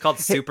called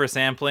super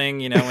sampling.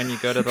 You know, when you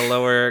go to the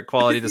lower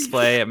quality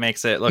display, it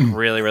makes it look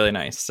really, really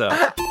nice. So.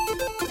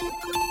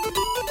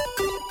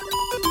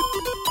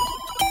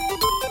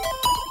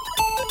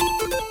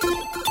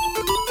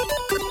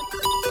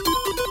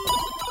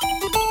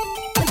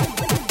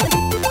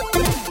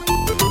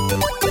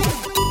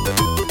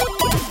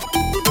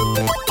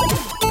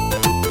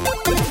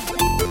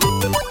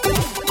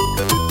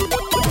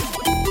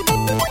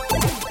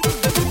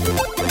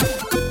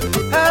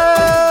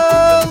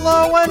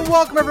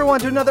 Welcome everyone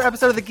to another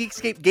episode of the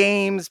Geekscape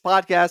Games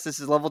podcast. This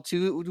is level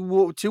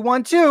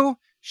 212.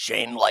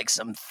 Shane likes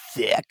them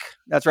thick.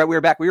 That's right. We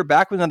are back. We are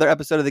back with another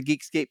episode of the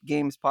Geekscape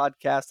Games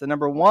podcast, the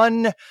number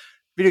one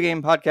video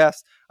game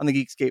podcast on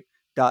the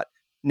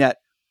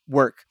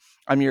Geekscape.network.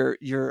 I'm your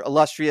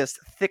illustrious,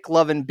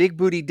 thick-loving, big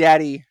booty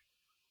daddy,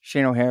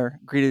 Shane O'Hare,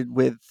 greeted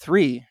with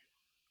three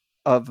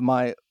of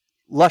my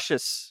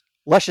luscious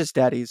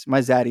daddies, my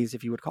zaddies,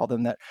 if you would call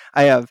them that.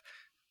 I have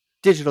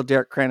Digital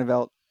Derek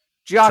Cranevelt,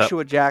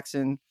 Joshua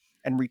Jackson,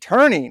 and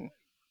returning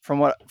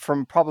from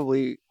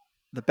probably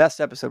the best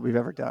episode we've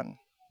ever done,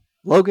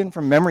 Logan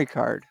from Memory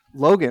Card.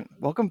 Logan,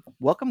 welcome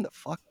the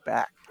fuck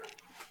back.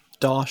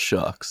 Daw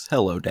shucks.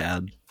 Hello,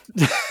 Dad.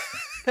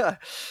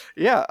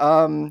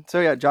 Yeah.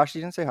 So yeah, Josh,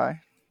 you didn't say hi.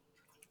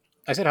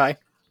 I said hi.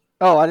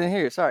 Oh, I didn't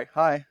hear you. Sorry.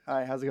 Hi.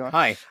 How's it going?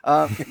 Hi.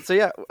 So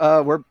yeah,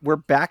 we're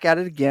back at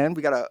it again.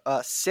 We got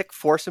a sick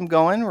foursome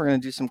going. We're gonna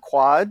do some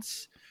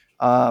quads.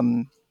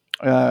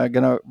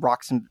 Gonna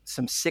rock some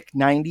sick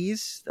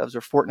 90s. Those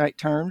are Fortnite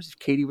terms. If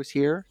Katie was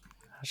here,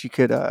 she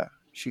could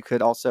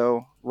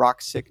also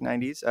rock sick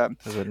 90s.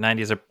 The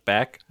 90s are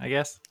back, I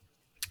guess.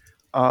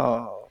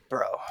 Oh,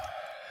 bro,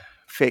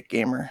 fake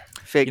gamer.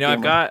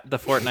 I've got the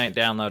Fortnite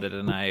downloaded,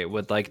 and I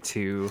would like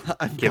to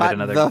give it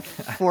another. The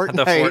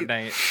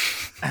Fortnite.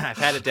 I've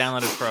had it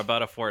downloaded for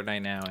about a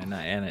fortnight now, and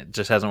it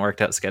just hasn't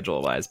worked out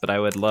schedule wise. But I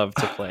would love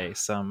to play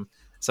some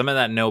of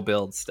that no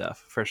build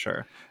stuff for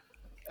sure.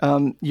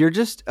 You're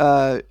just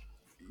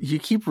you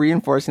keep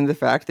reinforcing the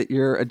fact that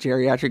you're a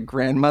geriatric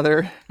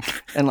grandmother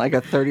and like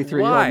a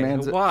 33-year-old man.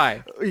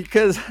 Why?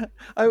 Because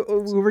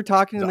we were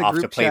talking in the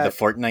group to play chat. the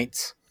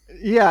Fortnites.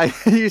 Yeah,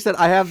 you said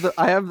I have the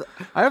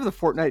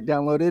Fortnite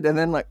downloaded, and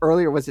then like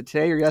earlier, was it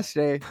today or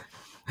yesterday?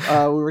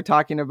 We were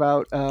talking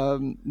about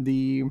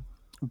the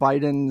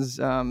Biden's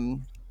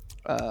loan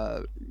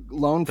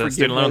forgiveness,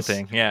 student loan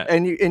thing. Yeah,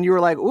 and you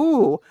were like,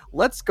 "Ooh,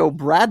 let's go,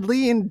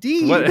 Bradley!"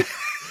 Indeed.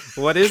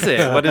 What is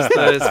it? What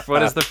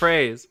is the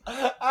phrase?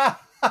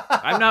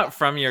 I'm not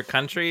from your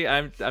country.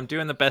 I'm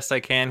doing the best I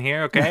can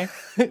here. Okay.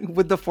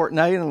 With the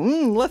Fortnite,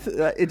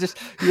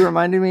 you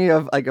reminded me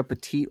of like a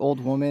petite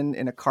old woman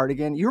in a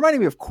cardigan. You reminded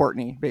me of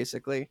Courtney,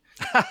 basically.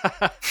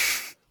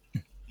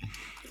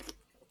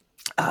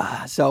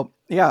 So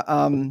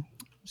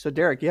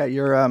Derek, yeah,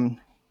 you're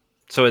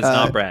So it's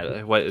not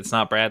Brad. What? It's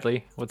not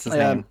Bradley. What's his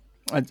name?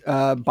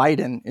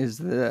 Biden is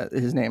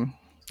his name.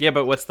 Yeah,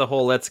 but what's the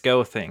whole "let's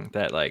go" thing?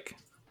 That like.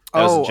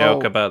 That was a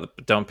joke about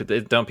don't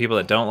people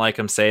that don't like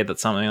him say that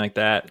something like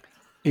that.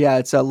 Yeah,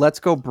 it's a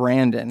 "let's go,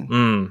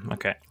 Brandon."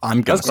 Okay,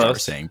 I'm gonna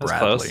start saying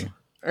Bradley.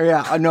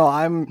 Yeah, no,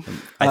 I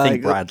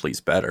think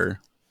Bradley's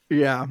better.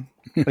 Yeah,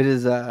 it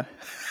is.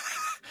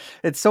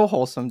 It's so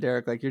wholesome,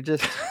 Derek. Like you're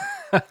just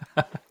like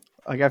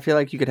I feel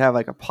like you could have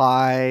like a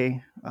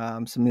pie,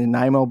 some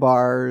Nanaimo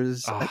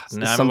bars.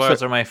 Nanaimo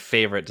bars are my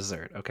favorite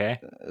dessert. Okay,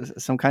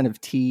 some kind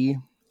of tea.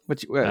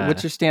 What's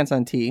your stance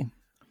on tea?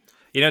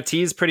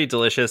 Tea is pretty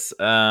delicious.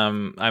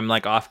 I'm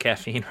like off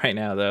caffeine right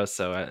now though.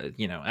 So, I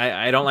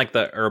don't like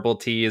the herbal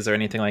teas or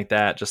anything like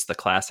that. Just the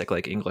classic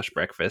like English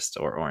breakfast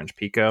or orange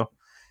pico.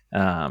 So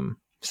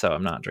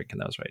I'm not drinking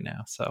those right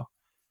now. So.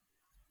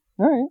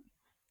 All right,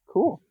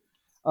 cool.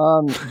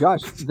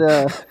 Josh, it's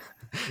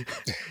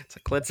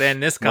like, let's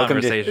end this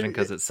conversation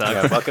because it sucks.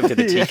 Yeah, welcome to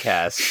the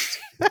Tea-Cast.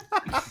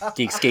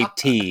 Geekscape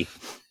Tea.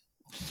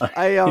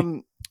 I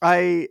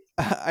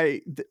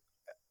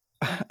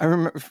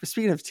remember,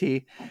 speaking of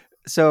tea,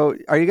 so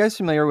are you guys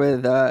familiar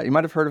with, you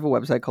might have heard of a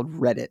website called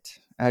Reddit.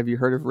 Have you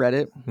heard of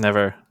Reddit?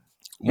 Never.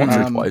 Once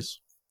or twice.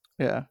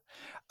 Yeah.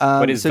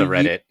 What is the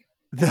Reddit?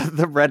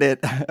 The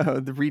Reddit,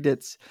 the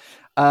Reddits.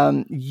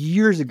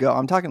 Years ago,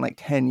 I'm talking like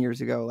 10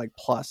 years ago, like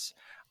plus,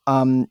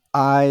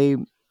 I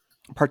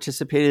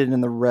participated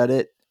in the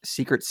Reddit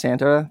Secret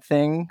Santa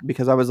thing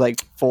because I was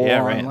like full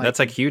on. Right. That's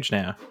like huge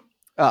now.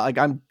 I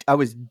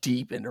was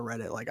deep into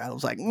Reddit. Like I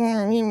was like,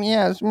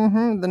 yes,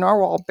 the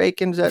narwhal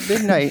bacon's at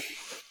midnight,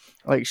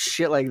 like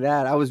shit like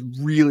that. I was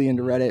really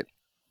into Reddit.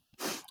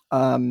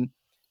 And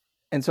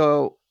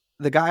so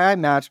the guy I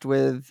matched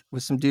with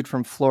was some dude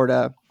from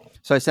Florida.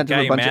 So I sent him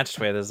a bunch. Matched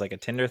with is like a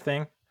Tinder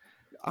thing.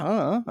 I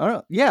don't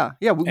know. Yeah.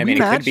 I mean, it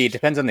could be.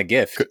 Depends on the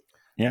GIF. Could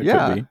be.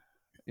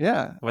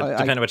 Yeah.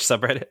 Depending on which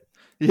subreddit.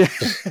 Yeah.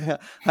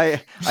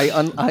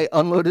 I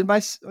unloaded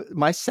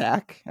my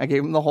sack. I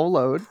gave him the whole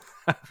load.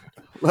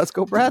 Let's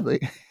go, Bradley.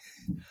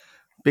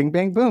 Bing,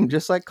 bang, boom,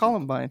 just like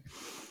Columbine.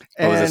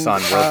 Was this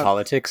on World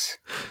Politics?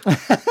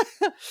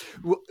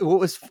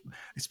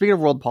 Speaking of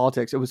World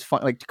Politics, it was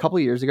fun. Like a couple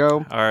of years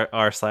ago,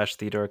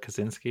 R/Theodore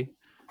Kaczynski.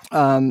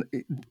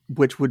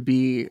 which would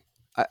be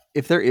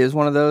if there is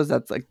one of those,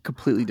 that's like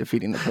completely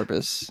defeating the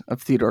purpose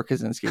of Theodore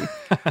Kaczynski.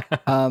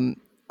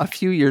 A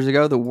few years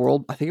ago,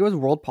 I think it was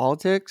World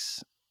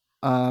Politics,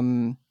 or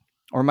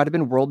it might have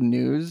been World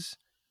News.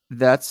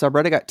 That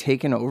subreddit got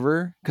taken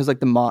over because like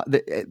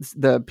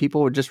the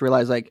people would just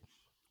realize like,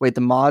 wait,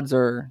 the mods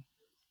are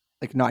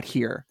like not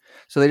here,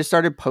 so they just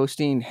started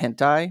posting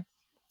hentai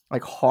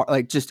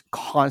like just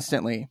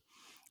constantly.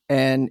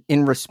 And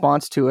in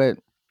response to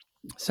it,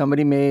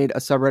 somebody made a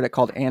subreddit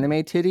called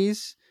Anime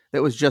Titties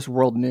that was just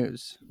world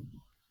news.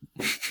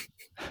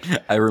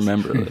 I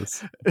remember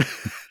this.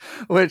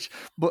 Which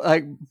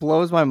like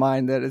blows my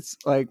mind that it's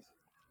like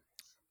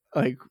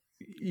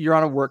you're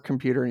on a work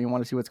computer and you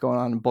want to see what's going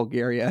on in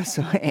Bulgaria.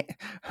 So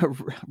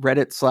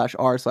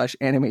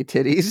Reddit/r/anime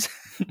titties.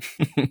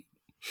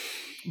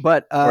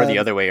 But or the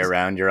other way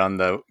around,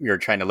 you're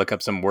trying to look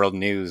up some world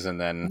news and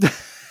then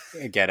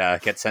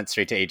get sent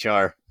straight to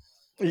HR.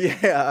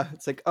 Yeah,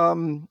 it's like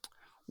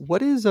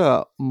what is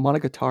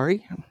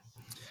Monogatari?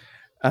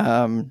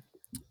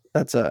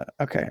 That's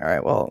okay. All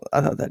right. Well,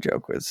 I thought that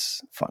joke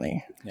was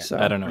funny. Yeah, so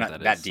I don't know We're what not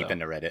that that is, deep so.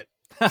 into Reddit.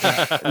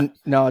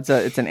 No,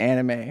 it's an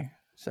anime.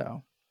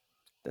 So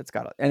that's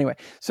got it. Anyway,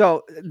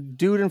 so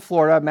dude in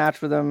Florida,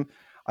 matched with him.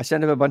 I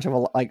sent him a bunch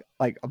of like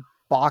a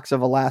box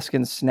of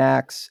Alaskan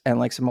snacks and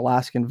like some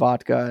Alaskan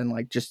vodka and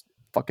like just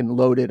fucking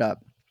loaded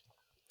up.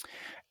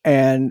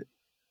 And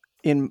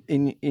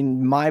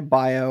in my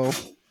bio,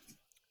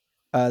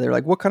 they're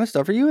like, what kind of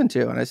stuff are you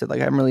into? And I said,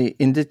 like, I'm really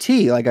into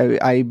tea. Like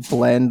I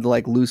blend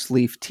like loose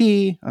leaf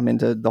tea. I'm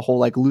into the whole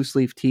like loose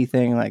leaf tea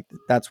thing. Like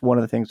that's one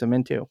of the things I'm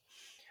into.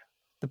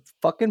 The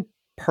fucking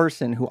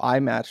person who I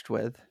matched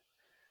with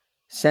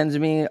sends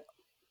me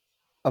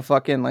a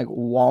fucking like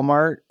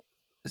Walmart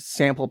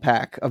sample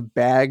pack of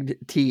bagged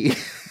tea.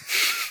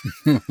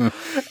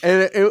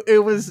 And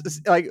it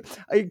was like,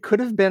 it could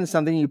have been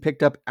something you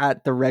picked up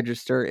at the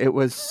register. It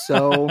was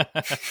so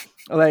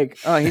like,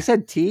 he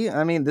said tea.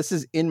 I mean, this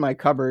is in my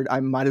cupboard. I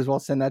might as well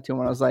send that to him.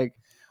 And I was like,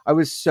 I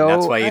was so.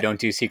 And that's why you don't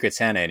do Secret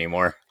Santa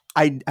anymore.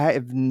 I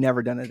have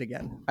never done it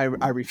again. I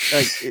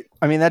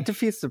mean, that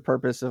defeats the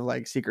purpose of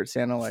like Secret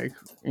Santa. Like,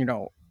 you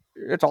know,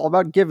 it's all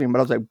about giving. But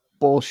I was like,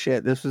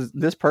 bullshit.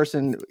 This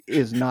person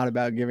is not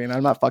about giving.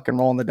 I'm not fucking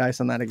rolling the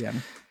dice on that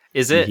again.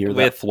 Is it with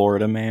with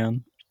Florida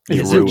man?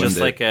 Is it just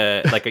like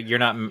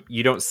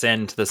you don't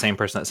send to the same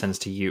person that sends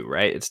to you,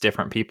 right? It's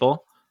different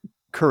people.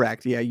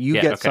 Correct. Yeah, you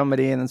get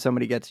somebody, and then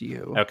somebody gets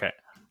you. Okay.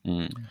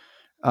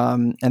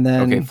 And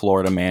then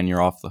Florida man,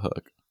 you're off the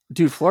hook.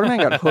 Dude, Florida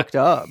man got hooked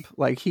up.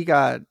 Like he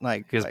got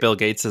like because Bill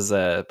Gates is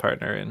a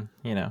partner, and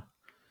you know.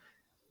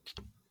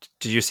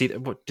 Did you see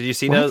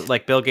those?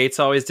 Like Bill Gates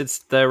always did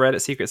the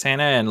Reddit Secret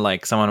Santa, and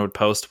like someone would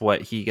post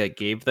what he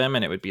gave them,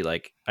 and it would be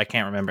like, I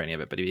can't remember any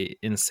of it, but it'd be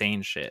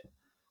insane shit.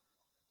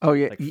 Oh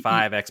yeah, like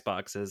 5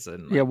 Xboxes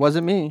and like, yeah, it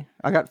wasn't me.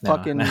 I got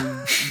fucking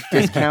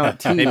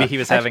discount tea. Maybe he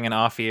was having an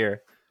off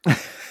year.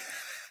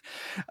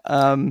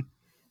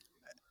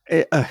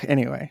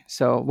 Anyway,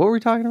 so what were we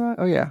talking about?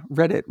 Oh yeah,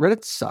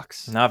 Reddit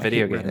sucks. Not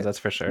video games, that's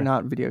for sure.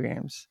 Not video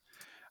games.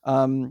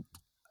 On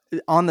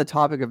the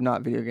topic of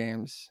not video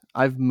games,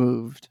 I've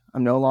moved.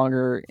 I'm no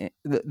longer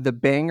the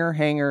banger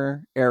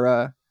hanger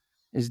era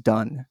is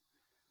done.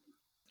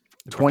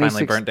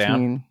 2016 burnt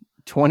down.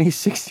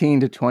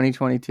 2016 to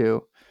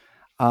 2022.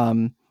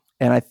 And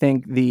I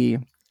think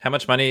how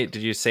much money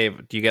did you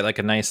save? Do you get like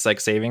a nice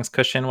like savings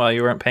cushion while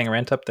you weren't paying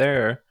rent up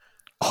there? Or?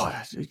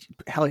 Oh,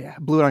 hell yeah.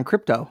 Blew it on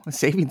crypto. A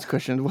savings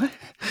cushion. What?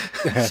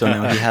 So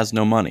now he has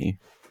no money.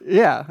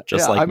 Yeah.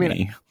 Just like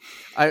me.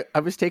 I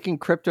was taking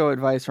crypto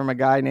advice from a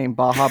guy named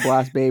Baja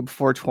Blast Babe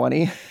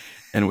 420.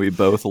 And we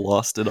both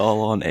lost it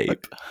all on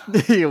Ape.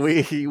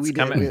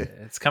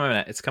 It's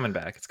coming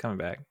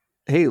back.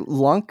 Hey,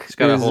 Lunk it's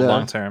got to hold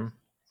long term.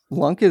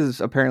 Lunk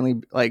is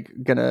apparently like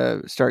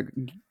gonna start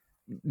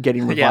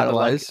getting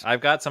revitalized.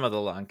 I've got some of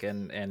the Lunk,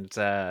 and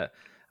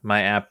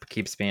my app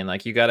keeps being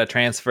like, you got to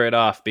transfer it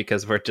off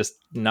because we're just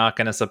not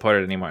going to support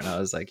it anymore. And I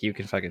was like, you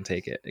can fucking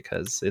take it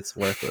because it's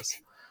worthless.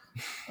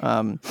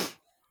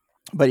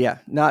 But yeah,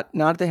 not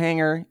the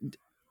hangar.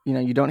 You know,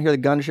 you don't hear the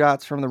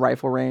gunshots from the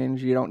rifle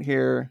range. You don't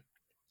hear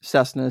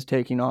Cessnas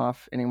taking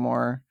off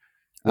anymore.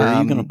 Where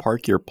are you going to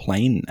park your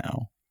plane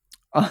now?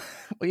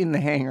 In the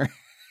hangar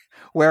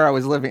where I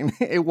was living.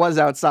 It was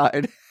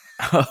outside.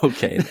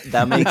 Okay,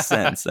 that makes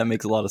sense. That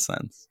makes a lot of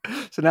sense.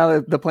 So now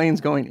the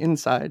plane's going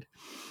inside,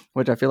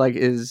 which I feel like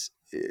is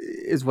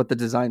what the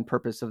design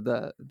purpose of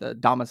the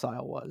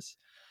domicile was.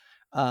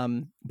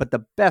 But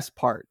the best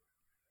part,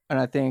 and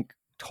I think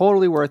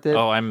totally worth it.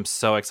 Oh, I'm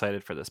so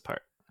excited for this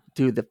part.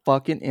 Dude, the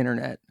fucking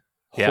internet.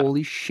 Yeah.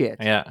 Holy shit.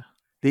 Yeah.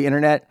 The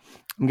internet,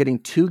 I'm getting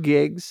 2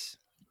 gigs.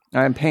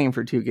 I'm paying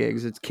for 2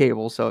 gigs. It's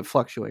cable, so it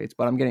fluctuates,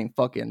 but I'm getting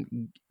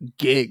fucking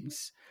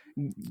gigs.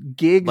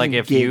 Like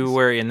if you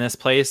were in this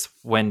place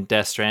when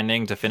Death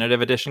Stranding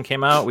Definitive Edition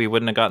came out, we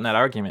wouldn't have gotten that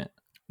argument.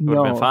 It would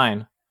have been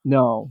fine.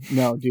 No,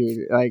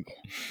 dude. Like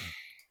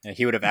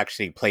he would have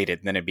actually played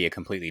it, then it'd be a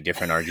completely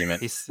different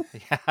argument. That's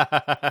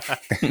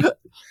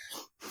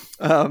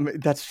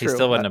true. He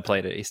still wouldn't have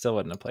played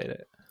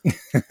it.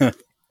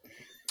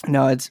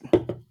 No, it's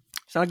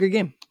not a good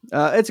game.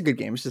 It's a good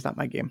game. It's just not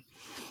my game.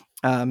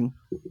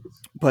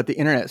 But the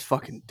internet is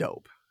fucking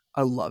dope.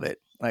 I love it.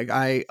 Like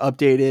I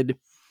updated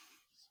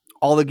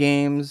all the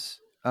games.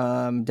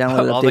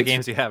 Downloaded All the updates.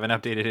 games you haven't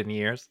updated in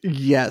years.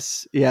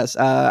 Yes.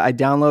 I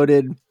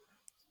downloaded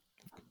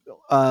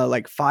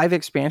like 5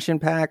 expansion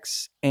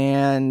packs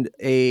and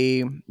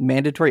a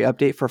mandatory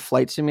update for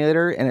Flight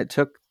Simulator, and it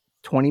took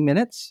 20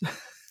 minutes.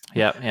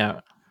 Yeah.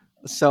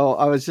 So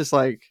I was just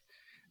like,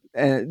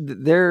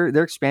 and their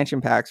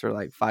expansion packs are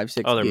like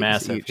 5-6. Oh, they're gigs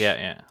massive. each.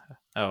 Yeah.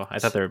 Oh, I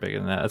thought they were bigger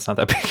than that. That's not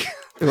that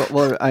big.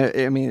 Well,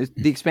 I mean,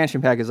 the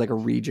expansion pack is like a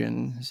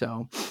region,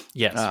 so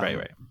Yes,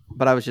 right.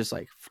 But I was just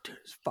like, dude,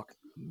 it's fucking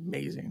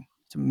amazing.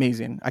 It's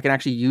amazing. I can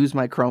actually use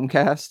my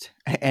Chromecast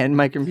and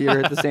my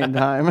computer at the same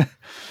time.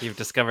 You've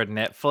discovered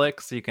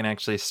Netflix, so you can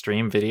actually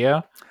stream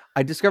video.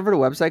 I discovered a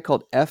website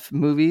called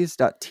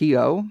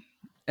fmovies.to,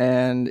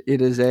 and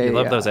it is a. You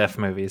love those F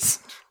movies.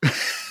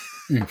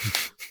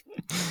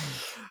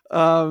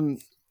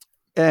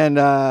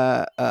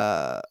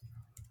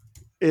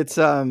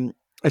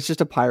 It's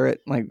just a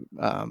pirate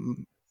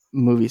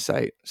movie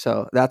site,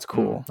 so that's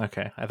cool.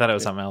 Okay, I thought it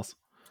was something else.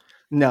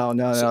 No.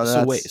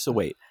 So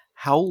wait.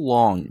 How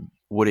long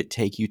would it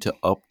take you to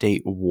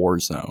update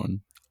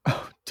Warzone?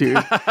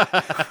 Dude,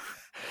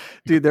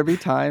 there'd be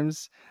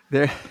times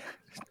there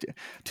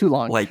too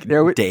long. Like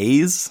there would,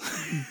 days?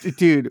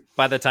 Dude.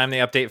 By the time the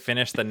update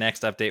finished, the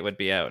next update would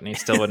be out, and he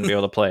still wouldn't be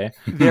able to play.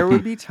 There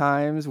would be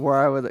times where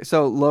I would.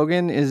 So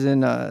Logan is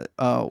in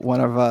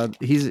one of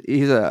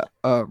he's a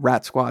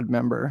Rat Squad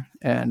member,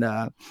 and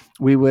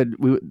we would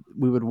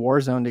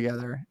Warzone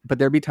together. But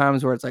there'd be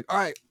times where it's like, all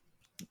right,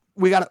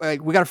 we got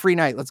a free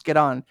night, let's get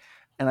on,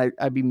 and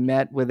I'd be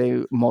met with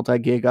a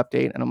multi-gig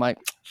update, and I'm like,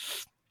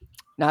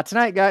 not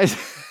tonight, guys.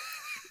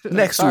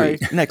 Next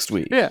week.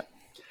 Yeah.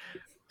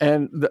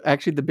 And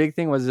actually, the big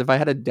thing was if I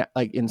had to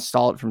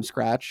install it from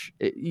scratch,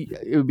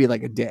 it would be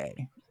like a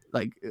day,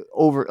 like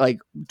over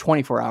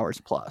 24 hours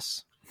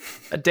plus.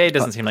 A day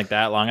doesn't seem like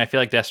that long. I feel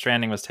like Death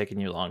Stranding was taking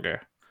you longer.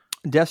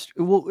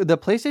 Well, the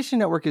PlayStation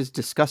Network is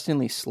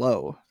disgustingly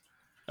slow.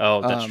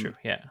 Oh, that's true.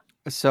 Yeah.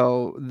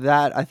 So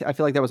that I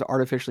feel like that was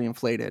artificially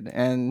inflated,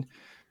 and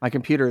my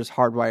computer is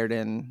hardwired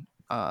in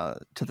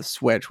to the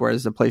Switch,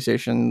 whereas the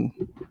PlayStation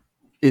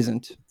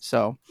isn't.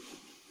 So.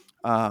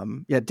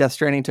 Death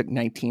Stranding took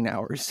 19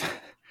 hours.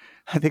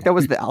 I think that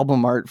was the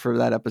album art for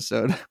that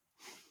episode.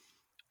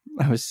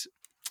 I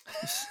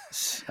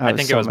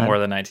think it was more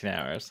than 19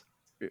 hours.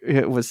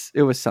 It was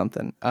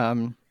something.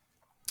 But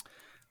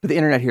the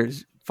internet here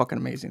is fucking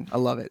amazing. I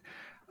love it.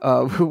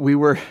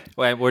 We're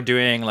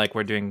recording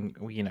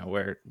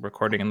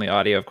in the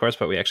audio, of course,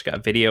 but we actually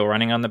got video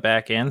running on the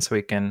back end, so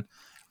we can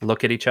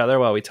look at each other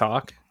while we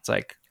talk. It's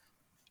like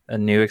a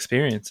new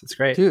experience. It's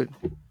great, dude.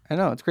 I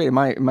know, it's great. Am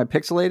I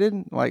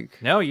pixelated?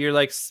 No, you're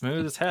like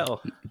smooth as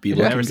hell. I've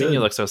never seen you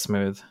look so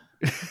smooth.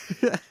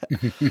 So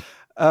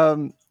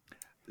I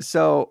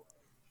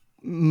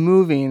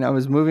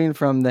was moving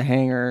from the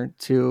hangar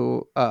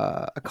to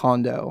a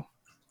condo,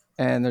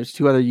 and there's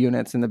 2 other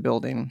units in the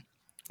building.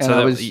 And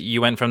so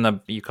you went from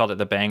you called it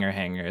the banger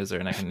hangar. Is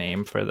there like a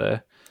name for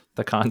the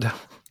condo?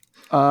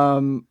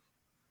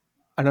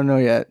 I don't know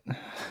yet.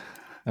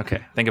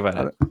 Okay, think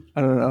about it.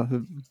 I don't know.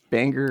 The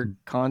banger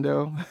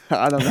condo.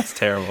 I don't know. That's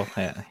terrible.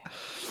 Yeah.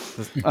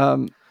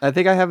 I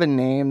think I have a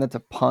name that's a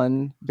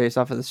pun based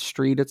off of the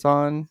street it's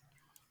on.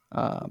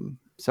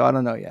 So I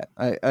don't know yet.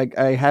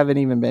 I haven't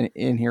even been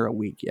in here a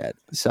week yet.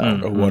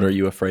 So What, are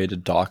you afraid to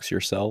dox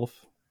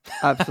yourself?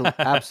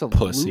 Absolutely.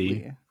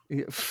 Pussy.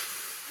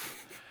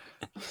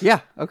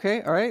 Yeah.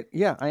 Okay. All right.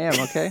 Yeah, I am.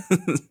 Okay.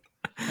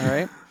 All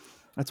right.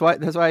 That's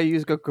why I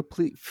use a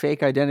complete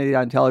fake identity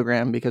on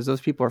Telegram, because those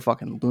people are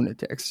fucking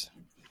lunatics.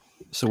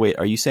 So wait,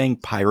 are you saying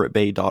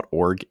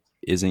piratebay.org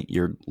isn't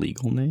your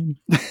legal name?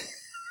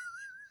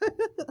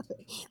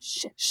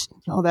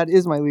 No, that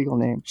is my legal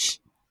name.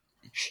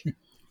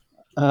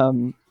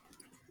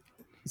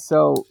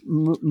 So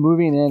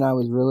moving in, I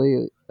was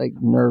really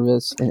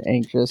nervous and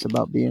anxious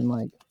about being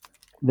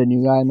the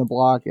new guy in the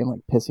block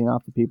and pissing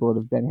off the people that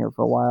have been here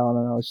for a while. And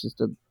I know it's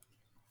just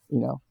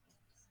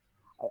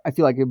I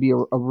feel like it'd be a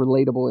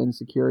relatable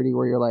insecurity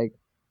where you're like,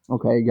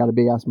 okay, you got a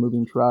big ass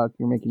moving truck,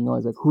 you're making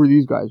noise. Who are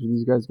these guys? Are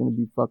these guys going to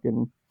be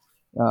fucking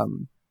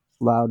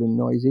loud and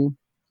noisy?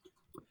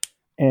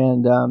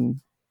 And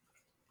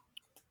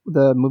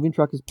the moving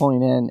truck is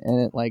pulling in, and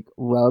it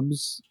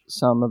rubs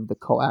some of the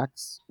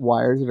coax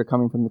wires that are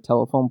coming from the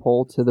telephone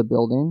pole to the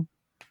building.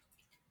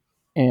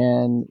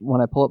 And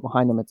when I pull up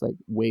behind him, it's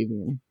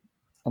waving,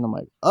 and I'm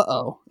like,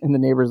 uh-oh. And the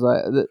neighbor's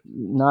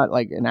not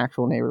an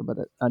actual neighbor, but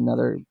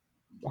another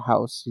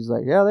house, he's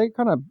like, yeah, they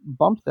kind of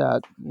bumped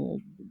that.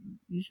 You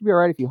should be all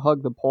right if you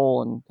hug the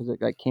pole, and because it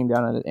came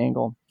down at an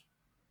angle.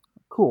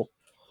 Cool.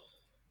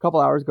 A couple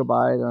hours go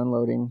by, they're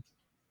unloading,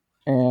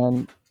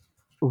 and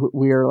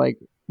we are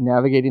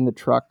navigating the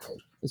truck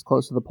as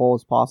close to the pole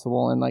as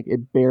possible, and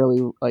it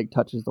barely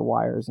touches the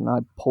wires, and I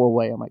pull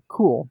away. I'm like,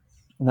 cool.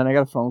 And then I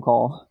got a phone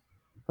call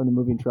from the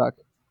moving truck.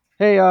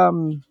 Hey,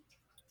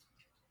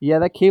 yeah,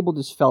 that cable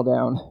just fell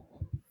down.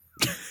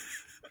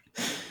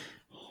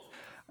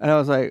 And I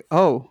was like,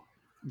 oh,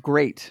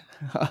 great.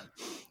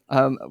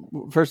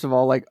 First of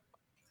all, like,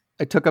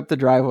 I took up the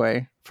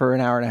driveway for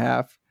an hour and a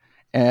half.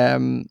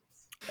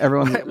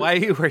 Everyone, Why are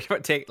you worried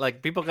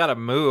about people gotta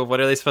move? What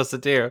are they supposed to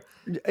do?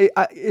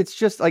 it's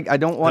just like I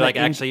don't want to.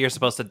 Actually, you're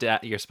supposed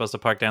to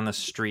park down the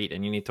street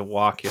and you need to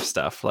walk your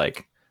stuff.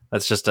 Like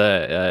that's just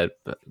a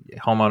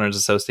homeowners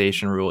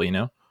association rule, you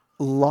know.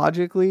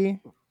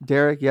 Logically,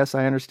 Derek, yes,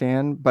 I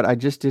understand, but I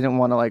just didn't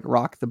want to like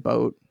rock the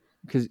boat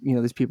because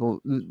these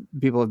people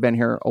have been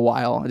here a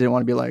while. I didn't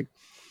want to be like,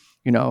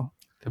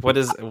 what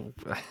is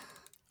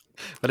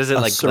it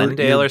like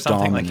Glendale or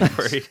something?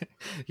 Like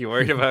you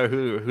worried about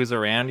who's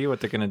around you, what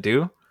they're gonna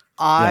do?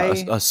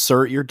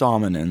 Assert your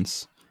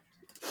dominance.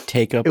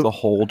 Take up the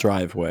whole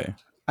driveway.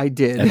 I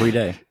did every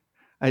day.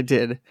 I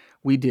did.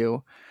 We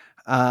do.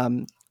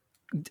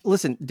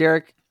 Listen,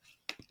 Derek,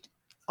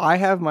 I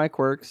have my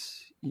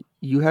quirks.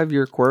 You have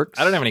your quirks.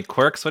 I don't have any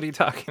quirks. What are you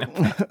talking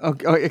about?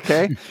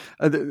 Okay.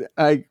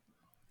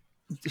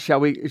 Shall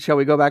we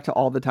go back to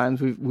all the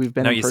times we've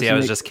been? No, you see, I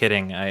was just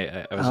kidding.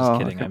 I was just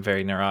kidding. Okay. I'm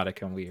very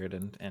neurotic and weird,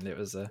 and it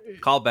was a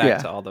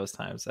callback to all those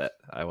times that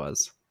I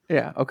was.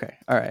 Yeah. Okay.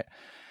 All right.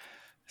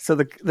 So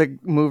the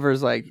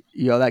mover's like,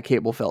 yo, that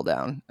cable fell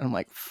down, and I'm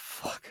like,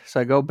 fuck. So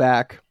I go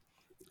back,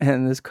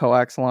 and this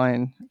coax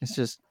line is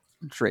just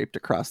draped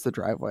across the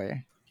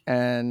driveway,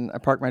 and I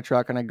park my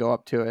truck and I go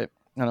up to it,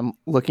 and I'm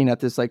looking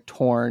at this like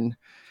torn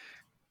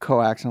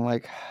coax, and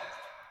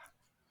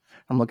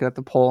I'm looking at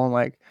the pole, and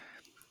like,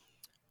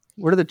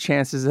 what are the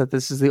chances that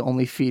this is the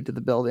only feed to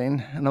the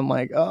building? And I'm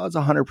like, oh, it's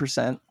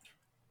 100%.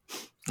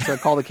 So I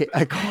call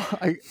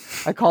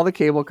I call the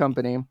cable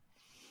company,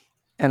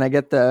 and I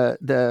get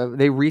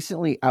they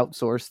recently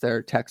outsourced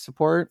their tech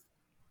support.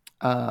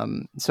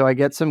 So I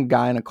get some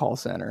guy in a call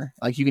center.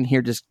 Like you can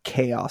hear just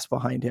chaos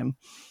behind him.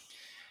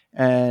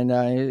 And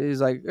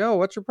he's like, oh,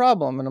 what's your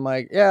problem? And I'm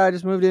like, yeah, I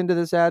just moved into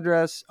this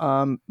address.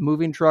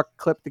 Moving truck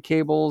clipped the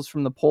cables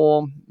from the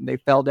pole. They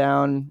fell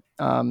down.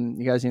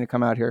 You guys need to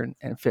come out here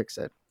and fix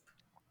it.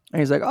 And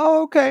he's like,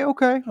 oh, okay.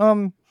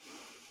 Are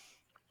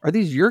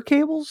these your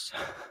cables?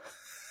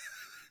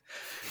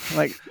 I'm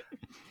like,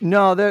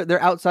 no,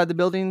 they're outside the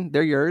building.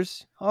 They're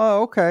yours.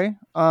 Oh, okay.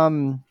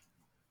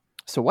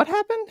 So what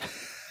happened?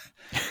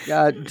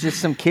 Just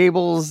some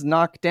cables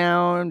knocked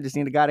down. Just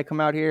need a guy to come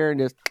out here and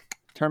just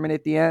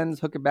terminate the ends,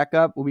 hook it back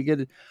up. We'll be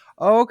good.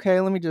 Oh, okay.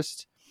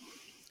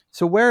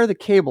 So where are the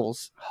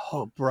cables?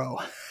 Oh, bro.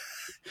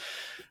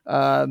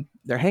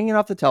 They're hanging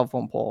off the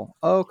telephone pole.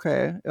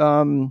 Okay.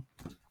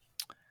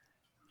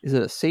 Is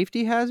it a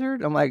safety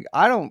hazard? I'm like,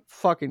 I don't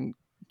fucking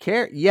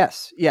care.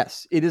 Yes,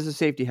 it is a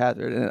safety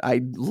hazard.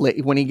 And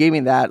when he gave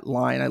me that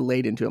line, I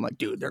laid into him like,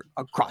 dude, they're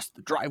across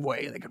the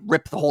driveway. They could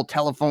rip the whole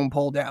telephone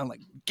pole down. Like,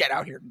 get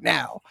out here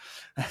now.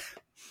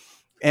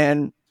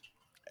 and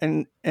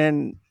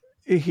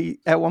he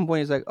at one point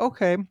he's like,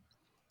 okay,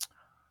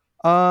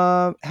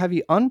 have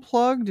you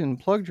unplugged and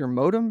plugged your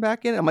modem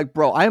back in? I'm like,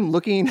 bro, I'm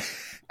looking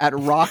at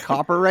raw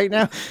copper right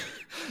now.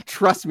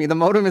 Trust me, the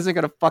modem isn't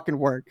gonna fucking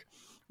work.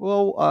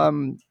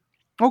 Well,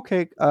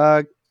 okay.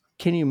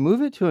 Can you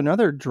move it to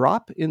another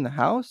drop in the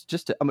house?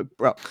 I'm like,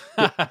 bro,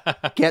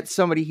 get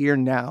somebody here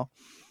now.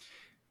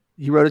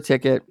 He wrote a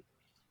ticket.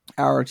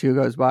 Hour or two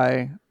goes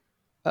by.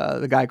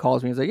 The guy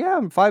calls me. He's like, yeah,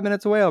 I'm 5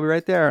 minutes away. I'll be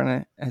right there.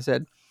 And I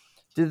said,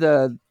 did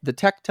the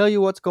tech tell you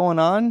what's going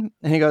on?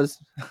 And he goes,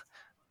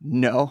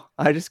 no,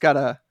 I just got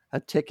a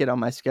ticket on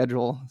my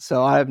schedule.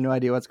 So I have no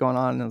idea what's going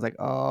on. And I was like,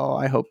 oh,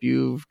 I hope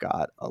you've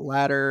got a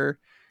ladder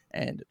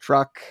and a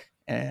truck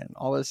and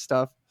all this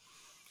stuff.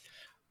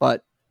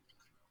 But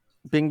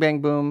bing, bang,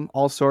 boom,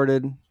 all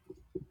sorted,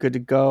 good to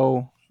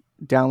go.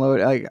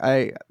 Download.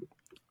 I'm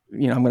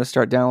going to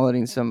start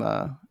downloading some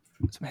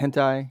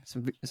hentai,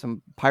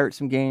 some pirate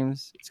sim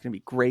games. It's going to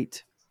be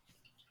great.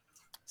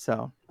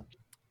 So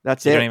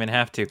that's it. You don't even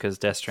have to because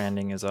Death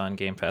Stranding is on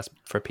Game Pass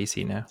for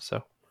PC now.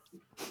 So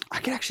I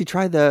could actually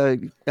try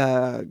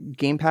the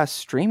Game Pass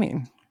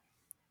streaming.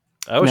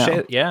 Oh,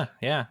 shit. Yeah.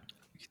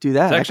 Do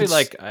that. It's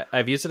actually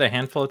I've used it a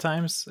handful of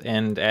times,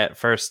 and at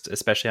first,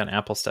 especially on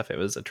Apple stuff, it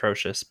was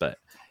atrocious, but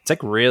it's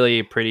like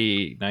really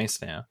pretty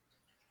nice now.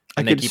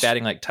 And they keep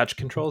adding like touch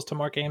controls to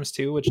more games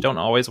too, which don't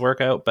always work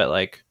out, but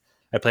like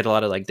I played a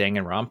lot of like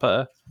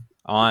Danganronpa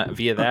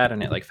via that,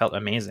 and it like felt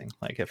amazing.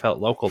 Like it felt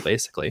local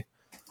basically.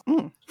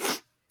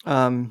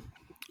 I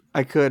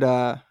could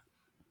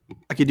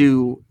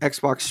do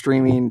Xbox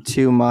streaming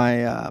to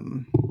my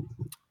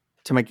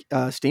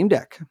Steam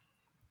Deck.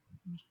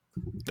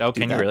 Oh,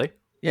 can you really?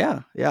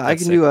 Yeah. I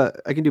can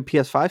do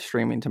PS5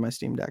 streaming to my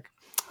Steam Deck.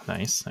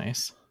 Nice.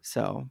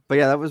 So, but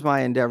yeah, that was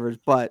my endeavors.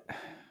 But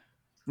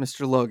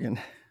Mr. Logan,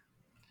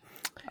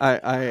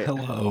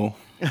 hello.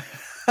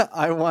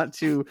 I want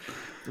to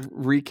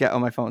recap. Oh,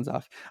 my phone's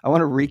off. I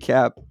want to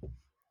recap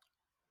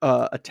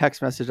a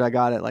text message I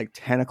got at like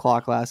 10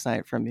 o'clock last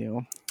night from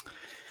you,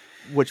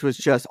 which was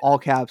just all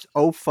caps.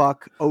 Oh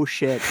fuck. Oh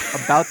shit.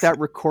 About that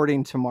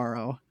recording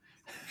tomorrow.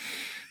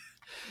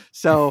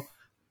 So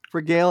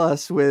regale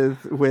us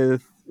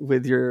with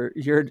with your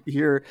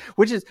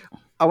which is,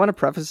 I want to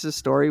preface this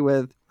story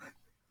with,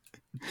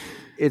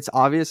 it's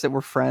obvious that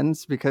we're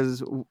friends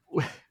because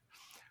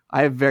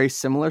I have very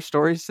similar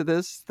stories to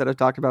this that I've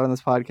talked about on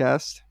this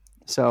podcast.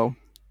 So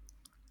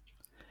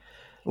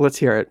let's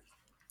hear it.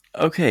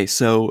 Okay,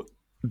 so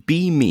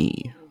be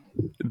me.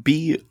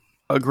 Be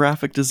a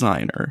graphic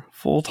designer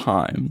full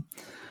time.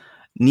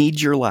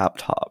 Need your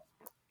laptop.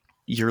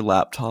 Your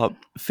laptop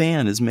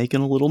fan is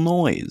making a little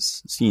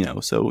noise,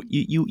 so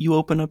you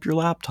open up your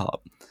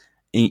laptop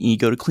and you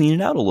go to clean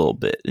it out a little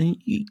bit and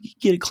you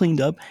get it cleaned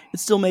up.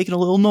 It's still making a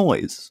little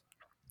noise.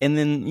 And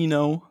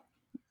then,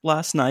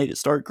 last night it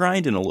started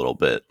grinding a little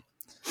bit.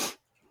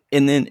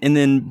 And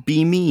then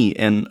be me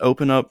and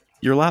open up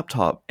your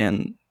laptop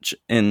and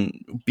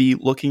be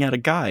looking at a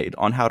guide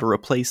on how to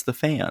replace the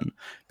fan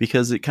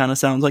because it kind of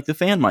sounds like the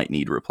fan might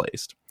need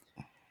replaced.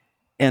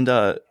 And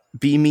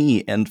be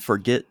me and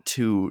forget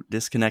to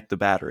disconnect the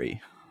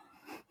battery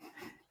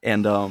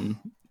and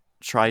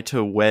try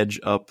to wedge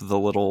up the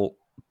little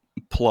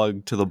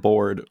plug to the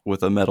board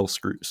with a metal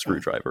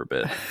screwdriver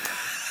bit.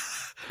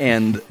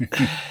 And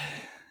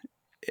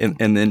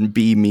then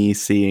be me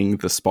seeing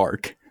the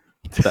spark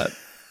that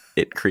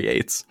it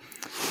creates.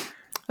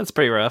 That's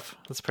pretty rough.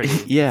 That's pretty.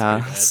 Yeah.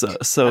 That's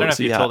pretty So I don't know if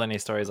you've yeah. told any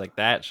stories like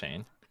that,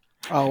 Shane.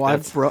 Oh,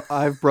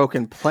 I've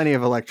broken plenty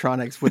of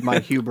electronics with my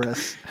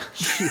hubris.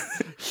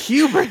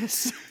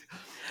 Hubris.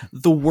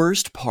 The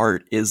worst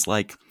part is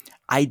like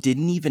I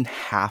didn't even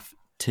have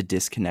to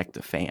disconnect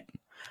the fan.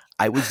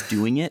 I was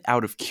doing it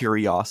out of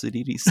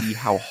curiosity to see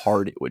how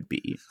hard it would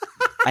be.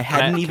 I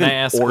hadn't even can I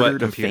ask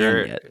ordered what a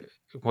fan yet.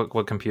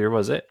 What computer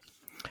was it?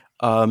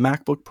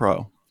 MacBook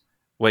Pro,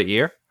 What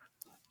year?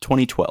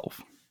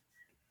 2012.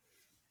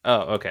 Oh,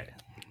 okay.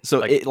 So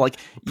Like it like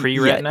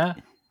Pre-Retina?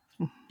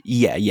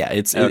 Yeah.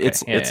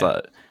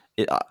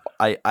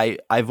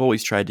 I've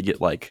always tried to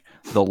get like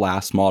the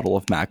last model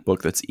of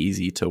MacBook that's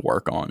easy to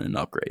work on and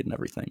upgrade and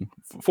everything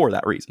for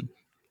that reason.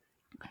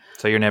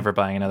 So you're never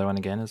buying another one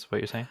again, is what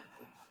you're saying?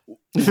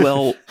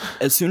 Well,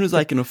 as soon as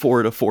I can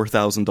afford a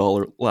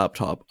 $4,000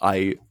 laptop,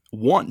 I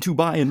want to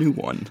buy a new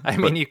one. I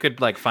mean, you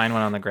could like find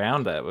one on the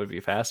ground that would be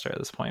faster at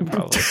this point,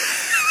 probably.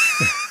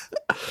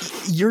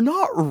 You're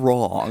not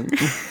wrong.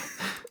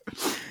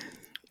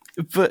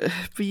 But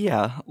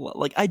yeah,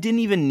 like I didn't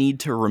even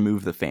need to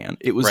remove the fan.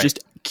 It was Right. just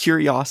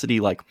curiosity,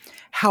 like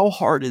how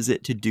hard is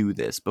it to do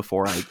this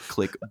before I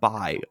click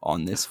buy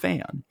on this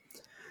fan?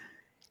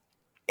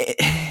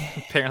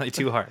 Apparently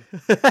too hard.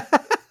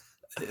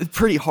 It's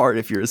pretty hard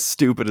if you're as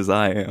stupid as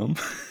I am.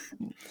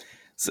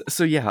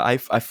 So yeah, I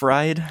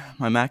fried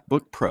my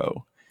MacBook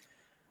Pro,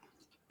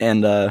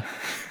 and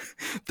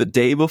the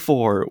day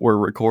before we're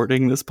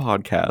recording this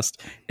podcast,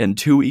 and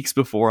 2 weeks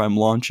before I'm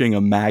launching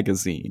a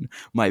magazine,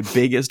 my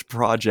biggest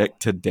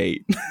project to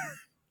date.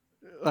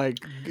 Like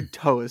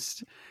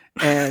toast.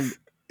 And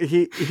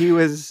he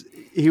was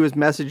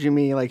messaging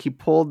me, like he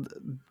pulled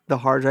the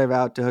hard drive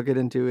out to hook it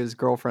into his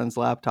girlfriend's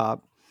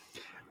laptop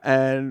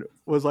and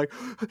was like,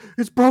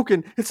 it's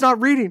broken, it's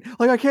not reading,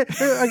 like I can't,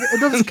 it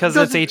doesn't, Because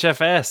it's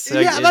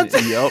HFS. Yeah,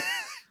 that's Yep.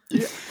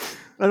 Yeah.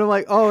 And I'm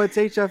like, oh, it's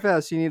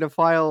HFS. You need a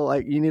file,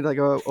 like you need like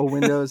a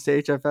Windows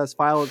to HFS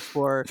file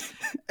explorer.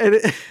 And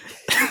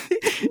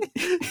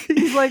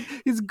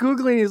he's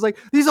Googling. He's like,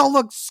 these all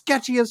look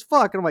sketchy as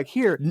fuck. And I'm like,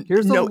 here's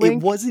the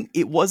link.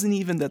 It wasn't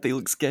even that they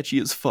look sketchy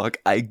as fuck.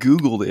 I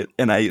Googled it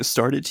and I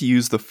started to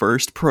use the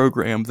first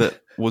program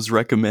that was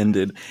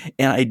recommended,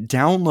 and I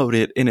download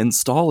it and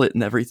install it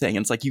and everything.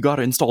 And it's like, you got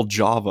to install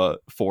Java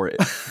for it.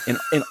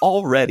 And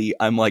already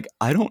I'm like,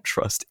 I don't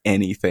trust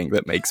anything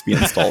that makes me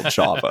install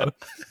Java.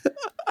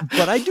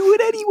 But I do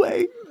it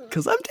anyway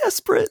because I'm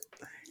desperate.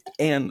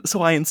 And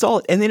so I install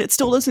it, and then it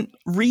still doesn't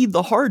read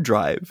the hard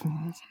drive.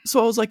 So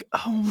I was like,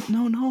 oh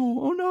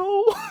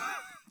no.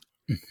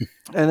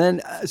 And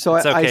then so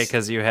It's okay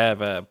because you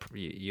have a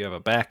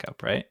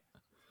backup, right?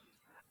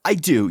 I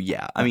do,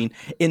 yeah.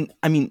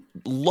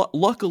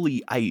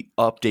 Luckily I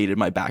updated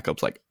my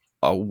backups like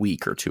a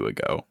week or two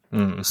ago.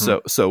 Mm-hmm.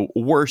 So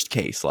worst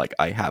case, like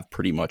I have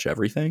pretty much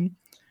everything.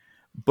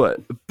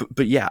 But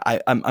yeah,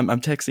 I'm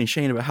texting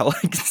Shane about how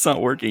like it's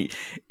not working,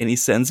 and he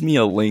sends me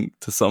a link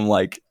to some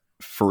like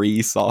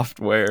free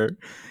software,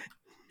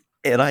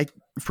 and I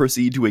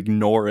proceed to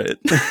ignore it.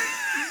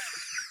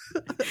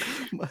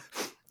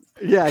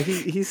 Yeah,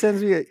 he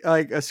sends me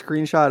like a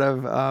screenshot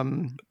of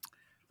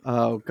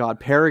oh god,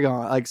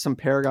 Paragon, like some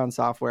Paragon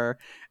software,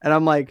 and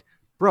I'm like,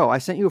 bro, I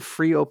sent you a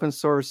free open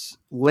source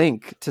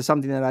link to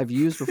something that I've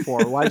used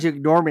before. Why'd you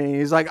ignore me? And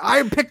he's like,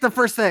 I picked the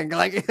first thing.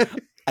 Like,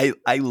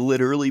 I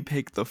literally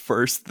picked the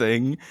first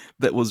thing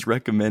that was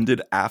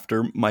recommended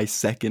after my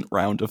second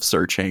round of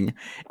searching,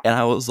 and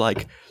I was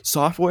like,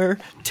 software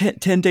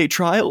 10-day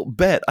trial,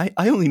 bet. I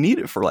only need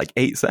it for like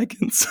 8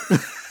 seconds.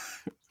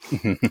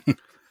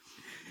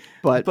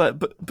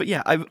 But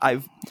yeah,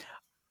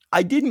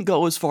 I didn't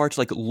go as far to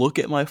like look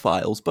at my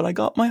files, but I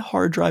got my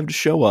hard drive to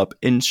show up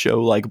and show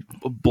like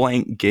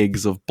blank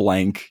gigs of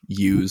blank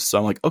used. So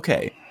I'm like,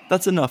 okay,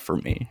 that's enough for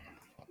me.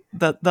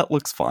 That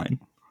looks fine.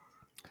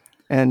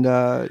 And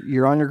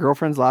you're on your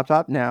girlfriend's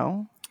laptop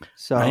now.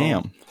 So I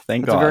am.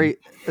 Thank it's God.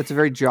 it's a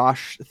very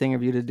Josh thing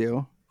of you to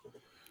do.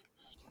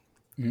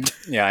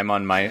 Yeah, I'm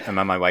on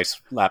my wife's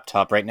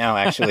laptop right now,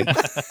 actually.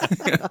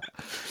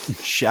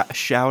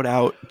 Shout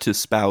out to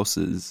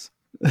spouses.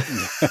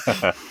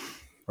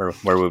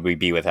 Where would we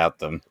be without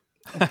them?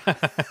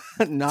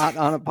 Not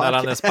on a podcast. Not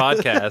on this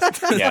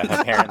podcast.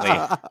 Yeah,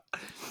 apparently.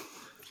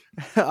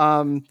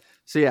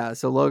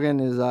 So Logan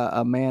is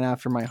a man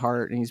after my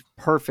heart, and he's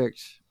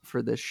perfect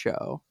for this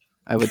show,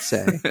 I would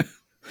say.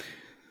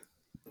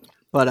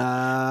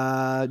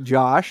 But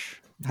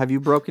Josh, have you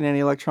broken any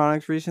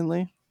electronics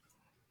recently?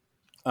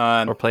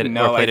 Or played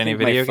no, any I think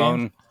video my phone,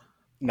 games?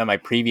 No, my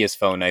previous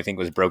phone I think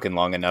was broken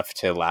long enough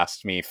to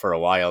last me for a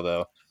while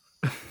though.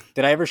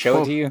 Did I ever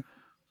show it to you?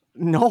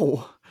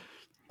 No.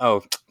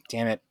 Oh,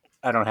 damn it.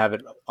 I don't have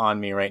it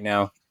on me right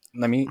now.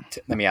 Let me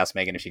ask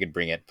Megan if she could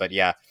bring it. But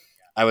yeah,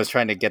 I was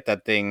trying to get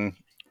that thing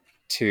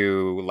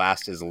to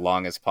last as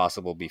long as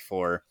possible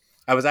before.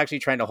 I was actually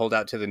trying to hold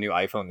out to the new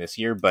iPhone this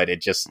year, but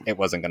it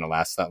wasn't going to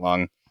last that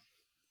long.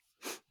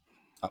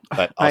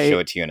 But I'll show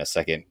it to you in a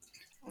second.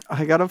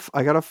 I got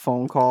a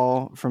phone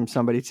call from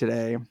somebody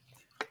today,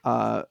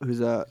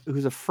 who's a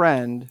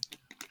friend,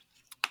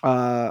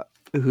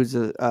 who's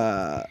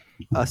the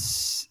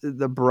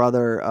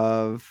brother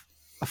of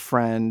a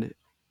friend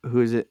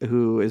who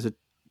is a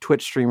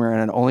Twitch streamer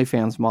and an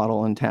OnlyFans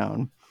model in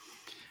town,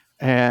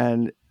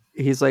 and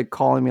he's like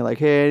calling me like,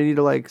 hey, I need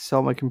to like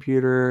sell my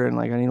computer and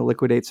like I need to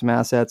liquidate some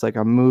assets, like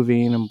I'm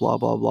moving and blah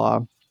blah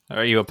blah.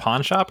 Are you a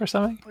pawn shop or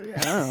something?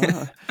 I don't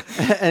know.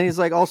 And he's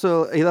like,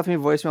 also, he left me a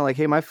voicemail like,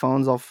 hey, my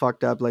phone's all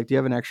fucked up. Like, do you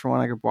have an extra one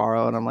I could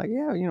borrow? And I'm like,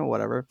 yeah,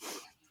 whatever.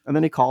 And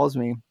then he calls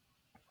me,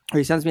 or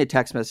he sends me a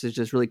text message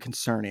just really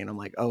concerning. I'm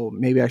like, oh,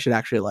 maybe I should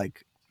actually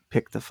like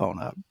pick the phone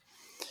up.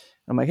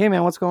 I'm like, hey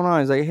man, what's going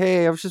on? He's like,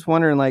 hey, I was just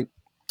wondering, like,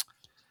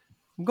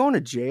 I'm going to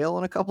jail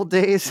in a couple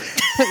days.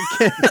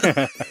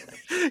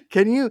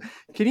 Can you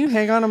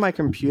hang on to my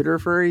computer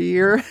for a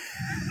year?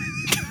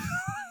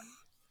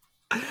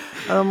 And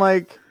I'm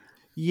like,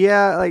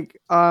 yeah,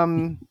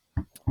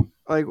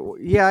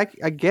 yeah,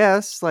 I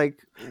guess. Like,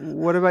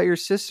 what about your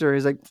sister?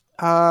 He's like,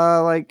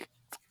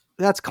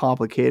 that's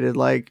complicated.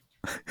 Like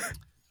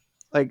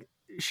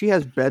she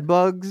has bed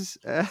bugs.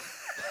 And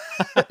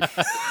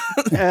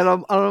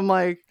I'm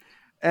like,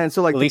 and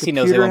so like, At least he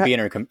knows they won't be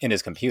in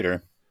his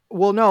computer.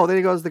 Well, no. Then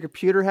he goes, the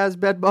computer has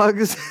bed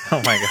bugs.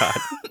 Oh my God.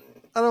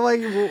 And I'm like,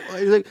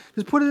 he's like,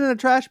 just put it in a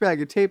trash bag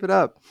and tape it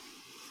up.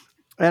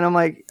 And I'm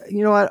like,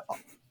 you know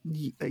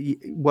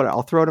what?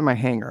 I'll throw it in my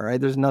hanger. Right?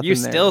 There's nothing. You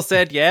there. still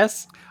said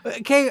yes?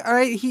 Okay, all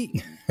right.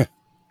 He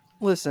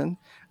listen,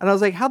 and I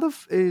was like, "How the?"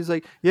 He's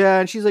like, "Yeah,"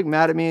 and she's like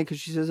mad at me because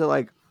she says that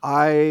like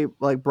I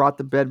like brought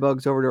the bed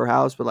bugs over to her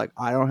house, but like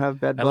I don't have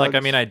bed bugs. And like,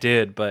 I mean, I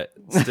did, but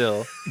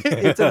still,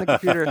 it's on the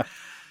computer.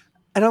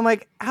 And I'm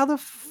like, "How the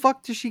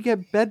fuck does she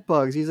get bed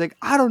bugs?" He's like,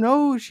 "I don't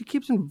know. She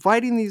keeps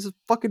inviting these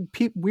fucking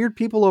weird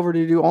people over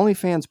to do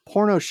OnlyFans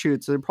porno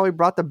shoots. So they probably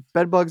brought the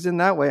bed bugs in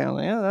that way." I'm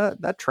like, "Yeah,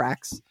 that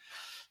tracks.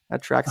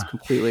 That tracks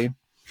completely."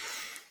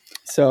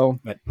 So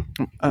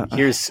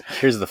here's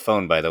the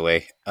phone, by the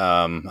way.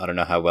 I don't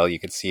know how well you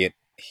could see it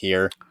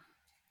here,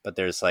 but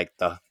there's like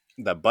the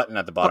button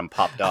at the bottom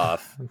popped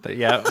off.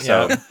 Yeah.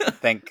 So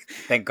thank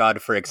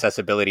God for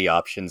accessibility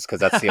options, because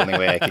that's the only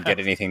way I could get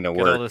anything to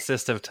Good work. old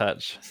assistive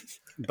touch.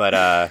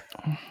 But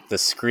the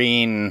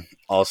screen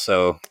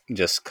also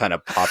just kind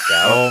of popped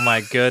out. Oh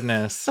my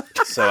goodness!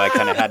 So I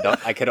kind of had to.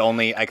 I could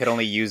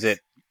only use it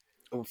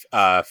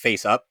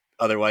face up.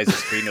 Otherwise, the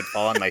screen would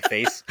fall on my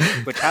face,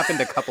 which happened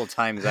a couple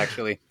times,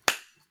 actually.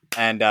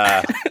 And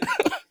I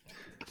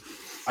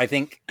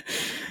think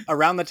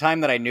around the time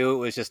that I knew it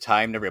was just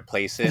time to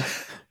replace it,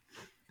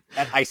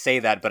 and I say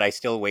that, but I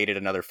still waited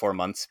another 4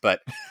 months.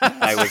 But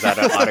I was at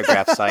an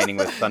autograph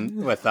signing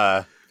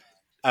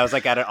I was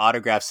like at an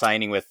autograph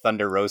signing with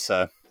Thunder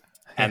Rosa.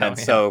 And then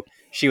so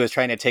she was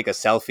trying to take a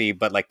selfie,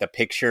 but like the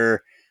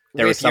picture,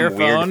 there was some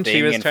weird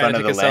thing in front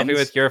of the lens. Selfie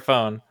with your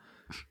phone.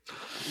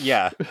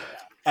 Yeah.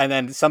 And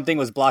then something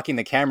was blocking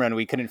the camera and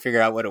we couldn't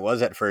figure out what it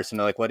was at first. And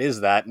they're like, what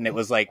is that? And it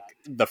was like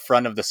the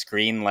front of the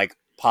screen, like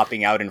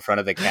popping out in front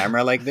of the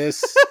camera like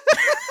this.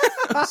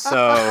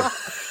 So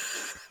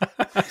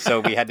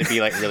we had to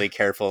be like really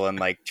careful and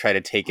like try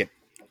to take it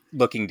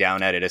looking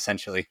down at it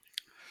essentially.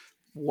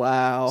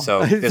 Wow.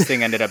 So this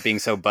thing ended up being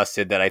so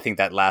busted that I think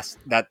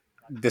that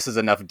this is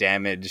enough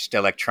damaged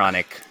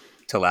electronic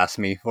to last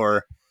me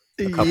for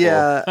a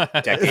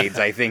couple decades,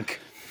 I think.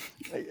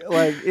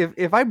 Like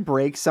if I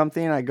break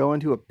something, I go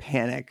into a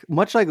panic,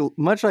 much like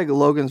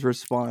Logan's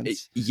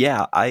response.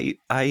 Yeah, I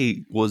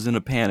was in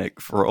a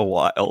panic for a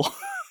while.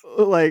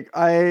 Like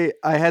I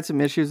had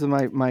some issues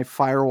with my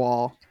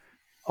firewall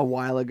a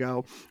while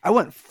ago. I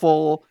went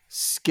full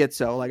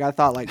schizo. Like I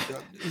thought like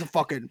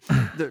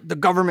the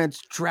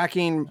government's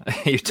tracking.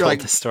 You told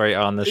the story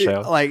on the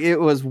show. Like it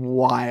was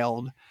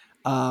wild.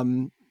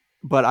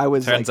 But I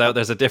was turns out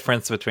there's a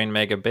difference between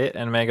megabit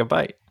and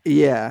megabyte.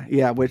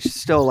 Yeah, which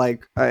still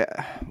like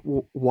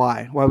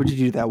why would you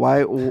do that?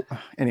 Why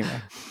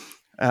anyway?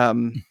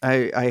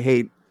 I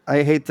hate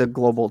I hate the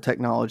global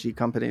technology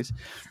companies.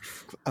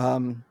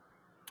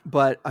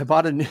 But I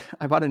bought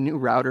a new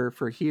router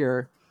for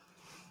here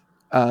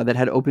that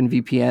had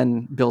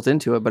OpenVPN built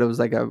into it, but it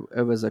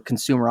was a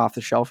consumer off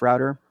the shelf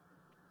router.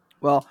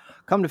 Well,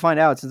 come to find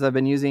out, since I've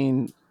been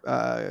using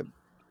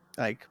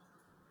like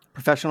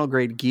professional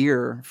grade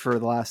gear for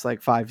the last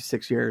like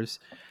 5-6 years,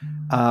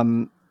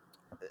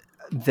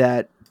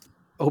 that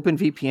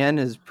OpenVPN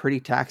is pretty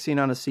taxing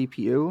on a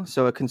CPU.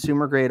 So a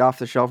consumer grade off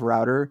the shelf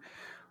router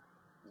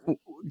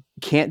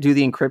can't do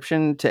the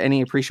encryption to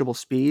any appreciable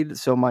speed.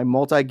 So my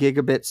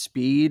multi-gigabit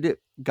speed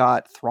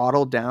got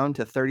throttled down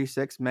to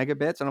 36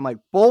 megabits. And I'm like,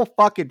 bull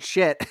fucking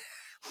shit.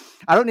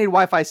 I don't need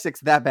Wi-Fi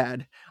 6 that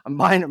bad. I'm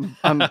buying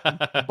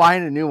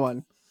a new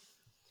one.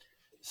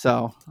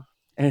 So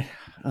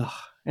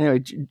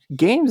anyway,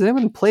 games.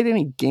 Anyone played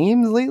any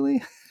games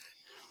lately?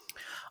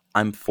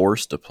 I'm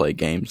forced to play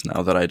games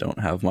now that I don't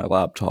have my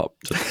laptop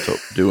to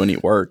do any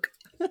work.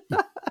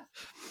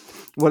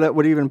 What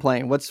have you been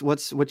playing? What's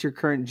your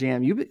current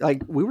jam?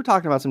 We were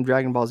talking about some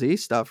Dragon Ball Z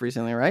stuff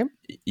recently, right?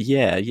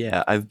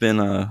 Yeah. I've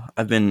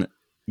been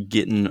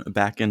getting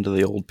back into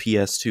the old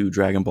PS2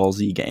 Dragon Ball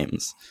Z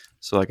games.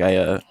 So like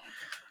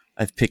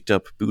I've picked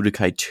up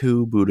Budokai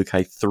 2,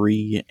 Budokai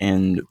 3,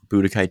 and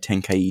Budokai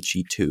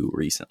Tenkaichi 2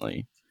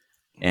 recently.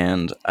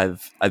 And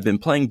I've been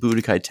playing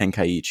Budokai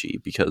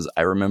Tenkaichi because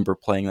I remember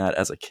playing that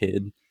as a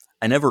kid.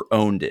 I never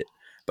owned it,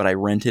 but I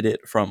rented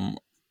it from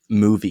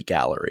Movie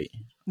Gallery.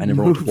 I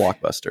never went to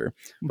Blockbuster,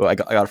 but I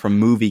got it from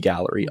Movie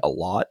Gallery a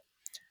lot.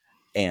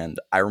 And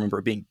I remember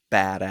it being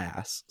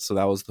badass. So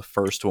that was the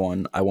first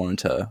one I wanted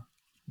to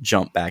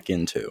jump back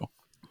into.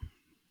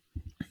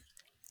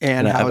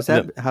 And how's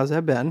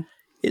that been?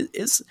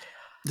 Does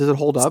it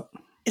hold up?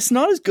 It's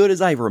not as good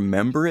as I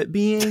remember it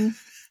being.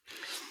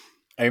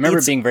 I remember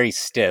it being very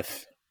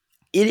stiff.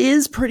 It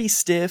is pretty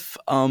stiff.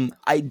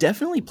 I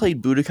definitely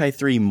played Budokai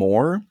 3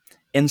 more,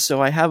 and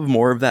so I have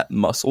more of that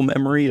muscle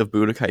memory of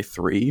Budokai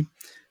 3.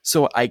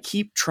 So I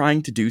keep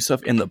trying to do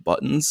stuff, and the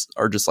buttons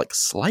are just like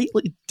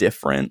slightly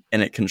different,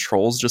 and it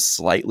controls just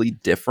slightly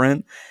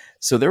different.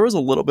 So there was a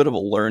little bit of a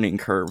learning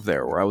curve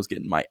there where I was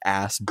getting my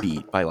ass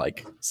beat by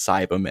like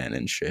Cybermen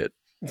and shit.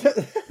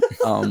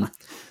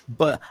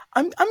 But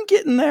I'm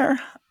getting there.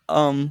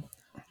 Now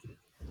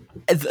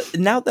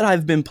that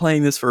I've been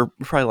playing this for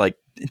probably like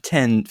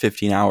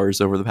 10-15 hours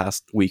over the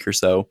past week or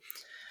so,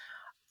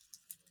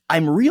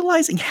 I'm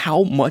realizing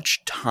how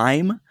much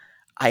time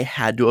I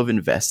had to have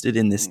invested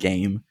in this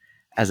game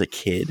as a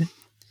kid,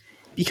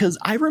 because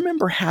I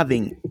remember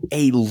having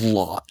a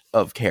lot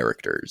of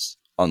characters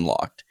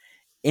unlocked,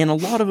 and a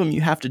lot of them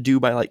you have to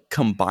do by like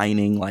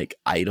combining like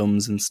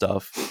items and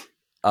stuff.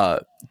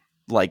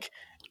 Like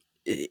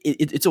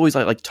it's always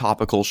like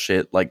topical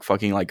shit, like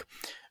fucking like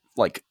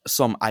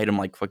some item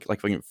like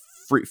fucking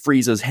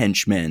Frieza's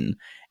henchmen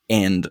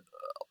and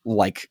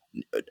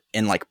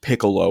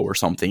Piccolo or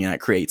something, and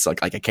it creates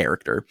like a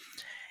character.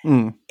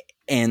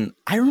 And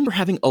I remember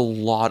having a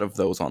lot of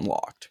those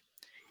unlocked,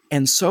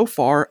 and so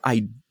far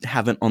I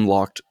haven't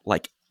unlocked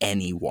like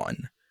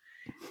anyone.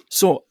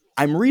 So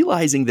I'm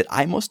realizing that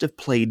I must have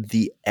played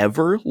the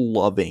ever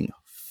loving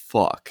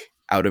fuck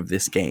out of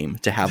this game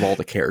to have all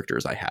the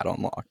characters I had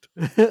unlocked.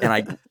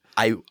 And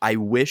I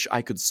wish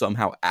I could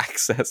somehow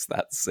access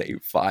that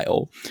save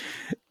file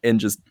and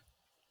just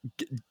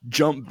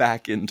jump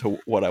back into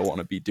what I want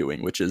to be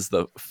doing, which is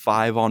the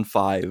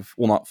 5-on-5,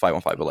 well, not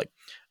 5-on-5, but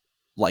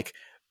like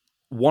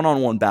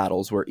 1-on-1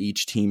 battles where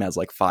each team has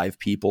like 5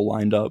 people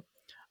lined up.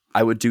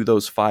 I would do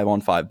those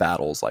 5-on-5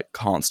 battles like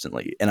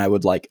constantly, and I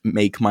would like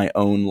make my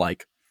own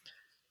like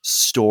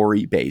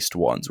story-based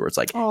ones where it's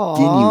like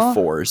Ginyu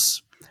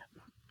Force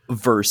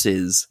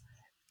versus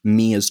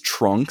me as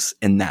Trunks,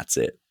 and that's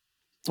it.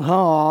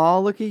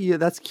 Oh, look at you.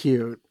 That's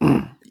cute.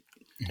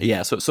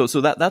 Yeah, so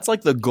that's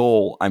like the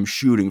goal I'm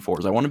shooting for,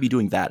 is I want to be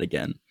doing that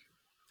again.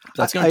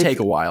 That's going to take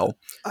a while.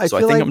 So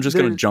I think I'm just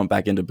going to jump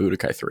back into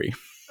Budokai 3.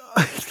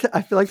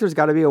 I feel like there's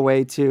got to be a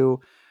way to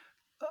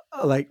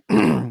like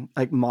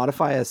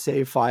modify a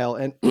save file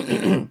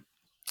and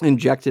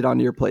inject it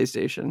onto your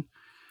PlayStation.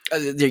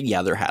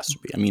 There has to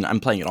be. I mean, I'm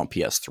playing it on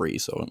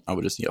PS3, so I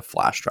would just need a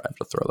flash drive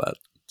to throw that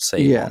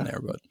save on there.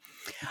 But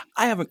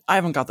I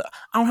haven't got that.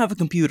 I don't have a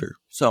computer,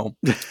 so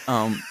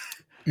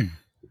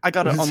I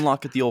got to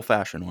unlock it the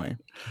old-fashioned way.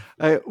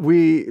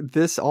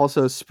 This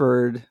also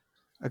spurred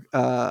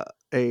a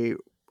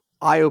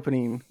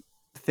eye-opening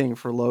thing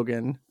for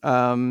Logan.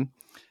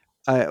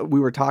 We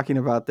were talking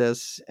about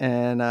this,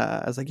 and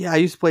I was like, yeah, I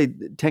used to play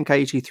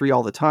Tenkaichi 3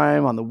 all the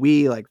time on the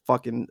Wii, like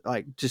fucking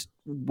like just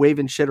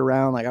waving shit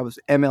around like I was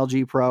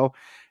MLG Pro,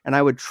 and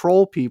I would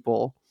troll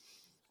people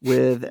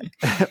with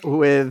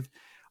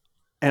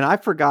and I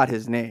forgot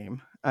his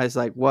name. I was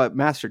like, what,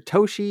 Master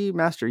Toshi,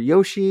 Master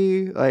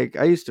Yoshi? Like,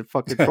 I used to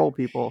fucking troll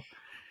people.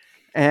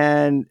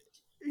 And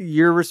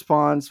your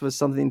response was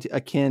something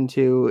akin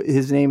to,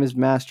 his name is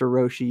Master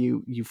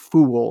Roshi, you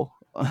fool.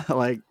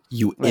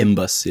 You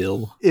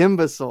imbecile.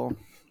 Imbecile.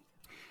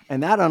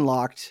 And that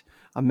unlocked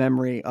a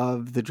memory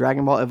of the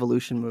Dragon Ball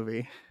Evolution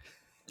movie.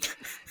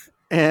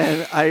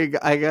 And I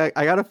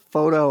got a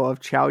photo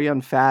of Chow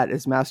Yun Fat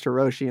as Master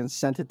Roshi and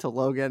sent it to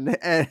Logan,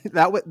 and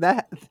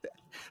that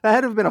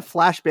had to have been a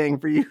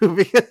flashbang for you.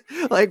 Because,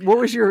 like, what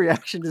was your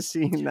reaction to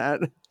seeing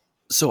that?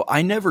 So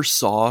I never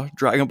saw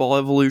Dragon Ball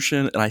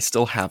Evolution, and I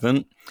still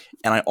haven't,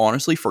 and I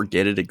honestly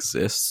forget it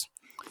exists.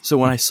 So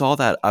when I saw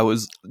that, I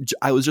was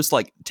just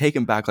like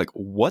taken back, like,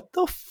 what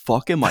the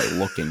fuck am I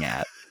looking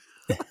at?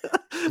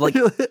 Like,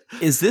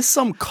 is this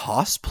some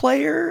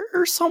cosplayer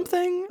or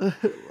something?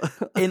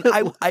 And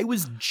I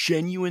was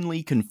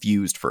genuinely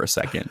confused for a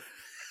second.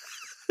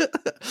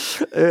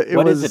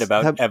 What is it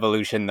about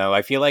Evolution, though?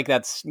 I feel like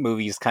that's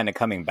movies kind of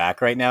coming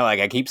back right now. Like,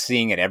 I keep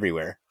seeing it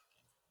everywhere.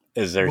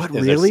 Is there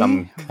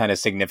some kind of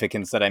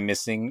significance that I'm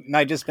missing? No,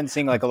 I've just been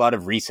seeing like a lot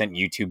of recent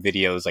YouTube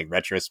videos, like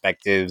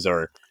retrospectives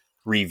or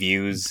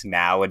reviews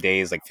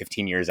nowadays, like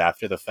 15 years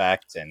after the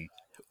fact, and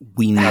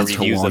we need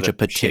to launch a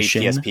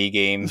petition. PSP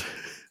game.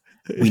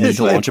 We need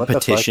to launch a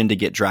petition to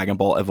get Dragon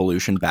Ball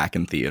Evolution back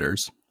in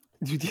theaters.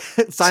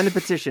 Sign the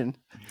petition.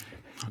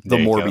 The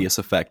Morbius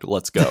effect.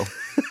 Let's go.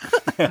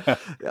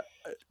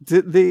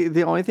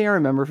 The only thing I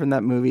remember from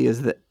that movie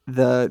is that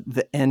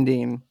the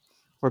ending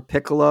where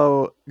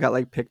Piccolo got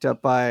like picked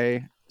up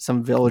by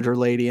some villager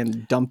lady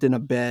and dumped in a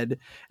bed,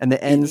 and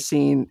the end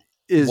scene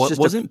is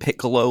wasn't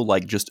Piccolo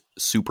like just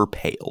super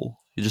pale?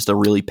 He's just a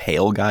really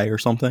pale guy or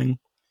something.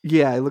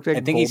 Yeah, it looked like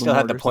I think he still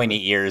had the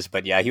pointy ears,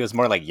 but yeah, he was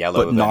more like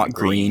yellow, but not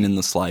green in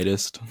the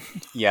slightest.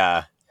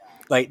 Yeah,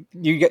 like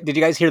did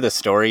you guys hear the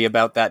story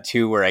about that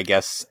too? Where I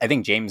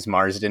think James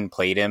Marsden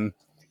played him,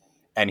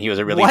 and he was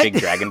a really big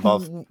Dragon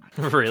Ball.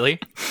 Really?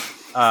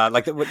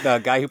 Like the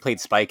guy who played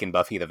Spike in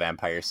Buffy the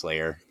Vampire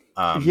Slayer.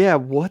 Yeah,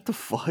 what the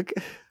fuck?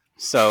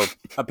 So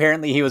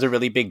apparently he was a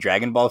really big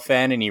Dragon Ball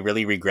fan, and he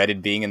really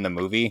regretted being in the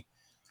movie.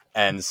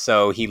 And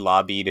so he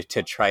lobbied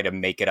to try to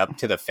make it up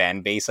to the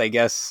fan base, I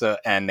guess.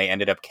 And they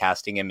ended up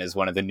casting him as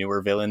one of the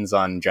newer villains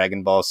on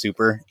Dragon Ball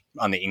Super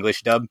on the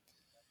English dub.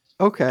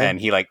 Okay. And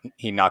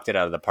he knocked it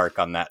out of the park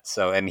on that.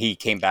 So, and he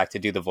came back to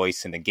do the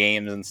voice in the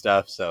games and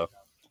stuff. So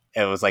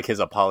it was like his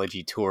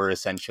apology tour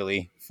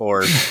essentially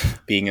for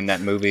being in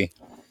that movie.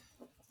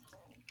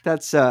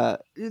 That's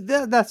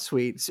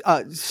sweet.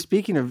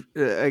 Speaking of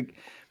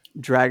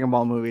Dragon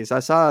Ball movies, I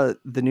saw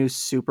the new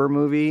Super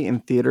movie in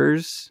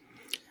theaters.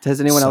 Has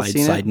anyone else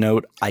seen it? Side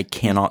note, I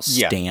cannot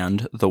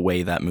stand the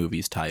way that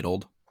movie's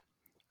titled.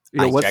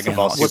 Dragon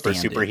Ball Super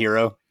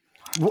Superhero.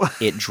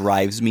 It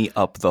drives me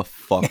up the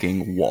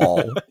fucking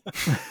wall.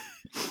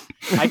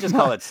 I just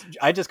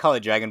call it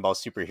Dragon Ball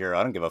Superhero.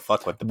 I don't give a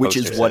fuck what the Which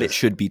poster is what says. It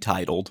should be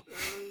titled.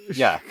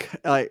 Yeah.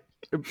 Like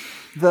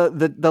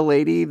the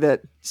lady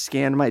that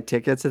scanned my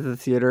tickets at the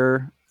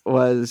theater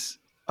was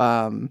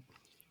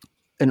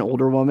an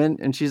older woman,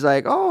 and she's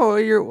like, "Oh,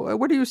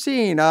 what are you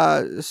seeing?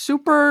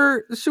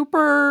 Super."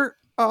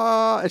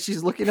 And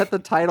she's looking at the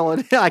title,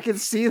 and I can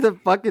see the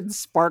fucking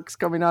sparks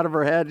coming out of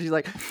her head. She's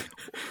like,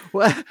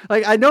 "What?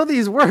 Like, I know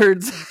these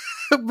words,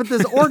 but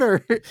this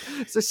order,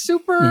 it's a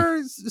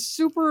super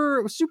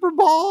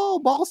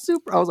ball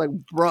super." I was like,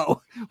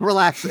 "Bro,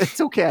 relax.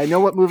 It's okay. I know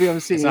what movie I'm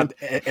seeing."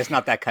 It's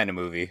not that kind of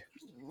movie.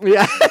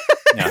 Yeah.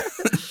 No.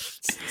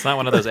 It's not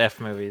one of those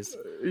F movies.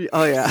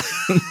 Oh yeah.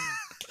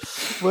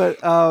 But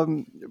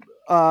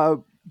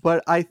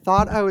I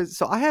thought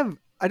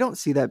I don't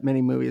see that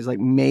many movies. Like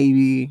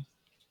maybe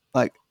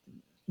like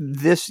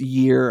this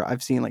year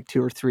I've seen like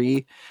 2 or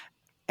 3,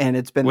 and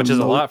it's been which is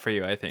a lot for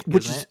you, I think.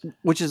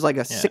 Which is like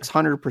a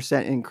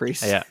 600%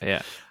 increase.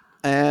 Yeah.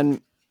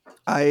 And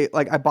I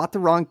bought the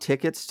wrong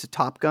tickets to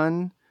Top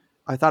Gun.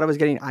 I thought I was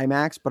getting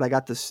IMAX, but I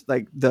got this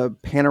like the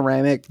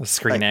panoramic, the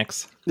Screen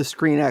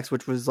X,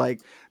 which was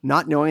like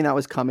not knowing that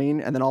was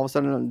coming, and then all of a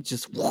sudden I'm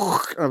just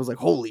I was like,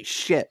 holy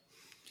shit.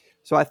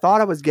 So I thought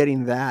I was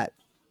getting that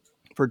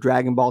for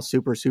Dragon Ball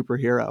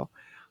Superhero.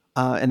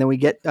 And then we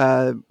get,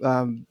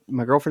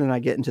 my girlfriend and I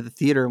get into the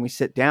theater and we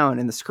sit down,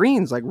 and the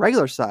screen's like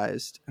regular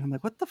sized. And I'm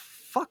like, what the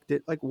fuck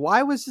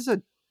why was this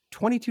a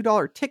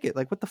 $22 ticket?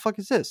 Like, what the fuck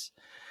is this?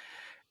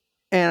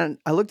 And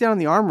I look down on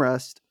the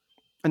armrest,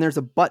 and there's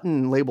a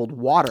button labeled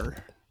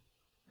water.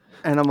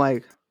 And I'm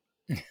like,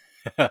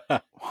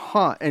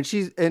 huh. And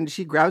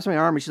she grabs my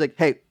arm and she's like,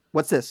 hey,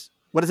 what's this?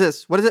 What is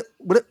this? What is it?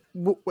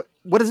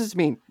 What does this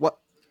mean?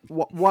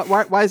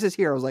 Why is this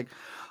here? I was like,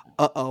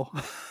 uh-oh.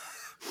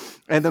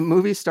 And the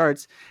movie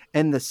starts,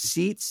 and the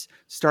seats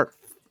start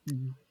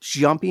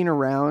jumping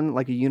around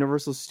like a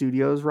Universal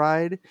Studios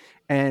ride,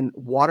 and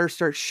water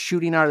starts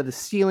shooting out of the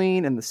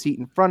ceiling and the seat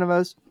in front of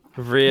us.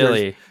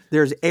 Really?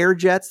 There's air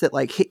jets that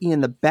like hit you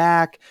in the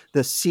back.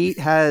 The seat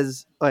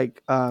has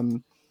like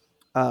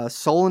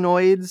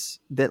solenoids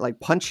that like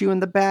punch you in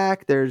the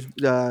back. There's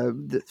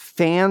the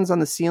fans on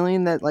the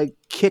ceiling that like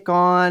kick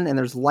on, and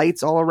there's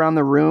lights all around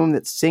the room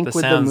that sync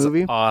with the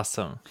movie.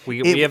 Awesome.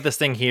 We have this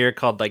thing here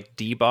called like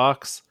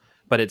D-Box,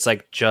 but it's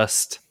like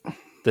just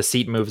the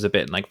seat moves a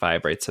bit and like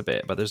vibrates a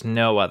bit, but there's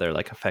no other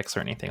like effects or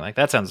anything. Like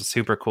that sounds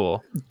super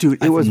cool.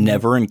 Dude, I've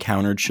never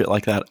encountered shit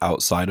like that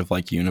outside of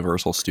like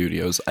Universal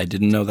Studios. I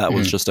didn't know that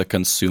was just a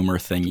consumer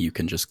thing you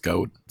can just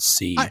go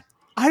see.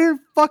 I didn't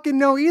fucking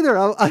know either.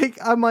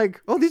 I'm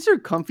like, oh, these are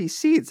comfy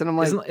seats, and I'm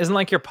like, isn't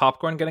like your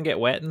popcorn gonna get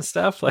wet and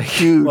stuff? Like,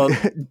 dude, Well,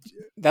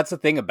 that's the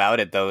thing about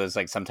it, though, is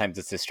like sometimes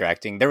it's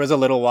distracting. There was a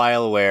little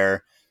while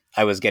where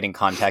I was getting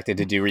contacted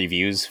to do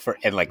reviews for,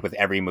 and like with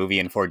every movie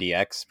in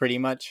 4DX, pretty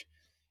much.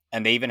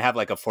 And they even have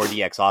like a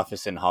 4DX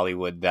office in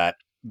Hollywood that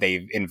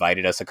they've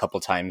invited us a couple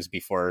times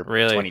before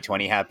Really?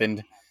 2020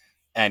 happened.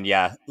 And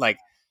yeah, like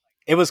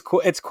it was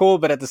cool. It's cool,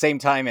 but at the same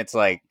time, it's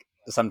like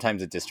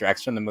sometimes it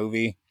distracts from the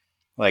movie.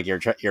 Like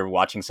you're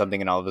watching something,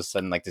 and all of a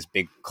sudden, like this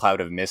big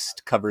cloud of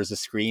mist covers the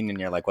screen, and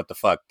you're like, "What the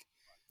fuck?"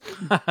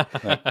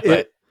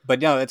 Like, but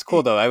no, it's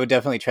cool though. I would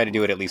definitely try to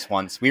do it at least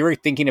once. We were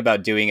thinking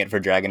about doing it for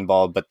Dragon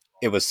Ball, but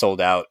it was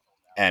sold out,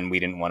 and we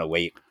didn't want to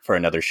wait for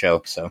another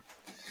show. So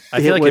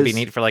I feel like it'd be was-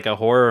 neat for like a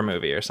horror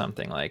movie or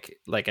something. Like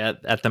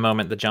at the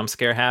moment the jump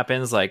scare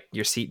happens, like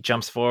your seat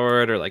jumps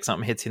forward or like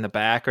something hits you in the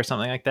back or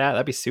something like that.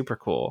 That'd be super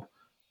cool.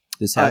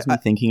 This has me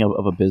thinking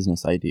of a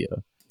business idea.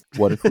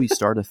 What if we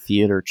start a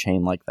theater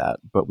chain like that,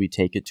 but we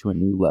take it to a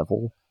new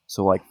level?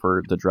 So, like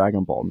for the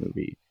Dragon Ball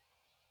movie,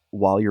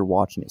 while you're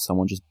watching it,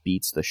 someone just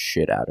beats the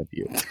shit out of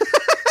you.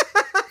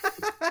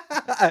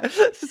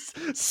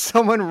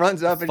 someone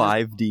runs up and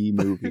 5D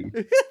movie.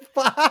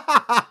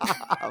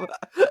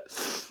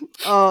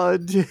 Oh,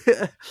 dude.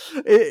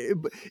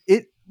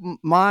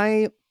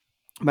 My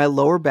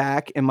lower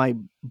back and my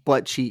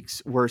butt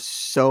cheeks were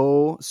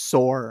so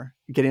sore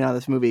getting out of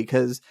this movie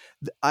because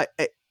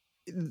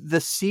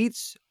the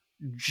seats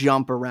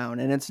jump around,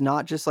 and it's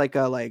not just like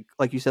a like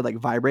you said, like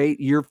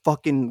vibrate. You're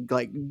fucking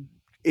like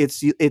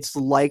it's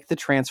like the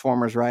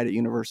Transformers ride at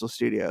Universal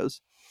Studios,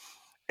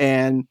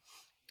 and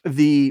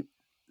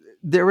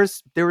there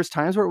was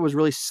times where it was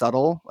really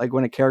subtle, like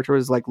when a character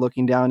was like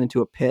looking down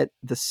into a pit,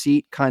 the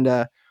seat kind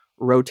of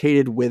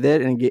rotated with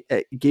it, and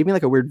it gave me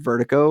like a weird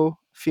vertigo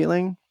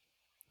feeling.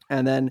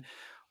 And then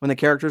when the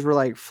characters were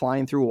like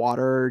flying through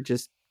water,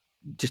 just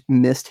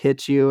mist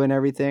hits you and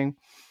everything.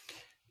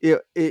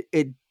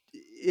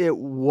 It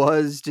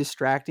was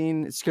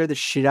distracting. It scared the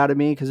shit out of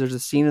me because there's a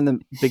scene in the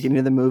beginning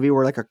of the movie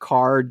where like a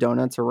car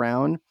donuts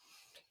around,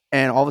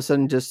 and all of a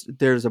sudden just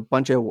there's a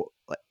bunch of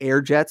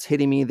air jets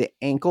hitting me the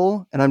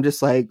ankle, and I'm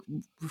just like,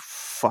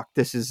 fuck,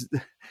 this is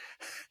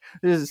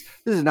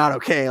not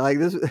okay. Like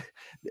this.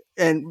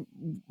 And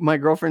my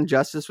girlfriend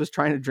Justice was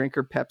trying to drink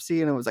her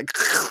Pepsi, and it was like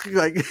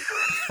like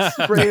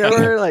spray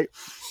over. Like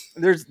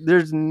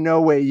there's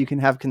no way you can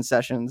have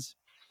concessions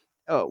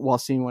while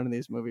seeing one of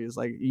these movies.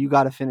 Like you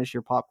got to finish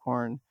your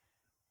popcorn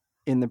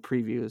in the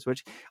previews,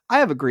 which I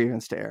have a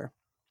grievance to air.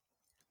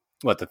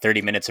 what, the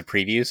 30 minutes of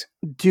previews?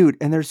 Dude,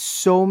 and there's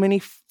so many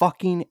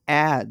fucking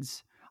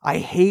ads. I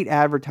hate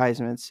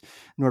advertisements.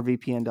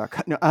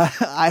 NordVPN.com. No,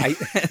 I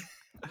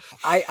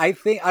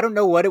think, I don't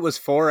know what it was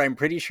for. I'm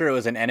pretty sure it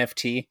was an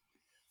NFT,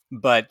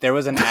 but there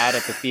was an ad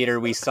at the theater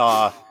we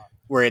saw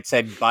where it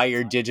said buy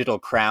your digital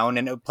crown,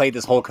 and it played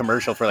this whole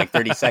commercial for like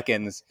 30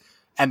 seconds.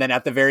 And then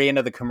at the very end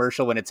of the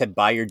commercial, when it said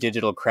buy your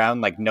digital crown,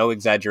 like no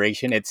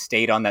exaggeration, it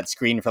stayed on that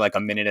screen for like a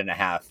minute and a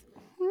half.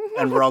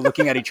 And we're all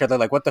looking at each other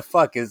like, what the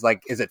fuck? Is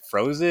it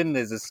frozen?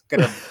 Is this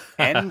going to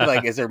end?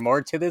 Like, is there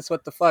more to this?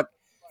 What the fuck?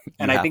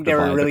 And I think they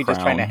were really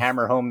just trying to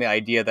hammer home the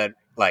idea that,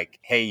 like,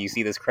 hey, you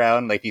see this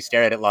crown? Like, if you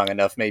stare at it long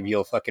enough, maybe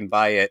you'll fucking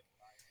buy it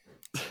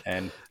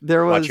and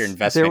watch your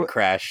investment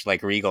crash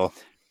like Regal.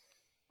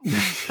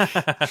 Hey,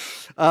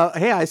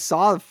 I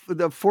saw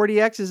the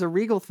 40X is a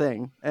Regal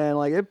thing, and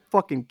like it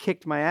fucking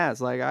kicked my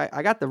ass. Like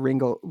I got the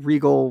Regal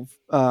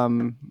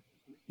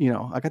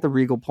I got the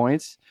Regal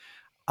points.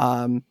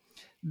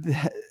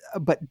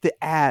 But the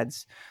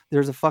ads,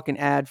 there's a fucking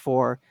ad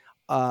for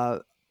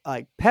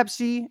like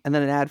Pepsi, and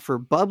then an ad for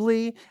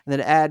Bubbly, and then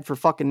an ad for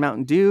fucking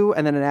Mountain Dew,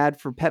 and then an ad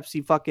for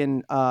Pepsi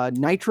fucking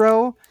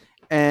Nitro,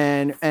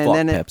 and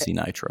then Pepsi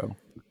Nitro.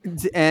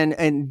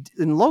 And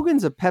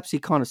Logan's a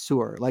Pepsi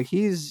connoisseur. Like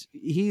he's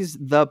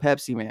the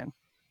Pepsi man.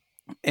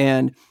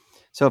 And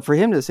so for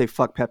him to say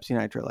fuck Pepsi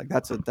Nitro, like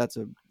that's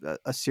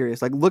a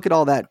serious, like, look at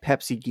all that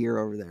Pepsi gear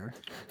over there.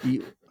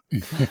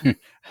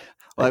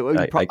 I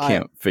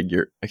can't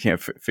figure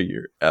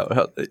out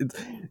how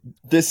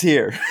this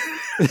here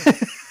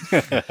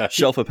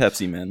shelf of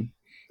Pepsi, man.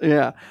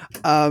 Yeah.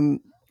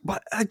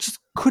 But I just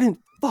couldn't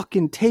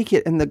fucking take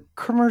it. And the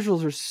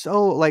commercials are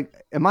so like,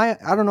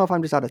 I don't know if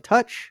I'm just out of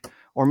touch,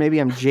 or maybe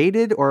I'm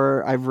jaded,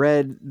 or I've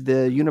read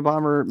the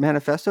Unabomber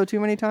manifesto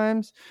too many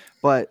times,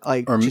 but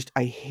like,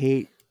 I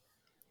hate,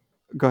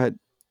 go ahead.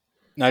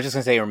 No, I was just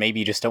going to say, or maybe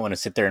you just don't want to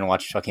sit there and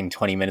watch fucking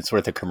 20 minutes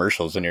worth of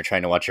commercials when you're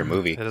trying to watch your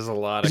movie. It is a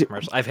lot of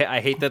commercials.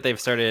 I hate that they've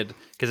started,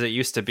 because it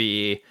used to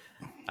be,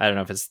 I don't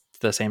know if it's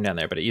the same down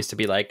there, but it used to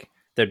be like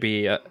there'd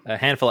be a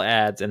handful of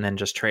ads and then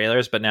just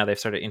trailers, but now they've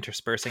started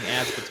interspersing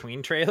ads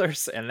between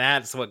trailers, and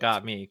that's what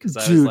got me, because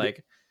I was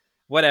like,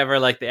 whatever,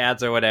 like the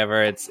ads or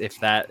whatever, it's, if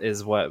that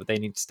is what they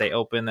need to stay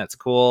open, that's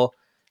cool.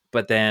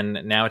 But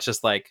then now it's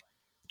just like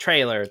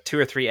trailer, 2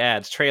 or 3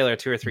 ads, trailer,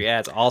 2 or 3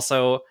 ads.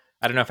 Also,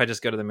 I don't know if I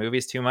just go to the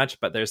movies too much,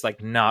 but there's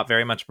like not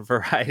very much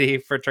variety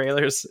for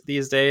trailers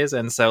these days.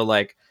 And so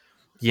like,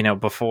 you know,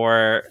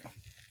 before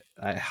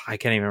I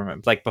can't even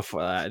remember, like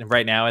before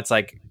right now, it's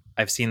like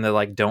I've seen the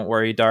like "Don't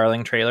Worry,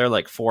 Darling" trailer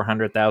like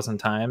 400,000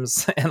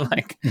 times, and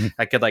like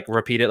I could like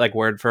repeat it like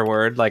word for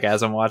word like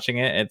as I'm watching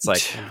it. It's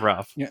like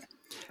rough. Yeah.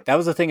 That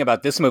was the thing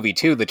about this movie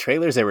too. The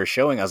trailers they were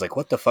showing, I was like,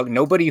 "What the fuck?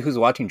 Nobody who's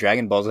watching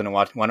Dragon Ball is going to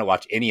want to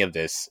watch any of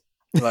this."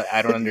 Like,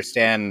 I don't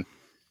understand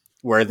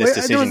where this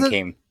decision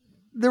came.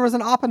 There was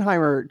an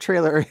Oppenheimer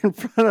trailer in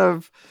front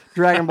of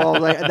Dragon Ball.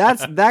 Like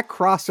that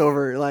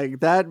crossover,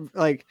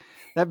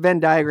 that Venn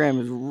diagram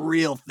is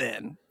real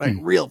thin, like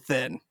real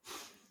thin.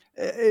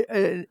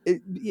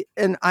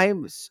 And I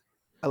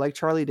like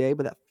Charlie Day,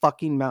 but that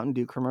fucking Mountain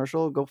Dew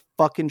commercial, go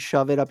fucking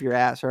shove it up your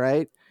ass, all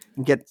right?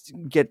 And get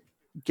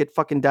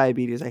fucking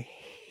diabetes. I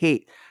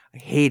hate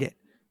it.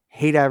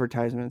 Hate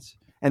advertisements.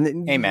 And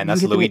then, hey man,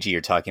 that's Luigi you're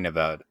talking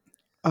about.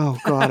 Oh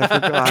god, I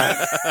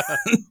forgot.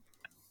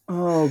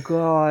 Oh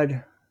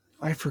god,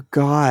 I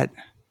forgot.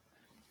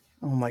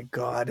 Oh my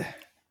god.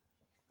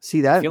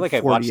 See that? I feel like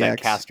I've watched that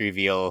cast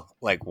reveal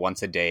like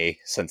once a day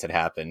since it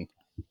happened.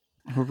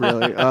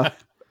 Really?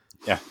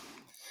 Yeah.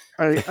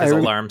 His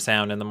alarm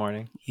sound in the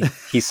morning.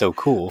 He's so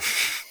cool.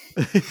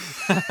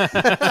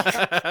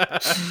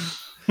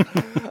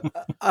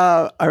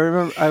 I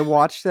remember I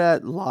watched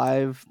that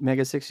live.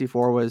 Mega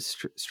 64 was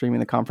streaming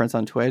the conference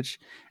on Twitch,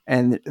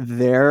 and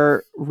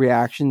their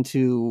reaction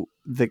to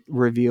the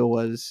reveal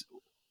was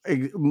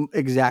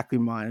exactly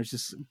mine. It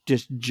was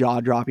just jaw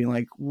dropping.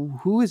 Like,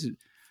 who's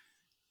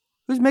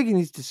making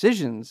these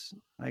decisions?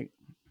 Like,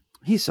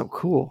 he's so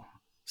cool,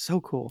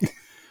 so cool.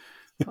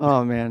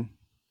 Oh man.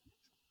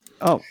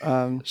 Oh,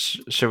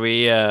 should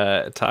we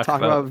talk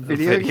about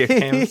video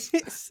games?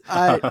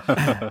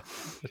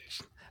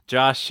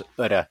 Josh,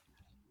 but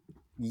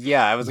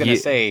yeah, I was gonna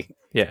say,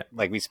 yeah,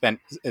 like we spent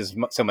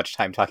so much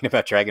time talking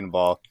about Dragon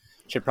Ball.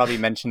 Should probably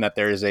mention that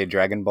there is a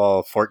Dragon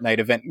Ball Fortnite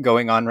event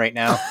going on right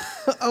now.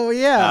 Oh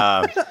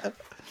yeah.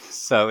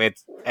 So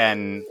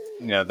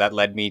that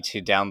led me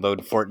to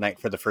download Fortnite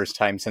for the first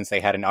time since they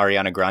had an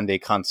Ariana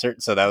Grande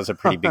concert. So that was a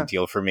pretty big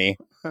deal for me.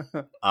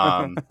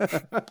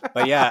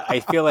 But yeah,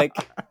 I feel like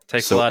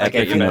takes a lot to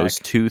get you back. Knows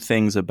two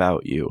things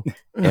about you: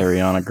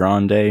 Ariana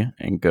Grande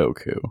and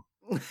Goku.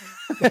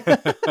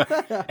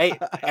 Hey,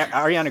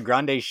 Ariana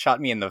Grande shot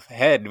me in the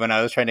head when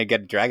I was trying to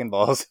get Dragon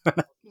Balls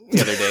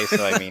the other day.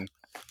 So I mean,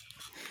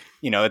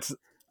 it's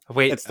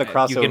the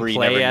crossover. You can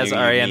play as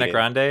Ariana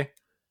Grande.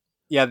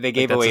 Yeah, they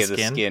gave away the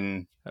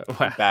skin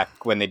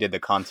back when they did the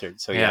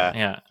concert. So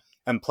yeah.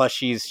 And plus,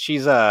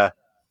 she's a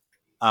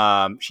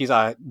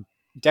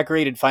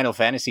decorated Final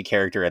Fantasy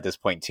character at this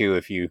point too,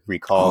 if you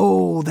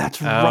recall. Oh,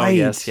 that's right.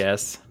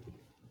 Yes.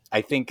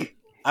 I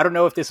don't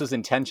know if this was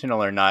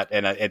intentional or not,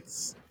 and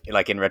it's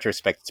like in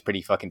retrospect, it's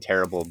pretty fucking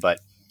terrible. But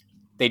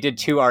they did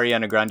 2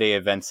 Ariana Grande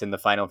events in the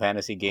Final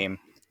Fantasy game.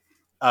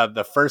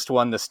 The first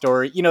one, the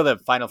story, the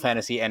Final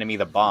Fantasy enemy,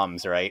 the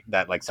bombs, right?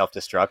 That like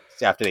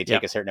self-destruct after they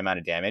take a certain amount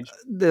of damage.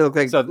 They look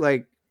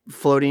like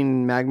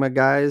floating magma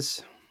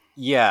guys.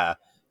 Yeah.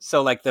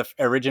 So like the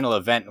original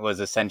event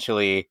was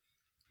essentially,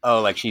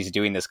 like she's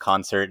doing this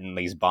concert and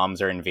these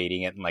bombs are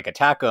invading it and like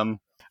attack them.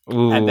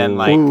 Ooh. And then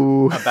like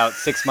about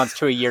 6 months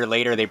to a year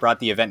later, they brought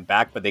the event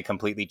back, but they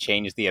completely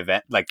changed the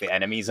event, like the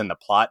enemies and the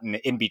plot. And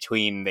in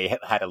between, they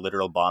had a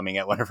literal bombing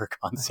at one of her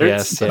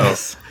concerts.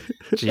 Yes.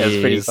 It was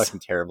pretty fucking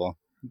terrible.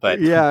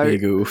 But yeah,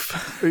 big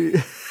oof.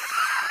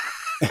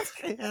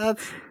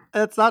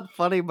 It's not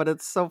funny, but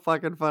it's so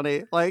fucking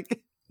funny. Like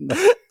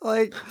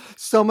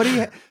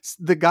somebody,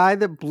 the guy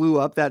that blew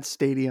up that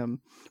stadium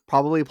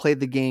probably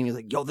played the game. He's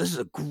like, "Yo, this is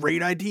a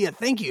great idea.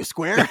 Thank you,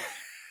 Square."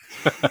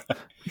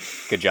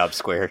 Good job,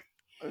 Square.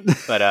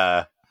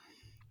 But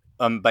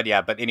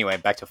anyway,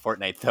 back to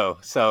Fortnite though.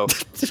 So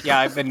yeah,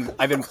 I've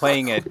been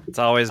playing it. It's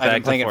always back I've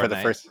been playing to it for the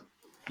first.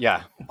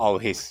 Yeah,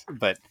 always.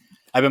 But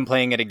I've been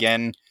playing it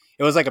again.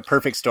 It was like a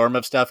perfect storm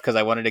of stuff because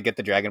I wanted to get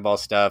the Dragon Ball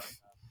stuff.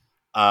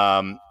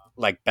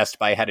 Like Best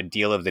Buy had a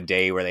deal of the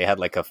day where they had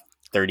like a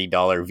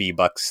 $30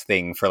 V-Bucks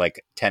thing for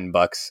like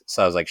 $10.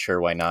 So I was like, sure,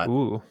 why not?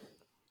 Ooh.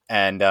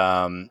 And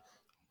and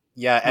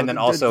then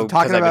also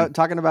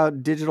talking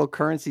about digital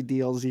currency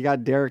deals, you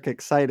got Derek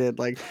excited.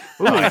 Like,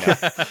 ooh,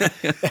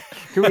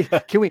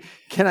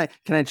 can I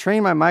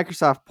train my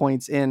Microsoft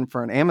points in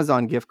for an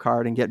Amazon gift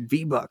card and get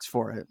V-Bucks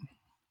for it?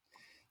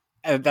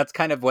 And that's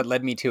kind of what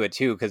led me to it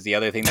too, because the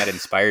other thing that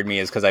inspired me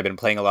is because I've been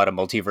playing a lot of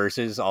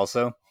multiverses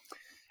also,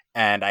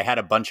 and I had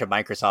a bunch of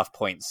Microsoft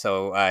points,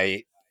 so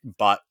I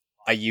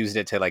used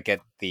it to like get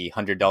the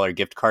 $100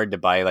 gift card to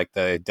buy like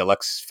the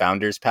deluxe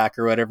founders pack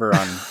or whatever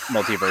on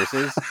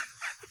multiverses,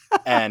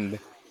 and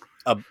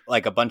a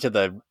bunch of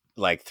the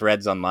like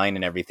threads online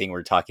and everything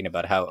were talking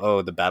about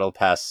how the battle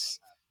pass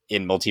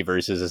in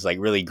multiverses is like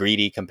really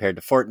greedy compared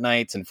to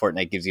Fortnite's, and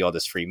Fortnite gives you all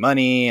this free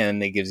money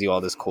and it gives you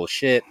all this cool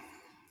shit.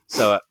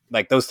 So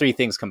like those 3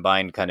 things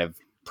combined kind of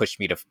pushed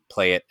me to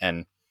play it.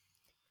 And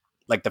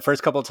like the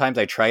first couple of times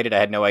I tried it, I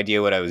had no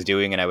idea what I was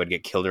doing and I would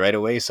get killed right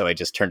away. So I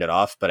just turned it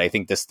off. But I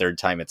think this third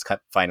time it's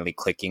finally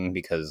clicking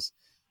because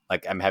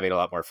like I'm having a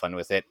lot more fun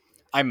with it.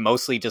 I'm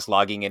mostly just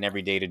logging in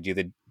every day to do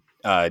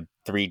the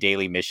 3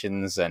 daily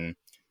missions and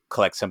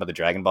collect some of the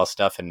Dragon Ball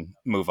stuff and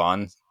move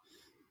on.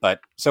 But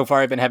so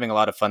far, I've been having a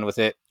lot of fun with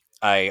it.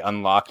 I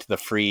unlocked the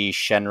free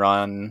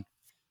Shenron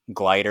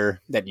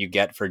glider that you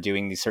get for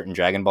doing these certain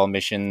Dragon Ball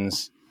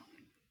missions.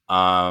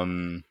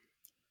 There's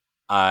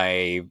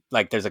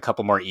a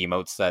couple more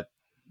emotes that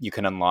you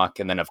can unlock,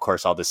 and then of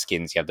course all the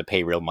skins you have to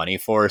pay real money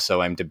for.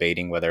 So I'm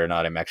debating whether or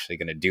not I'm actually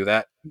going to do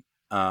that.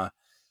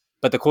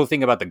 But the cool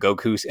thing about the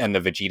Goku and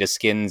the Vegeta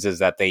skins is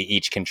that they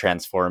each can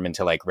transform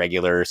into like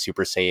regular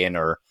Super Saiyan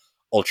or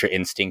Ultra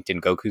Instinct in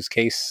Goku's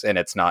case,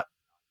 and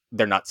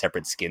they're not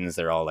separate skins.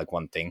 They're all like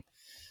one thing.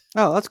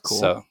 Oh, that's cool.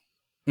 So,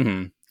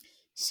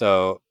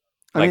 so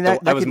I mean,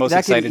 I was most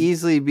excited. Could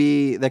easily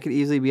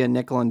be a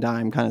nickel and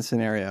dime kind of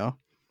scenario.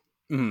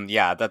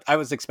 Yeah, that I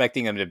was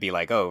expecting them to be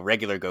like, oh,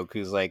 regular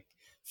Goku's like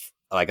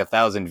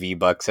 1,000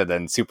 V-Bucks, and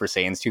then Super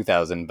Saiyan's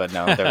 2,000. But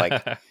no,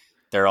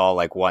 they're all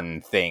like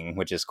one thing,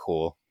 which is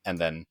cool. And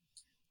then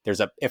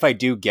if I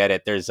do get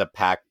it, there's a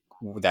pack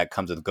that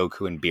comes with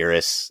Goku and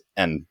Beerus,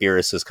 and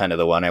Beerus is kind of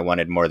the one I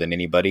wanted more than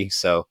anybody.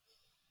 So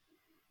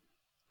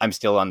I'm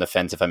still on the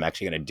fence if I'm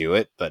actually going to do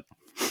it, but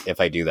if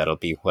I do, that'll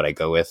be what I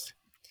go with.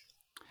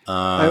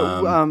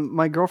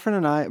 My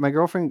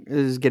girlfriend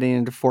is getting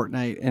into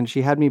Fortnite, and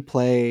she had me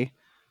play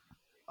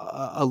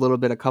a little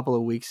bit a couple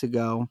of weeks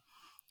ago,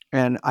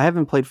 and I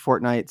haven't played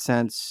Fortnite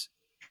since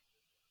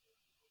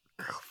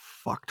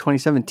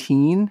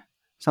 2017,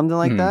 something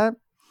like that.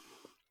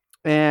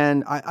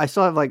 And I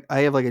still have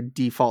I have a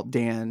default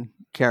Dan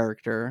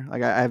character.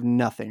 Like I have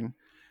nothing.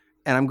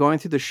 And I'm going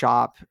through the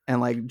shop,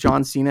 and like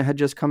John Cena had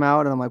just come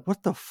out, and I'm like,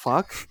 what the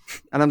fuck?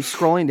 And I'm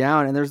scrolling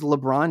down, and there's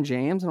LeBron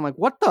James, and I'm like,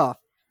 what the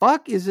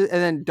fuck is it?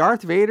 And then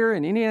Darth Vader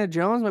and Indiana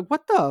Jones. I'm like,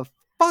 what the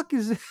fuck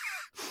is it?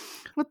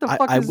 What the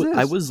fuck is this?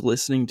 I was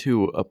listening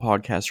to a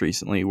podcast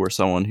recently where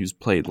someone who's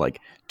played like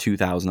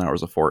 2,000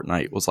 hours of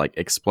Fortnite was like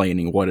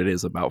explaining what it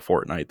is about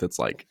Fortnite that's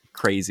like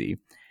crazy.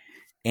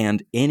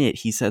 And in it,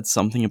 he said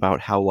something about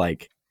how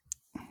like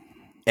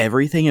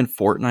everything in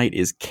Fortnite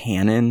is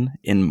canon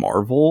in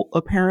Marvel,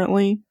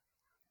 apparently.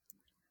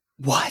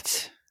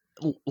 What?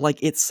 Like,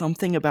 it's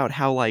something about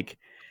how like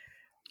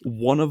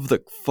one of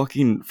the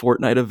fucking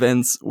Fortnite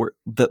events were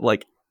that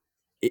like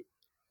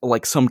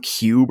some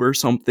cube or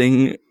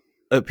something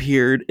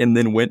appeared and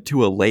then went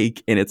to a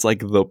lake, and it's like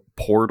the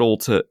portal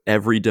to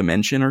every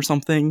dimension or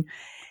something,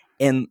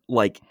 and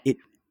like it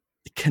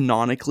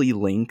canonically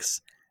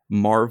links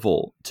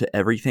Marvel to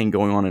everything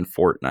going on in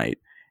Fortnite,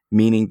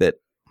 meaning that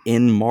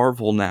in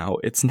Marvel now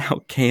it's now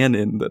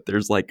canon that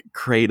there's like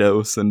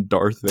Kratos and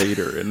Darth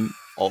Vader and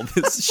all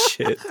this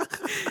shit.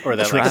 Or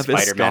that Travis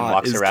like Spider-Man Scott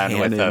walks is around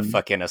canon. with a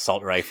fucking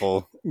assault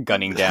rifle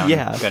gunning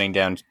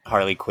down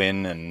Harley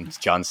Quinn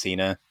and John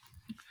Cena.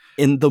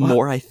 And the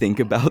more I think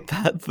about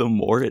that, the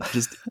more it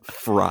just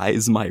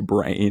fries my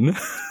brain.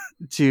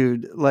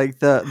 Dude, like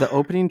the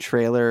opening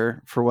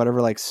trailer for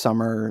whatever like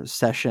summer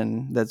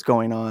session that's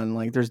going on,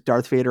 like there's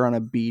Darth Vader on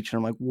a beach, and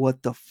I'm like,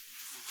 what the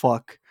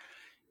fuck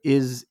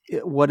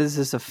what is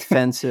this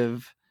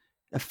offensive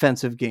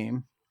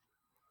game?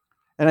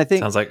 And I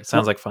think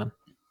sounds like fun.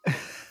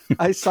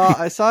 I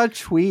saw a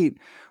tweet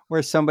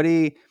where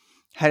somebody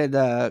had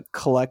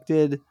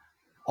collected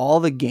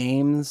all the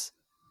games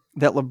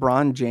that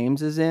LeBron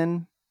James is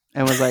in,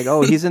 and was like,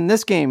 oh, he's in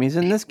this game, he's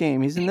in this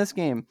game, he's in this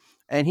game.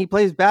 And he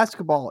plays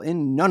basketball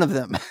in none of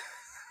them.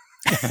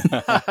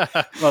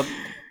 Well,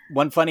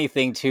 one funny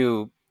thing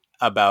too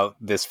about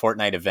this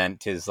Fortnite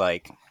event is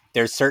like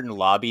there's certain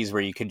lobbies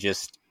where you can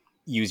just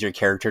use your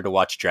character to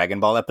watch Dragon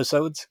Ball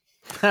episodes.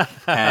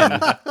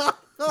 And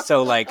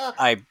so like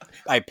I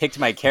picked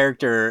my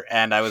character,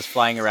 and I was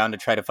flying around to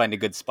try to find a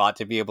good spot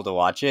to be able to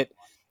watch it.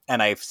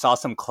 And I saw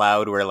some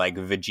cloud where like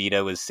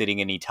Vegeta was sitting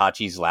in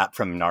Itachi's lap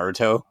from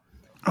Naruto.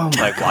 Oh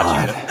my like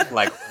God.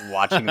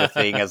 watching the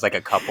thing as like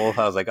a couple.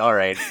 I was like, all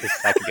right,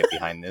 I can get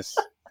behind this.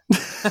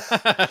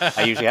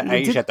 I usually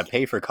have to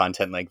pay for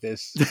content like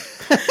this.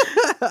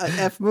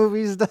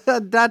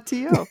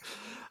 fmovies.to.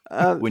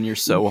 When you're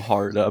so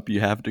hard up,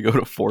 you have to go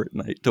to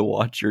Fortnite to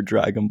watch your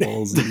Dragon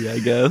Ball Z, I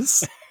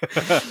guess.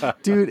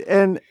 Dude,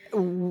 and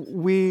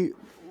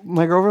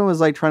my girlfriend was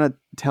like trying to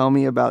tell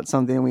me about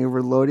something. We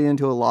were loading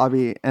into a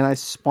lobby, and I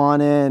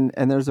spawn in,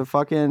 and there's a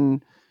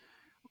fucking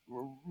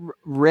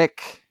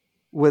Rick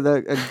with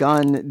a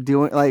gun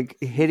doing like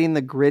hitting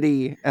the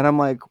gritty, and I'm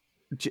like,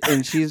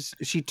 and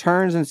she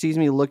turns and sees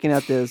me looking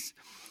at this,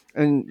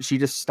 and she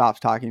just stops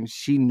talking.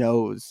 She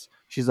knows.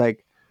 She's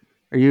like,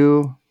 are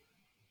you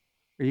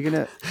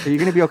gonna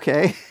be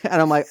okay?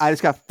 And I'm like, I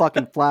just got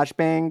fucking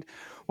flashbanged.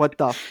 What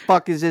the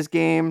fuck is this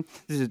game?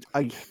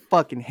 I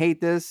fucking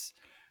hate this.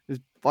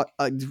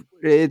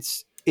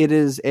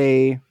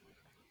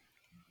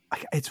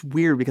 It's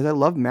weird because I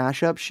love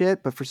mashup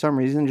shit, but for some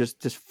reason,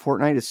 just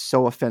Fortnite is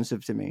so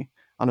offensive to me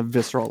on a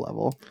visceral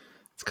level.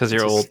 It's because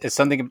you're old. It's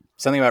something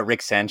about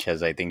Rick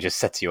Sanchez, I think, just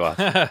sets you off.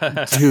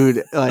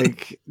 Dude,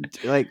 like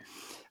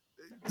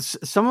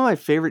some of my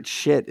favorite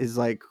shit is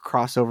like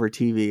crossover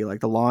TV,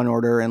 like the Law and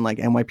Order and like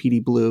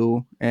NYPD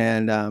Blue,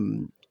 and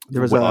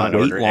there was Law and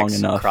Order long X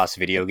enough cross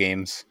video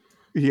games.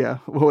 Yeah.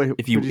 Well, wait,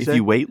 if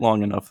you wait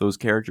long enough, those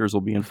characters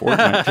will be in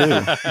Fortnite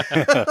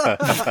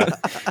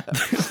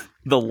too.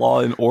 the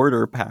Law and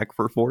Order pack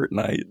for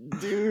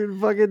Fortnite.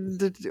 Dude,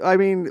 fucking. I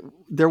mean,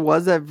 there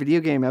was that video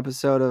game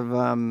episode of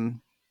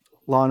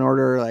Law and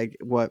Order, like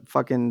what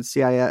fucking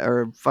CIA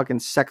or fucking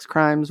sex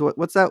crimes.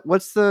 What's that?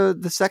 What's the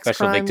sex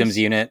Special crimes? Victims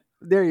Unit.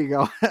 There you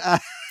go.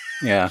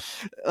 Yeah.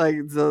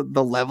 Like the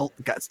level.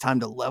 It's time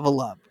to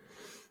level up.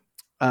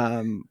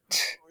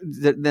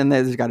 Then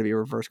there's got to be a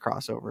reverse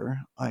crossover.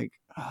 Like,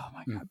 oh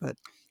my god! But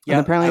yeah,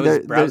 apparently I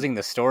was browsing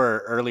the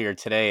store earlier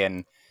today,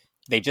 and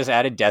they just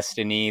added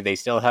Destiny. They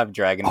still have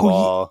Dragon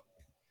Ball.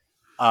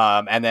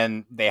 And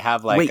then they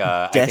have like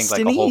I think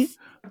like a whole.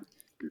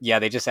 Yeah,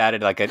 they just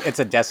added like it's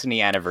a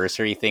Destiny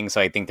anniversary thing,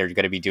 so I think they're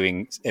going to be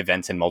doing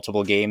events in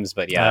multiple games.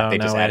 But yeah, they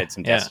just added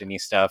some Destiny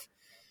stuff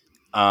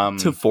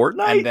to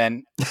Fortnite, and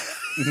then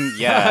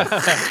yeah,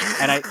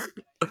 and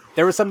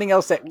there was something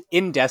else that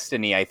in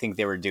Destiny I think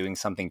they were doing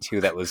something too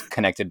that was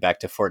connected back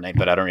to Fortnite,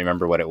 but I don't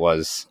remember what it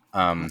was.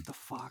 What the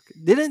fuck?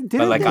 Didn't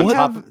like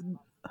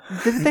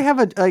they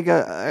have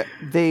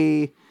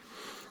they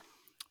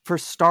for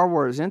Star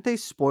Wars? Didn't they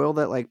spoil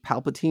that like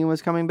Palpatine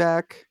was coming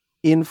back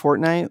in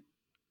Fortnite?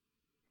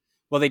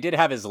 Well, they did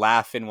have his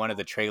laugh in one of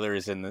the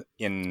trailers in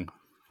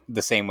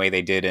the same way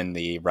they did in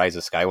the Rise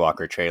of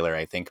Skywalker trailer,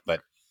 I think.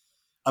 But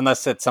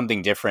unless it's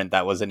something different,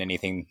 that wasn't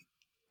anything.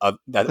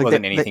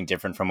 Wasn't anything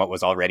different from what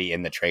was already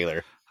in the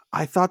trailer.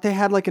 I thought they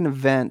had like an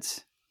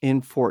event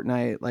in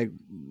Fortnite, like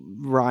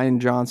Ryan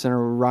Johnson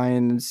or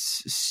Ryan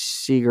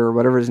Seeger, or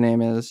whatever his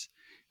name is.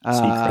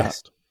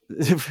 Seacrest.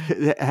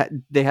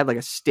 They had like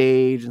a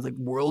stage and like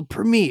world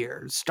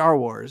premiere Star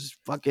Wars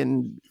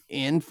fucking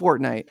in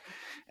Fortnite,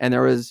 and it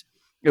was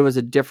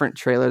a different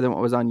trailer than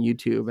what was on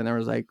YouTube, and there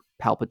was like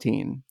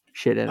Palpatine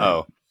shit in it.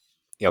 Oh,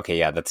 okay,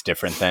 yeah, that's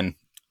different then.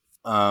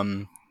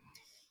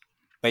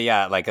 But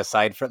yeah, like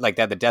aside from like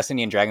that, the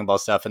Destiny and Dragon Ball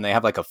stuff, and they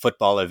have like a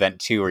football event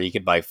too, where you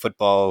could buy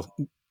football,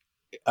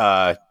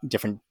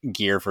 different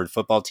gear for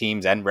football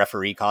teams and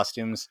referee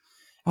costumes.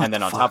 And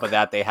then on top of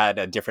that, they had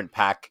a different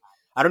pack.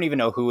 I don't even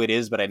know who it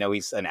is, but I know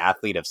he's an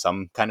athlete of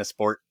some kind of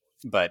sport.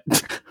 But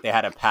they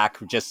had a pack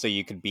just so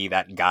you could be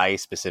that guy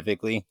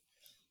specifically.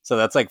 So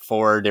that's like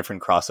 4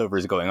 different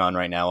crossovers going on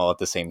right now, all at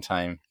the same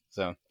time.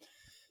 So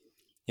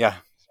yeah.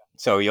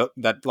 So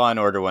that Law and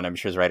Order one, I'm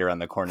sure, is right around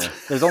the corner.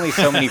 There's only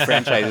so many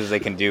franchises they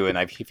can do, and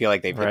I feel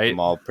like they've hit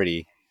them all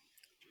pretty.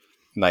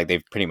 Like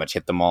they've pretty much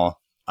hit them all.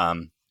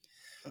 But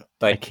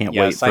I can't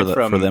wait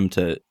for them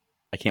to.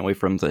 I can't wait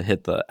for them to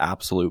hit the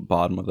absolute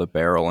bottom of the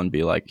barrel and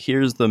be like,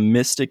 "Here's the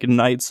Mystic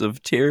Knights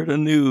of Tyr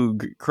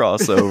Danug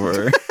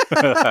crossover."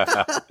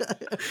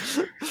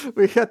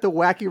 We got the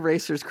Wacky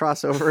Racers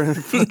crossover in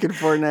fucking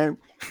Fortnite.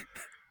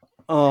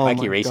 Oh,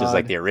 Wacky Racers is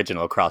like the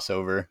original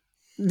crossover.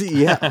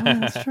 Yeah,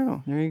 that's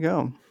true. There you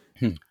go.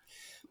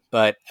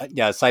 But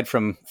yeah, aside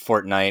from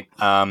Fortnite,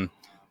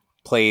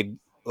 played,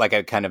 like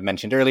I kind of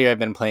mentioned earlier, I've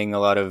been playing a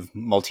lot of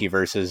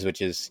Multiverses,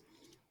 which is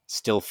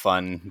still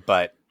fun,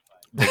 but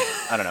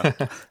I don't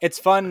know. It's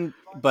fun,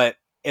 but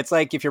it's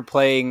like if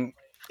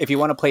you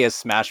want to play as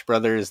Smash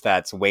Brothers,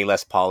 that's way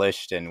less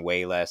polished and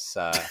way less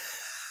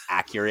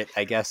accurate,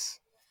 I guess.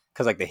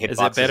 Because like the hitboxes. Is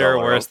it better or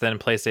worse than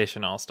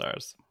PlayStation All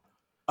Stars?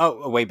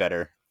 Oh, way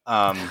better.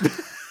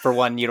 For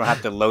one, you don't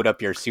have to load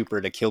up your super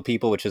to kill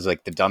people, which is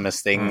like the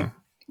dumbest thing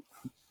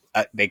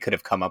they could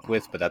have come up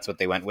with, but that's what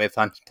they went with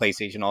on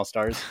PlayStation All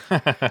Stars.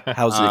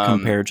 How's it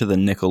compared to the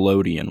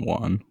Nickelodeon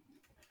one?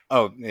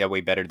 Oh, yeah,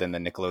 way better than the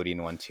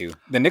Nickelodeon one, too.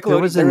 The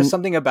Nickelodeon, there was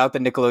something about the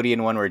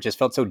Nickelodeon one where it just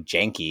felt so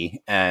janky,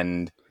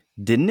 and...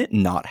 Didn't it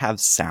not have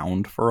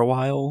sound for a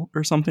while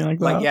or something like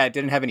that? Like, yeah, it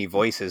didn't have any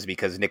voices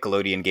because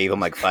Nickelodeon gave them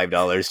like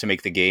 $5 to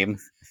make the game,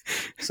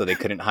 so they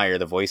couldn't hire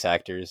the voice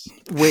actors.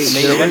 Wait, and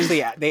they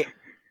eventually...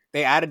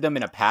 They added them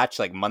in a patch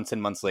like months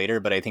and months later,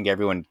 but I think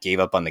everyone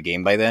gave up on the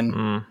game by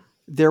then.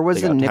 There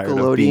was a Nickelodeon... Tired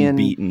of being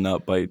beaten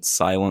up by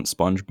silent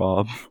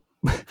SpongeBob.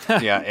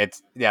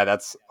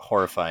 That's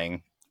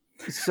horrifying.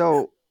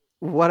 So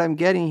what I'm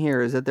getting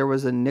here is that there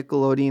was a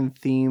Nickelodeon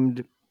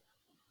themed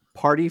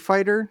party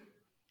fighter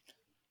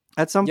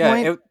at some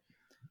point.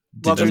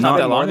 There's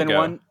not more than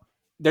one.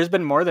 There's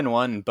been more than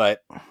one,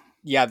 but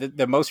yeah,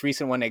 the most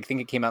recent one, I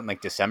think it came out in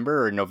like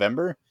December or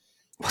November.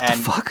 What the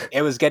fuck?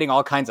 It was getting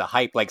all kinds of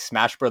hype. Like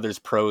Smash Brothers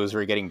pros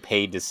were getting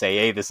paid to say,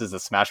 "Hey, this is the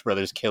Smash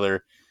Brothers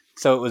killer."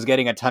 So it was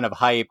getting a ton of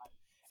hype,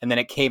 and then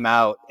it came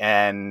out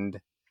and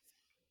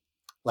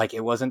like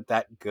it wasn't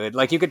that good.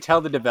 Like you could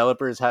tell the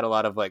developers had a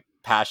lot of like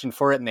passion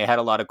for it, and they had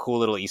a lot of cool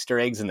little Easter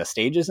eggs in the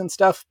stages and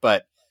stuff,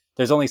 but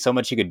there's only so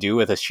much you could do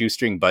with a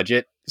shoestring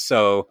budget.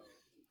 So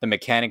the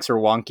mechanics were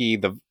wonky,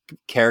 the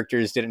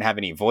characters didn't have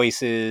any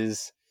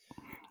voices,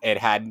 it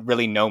had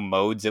really no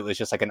modes. It was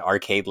just like an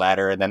arcade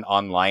ladder and then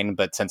online,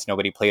 but since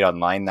nobody played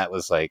online, that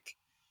was like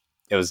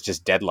it was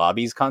just dead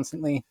lobbies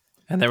constantly.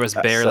 And there was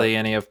barely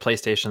any of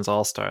PlayStation's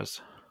All Stars.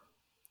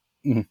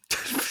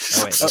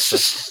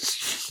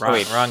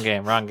 Wrong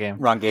game.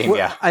 Well,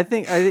 yeah. I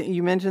think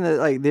you mentioned that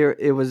like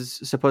it was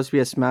supposed to be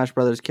a Smash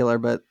Brothers killer,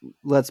 but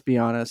let's be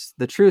honest,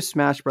 the true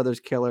Smash Brothers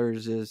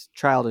killers is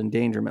child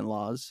endangerment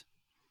laws.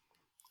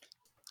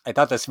 I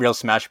thought this real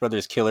Smash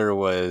Brothers killer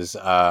was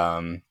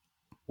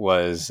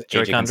was Age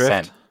of Joy-Con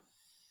Consent.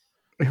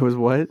 drift. It was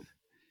what?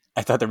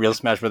 I thought the real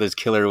Smash Brothers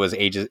killer was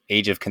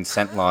Age of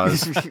Consent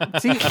laws.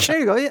 See, there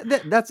you go. Yeah,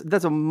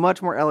 that's a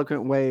much more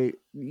eloquent way.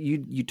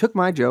 You took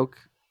my joke,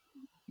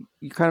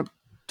 you kind of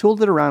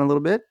tooled it around a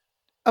little bit,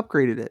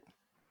 upgraded it.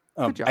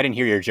 I Good job. didn't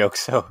hear your joke,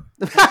 so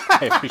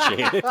I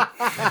appreciate it.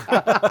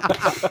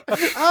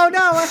 Oh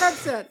no, my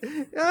headset!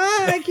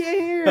 I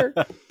can't hear.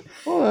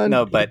 Hold on.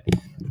 No, but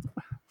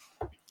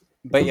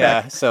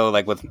yeah. So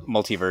like with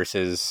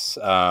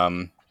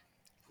multiverses,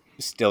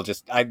 still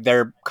just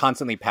they're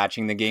constantly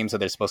patching the game, so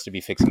they're supposed to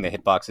be fixing the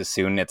hitboxes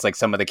soon. It's like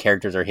some of the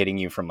characters are hitting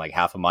you from like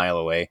half a mile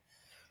away.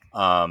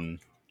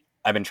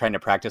 I've been trying to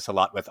practice a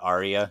lot with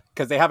Arya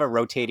because they have a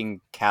rotating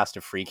cast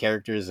of free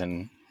characters,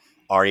 and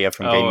Arya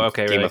from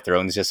Game of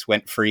Thrones just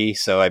went free.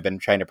 So I've been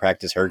trying to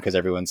practice her because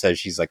everyone says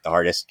she's like the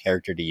hardest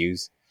character to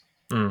use.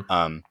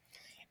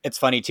 It's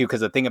funny too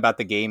because the thing about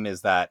the game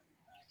is that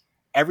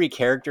every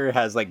character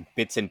has like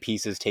bits and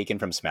pieces taken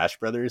from Smash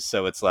Brothers.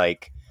 So it's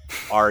like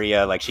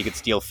Arya, like she could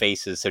steal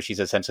faces, so she's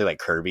essentially like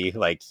Kirby.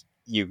 Like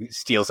you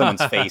steal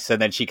someone's face,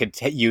 and then she could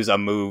use a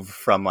move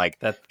from like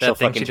That she'll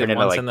thing fucking she turn did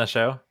into once like in the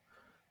show.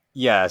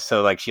 yeah.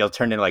 So like she'll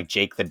turn into like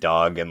Jake the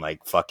dog and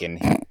like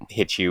fucking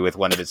hit you with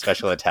one of his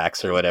special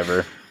attacks or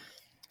whatever.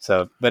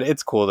 So, but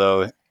it's cool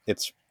though.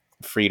 It's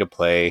free to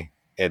play,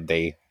 and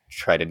they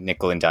try to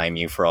nickel and dime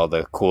you for all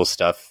the cool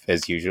stuff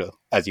as usual,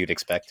 as you'd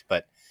expect.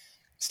 But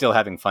still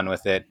having fun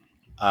with it.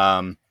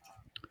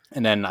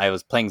 And then I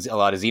was playing a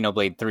lot of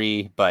Xenoblade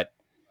 3, but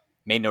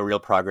made no real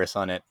progress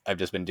on it. I've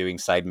just been doing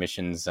side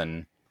missions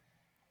and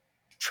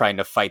trying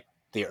to fight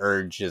the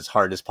urge as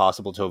hard as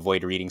possible to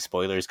avoid reading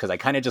spoilers, because I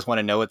kind of just want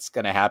to know what's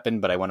going to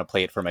happen, but I want to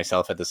play it for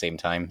myself at the same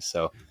time.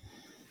 So,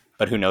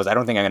 but who knows? I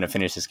don't think I'm going to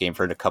finish this game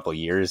for a couple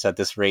years at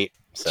this rate.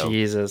 So,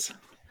 Jesus.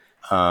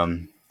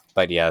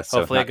 But yeah, so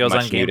Hopefully it goes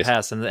on Game to...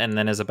 Pass and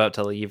then is about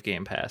to leave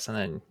Game Pass,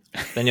 and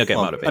then you'll get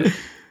motivated.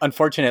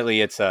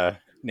 Unfortunately, it's a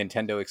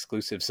Nintendo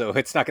exclusive, so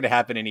it's not going to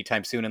happen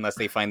anytime soon unless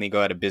they finally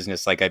go out of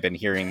business, like I've been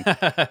hearing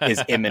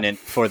is imminent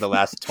for the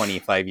last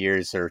 25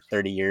 years or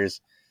 30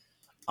 years.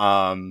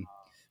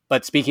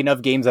 But speaking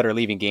of games that are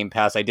leaving Game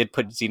Pass, I did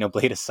put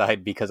Xenoblade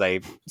aside because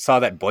I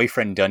saw that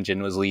Boyfriend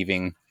Dungeon was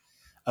leaving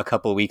a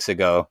couple weeks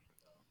ago,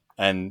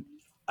 and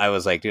I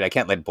was like, dude, I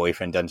can't let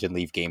Boyfriend Dungeon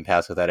leave Game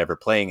Pass without ever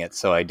playing it.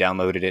 So I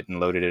downloaded it and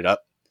loaded it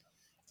up,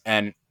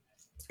 and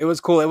it was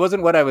cool. It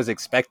wasn't what I was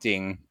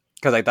expecting,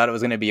 because I thought it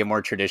was going to be a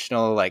more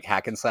traditional like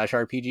hack and slash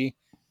RPG,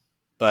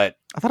 but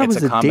I thought it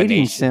was a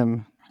dating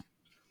sim.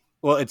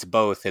 Well, it's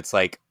both. It's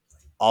like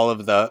all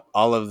of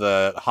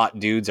the hot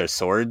dudes are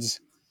swords,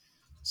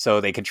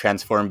 so they could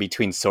transform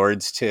between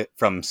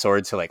from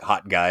swords to like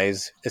hot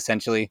guys,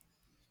 essentially.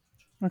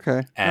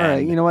 Okay. All right.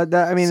 You know what?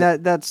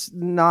 That's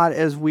not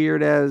as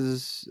weird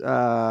as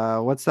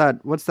what's that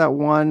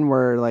one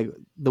where like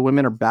the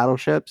women are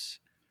battleships?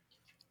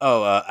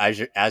 Oh,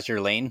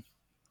 Azure Lane.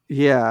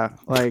 Yeah,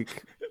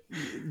 like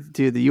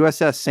dude, the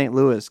USS St.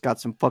 Louis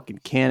got some fucking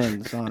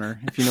cannons on her,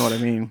 if you know what I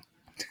mean.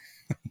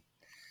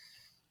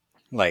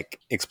 Like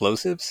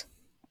explosives?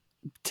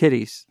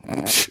 Titties.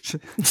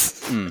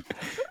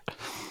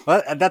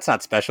 Well, that's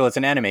not special. It's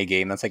an anime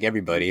game. That's like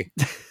everybody.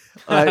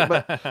 You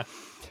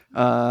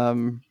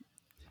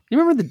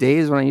remember the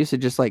days when I used to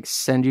just like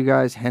send you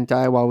guys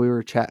hentai while we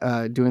were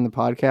doing the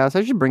podcast?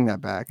 I should bring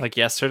that back. Like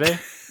yesterday?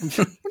 What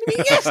do you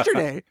mean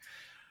yesterday?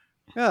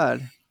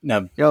 God.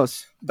 No,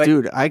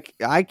 dude,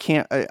 I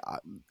can't.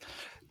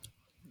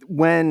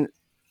 When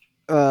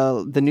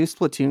the new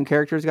Splatoon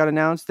characters got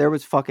announced, there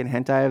was fucking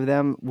hentai of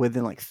them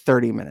within like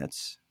 30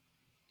 minutes.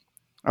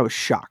 I was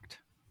shocked.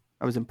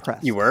 I was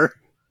impressed. You were?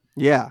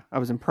 Yeah, I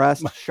was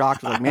impressed,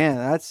 shocked. Like, man,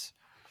 that's.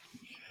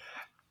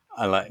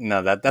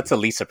 That's the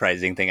least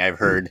surprising thing I've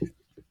heard.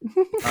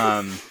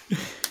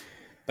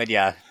 But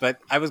yeah,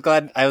 I was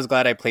glad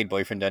I played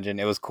Boyfriend Dungeon.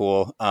 It was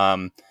cool.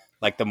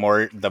 Like the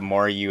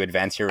more you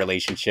advance your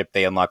relationship,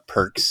 they unlock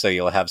perks, so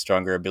you'll have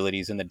stronger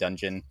abilities in the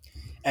dungeon.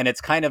 And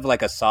it's kind of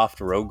like a soft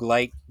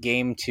roguelike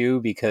game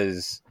too,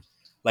 because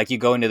like you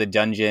go into the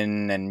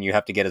dungeon and you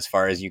have to get as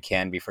far as you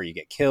can before you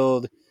get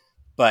killed.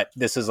 But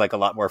this is like a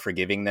lot more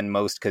forgiving than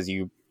most, because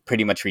you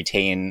pretty much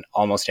retain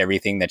almost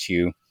everything that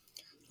you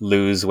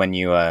lose when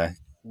you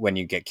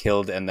get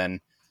killed, and then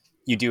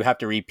you do have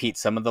to repeat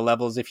some of the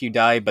levels if you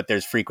die, but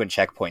there's frequent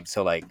checkpoints.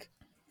 So like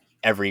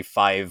every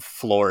 5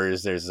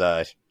 floors there's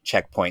a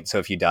checkpoint, so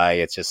if you die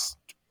it's just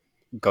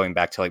going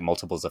back to like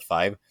multiples of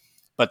 5.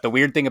 But the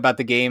weird thing about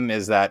the game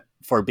is that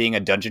for being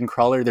a dungeon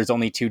crawler, there's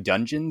only 2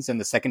 dungeons,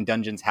 and the second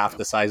dungeon's half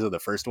the size of the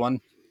first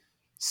one.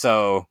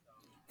 So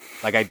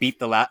like I beat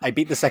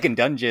the second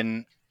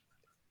dungeon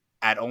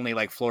at only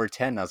like floor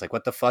 10. I was like,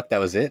 what the fuck? That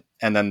was it?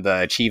 And then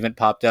the achievement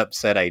popped up,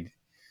 said I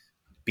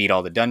beat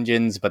all the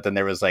dungeons, but then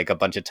there was like a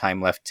bunch of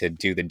time left to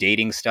do the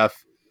dating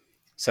stuff.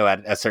 So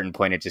at a certain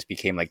point, it just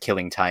became like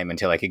killing time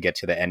until I could get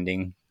to the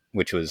ending,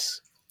 which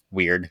was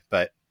weird.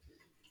 But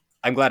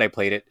I'm glad I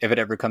played it. If it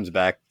ever comes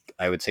back,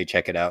 I would say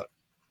check it out.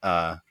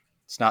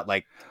 It's not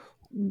like,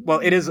 well,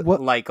 it is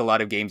like a lot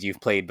of games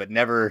you've played, but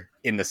never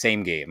in the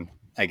same game,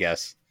 I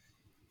guess.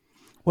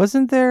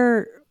 Wasn't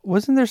there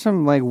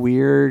some like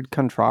weird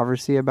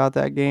controversy about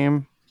that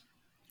game?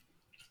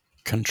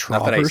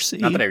 Controversy?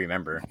 Not that I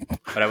remember,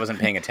 but I wasn't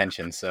paying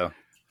attention, so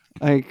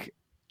Like,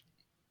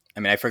 I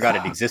mean, I forgot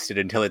it existed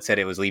until it said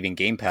it was leaving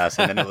Game Pass,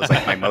 and then it was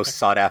like my most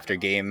sought after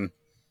game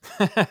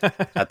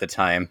at the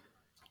time.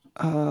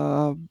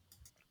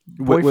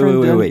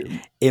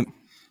 Wait.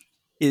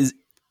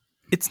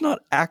 It's not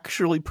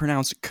actually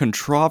pronounced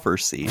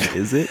controversy,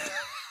 is it?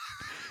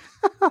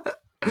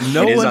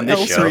 No It is one on this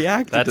else show.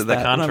 reacted That's to the that.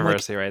 and I'm like,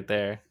 controversy right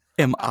there.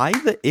 am I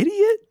the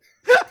idiot?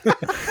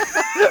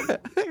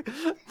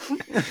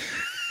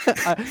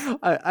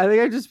 I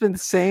think I've just been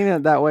saying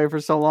it that way for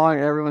so long.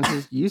 Everyone's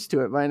just used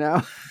to it by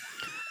now.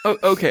 Oh,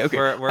 okay.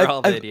 We're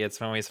all the idiots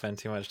when we spend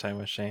too much time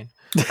with Shane.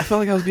 I felt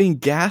like I was being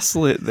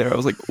gaslit there. I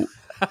was like,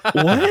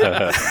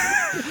 what?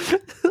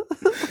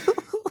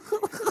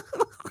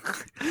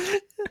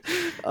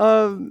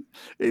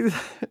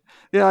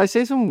 Yeah, I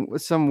say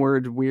some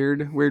weird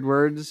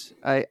words.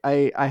 I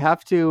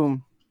have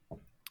to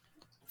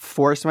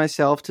force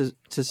myself to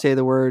say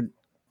the word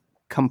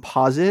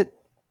composite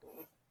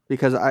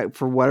because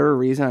for whatever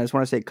reason I just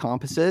want to say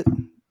composite,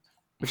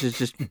 which is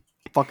just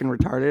fucking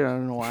retarded. I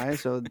don't know why.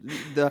 So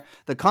the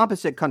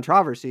composite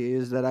controversy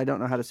is that I don't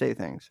know how to say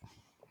things.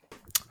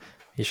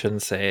 You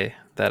shouldn't say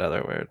that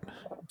other word.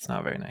 It's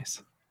not very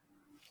nice.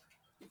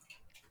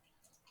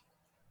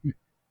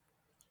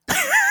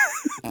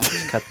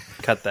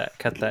 Cut that.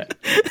 Cut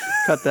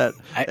that.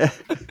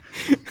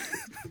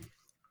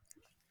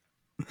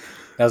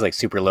 That was like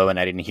super low, and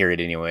I didn't hear it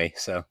anyway.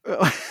 So,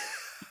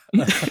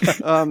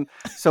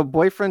 So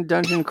boyfriend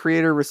dungeon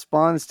creator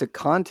responds to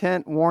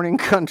content warning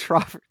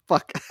controversy.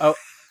 Fuck. oh,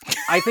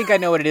 I think I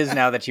know what it is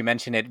now that you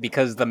mention it,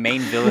 because the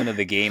main villain of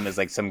the game is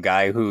like some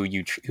guy who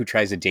who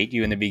tries to date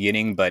you in the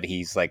beginning, but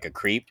he's like a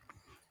creep,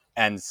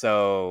 and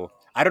so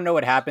I don't know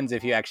what happens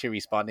if you actually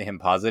respond to him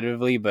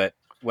positively, but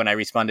when I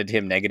responded to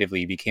him negatively,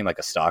 he became like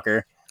a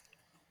stalker,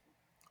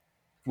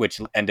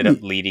 which ended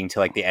up leading to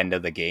like the end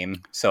of the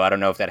game. So I don't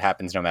know if that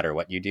happens no matter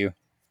what you do.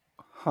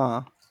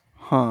 Huh.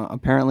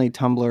 Apparently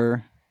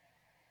Tumblr.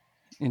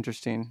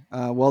 Interesting.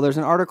 Well, there's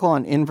an article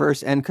on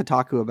Inverse and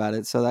Kotaku about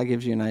it, so that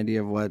gives you an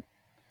idea of what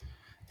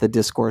the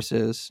discourse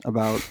is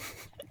about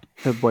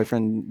the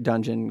boyfriend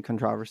dungeon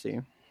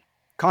controversy.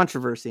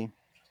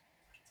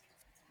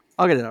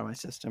 I'll get it out of my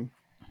system.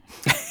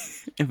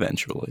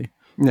 Eventually.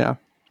 Yeah.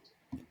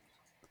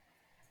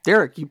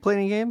 Derek, you play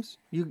any games?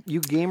 You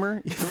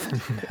gamer?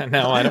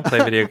 No, I don't play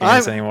video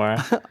games anymore.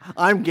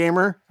 I'm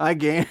gamer. I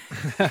game.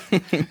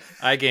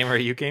 I gamer,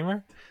 you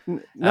gamer?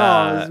 No,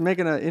 I was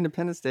making an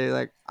Independence Day.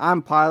 Like,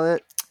 I'm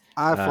pilot.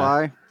 I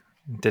fly.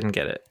 Didn't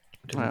get it.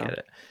 Wow. Get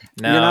it.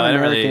 No, You're not I don't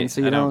American, really.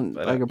 so you I don't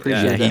I like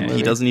appreciate Yeah, that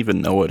he doesn't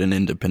even know what an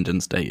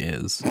Independence Day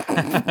is.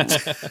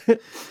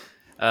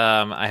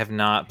 I have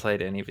not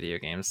played any video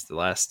games. The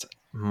last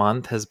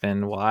month has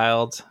been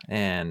wild,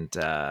 and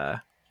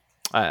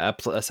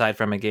aside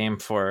from a game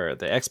for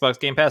the Xbox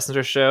Game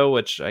Passenger Show,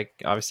 which I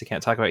obviously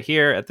can't talk about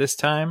here at this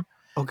time.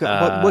 Okay,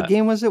 what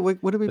game was it?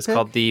 What did we It's pick?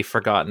 called The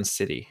Forgotten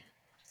City.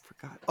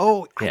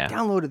 Oh, Yeah. I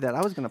downloaded that.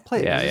 I was going to play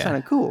it. Yeah, It yeah.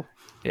 sounded cool.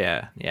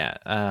 Yeah.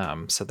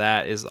 So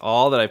that is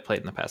all that I've played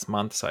in the past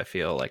month. So I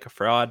feel like a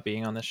fraud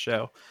being on this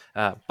show.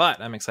 But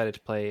I'm excited to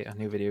play a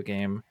new video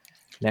game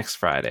next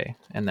Friday,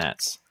 and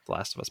that's The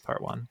Last of Us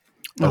Part 1.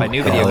 Oh, By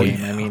new video hell game,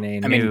 yeah. I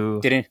mean I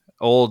mean,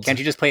 old can't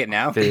you just play it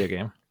now? video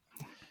game.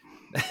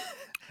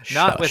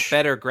 Not with Shush.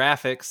 better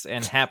graphics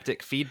and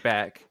haptic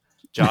feedback,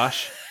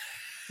 Josh.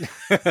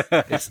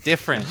 It's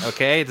different,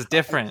 okay? It's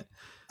different.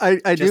 I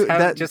do Just have,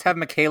 that. just have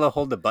Michaela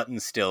hold the button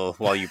still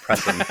while you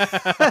press them.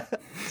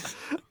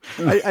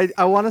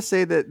 I want to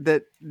say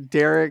that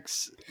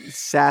Derek's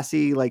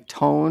sassy like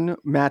tone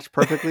matched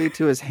perfectly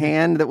to his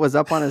hand that was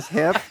up on his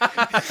hip.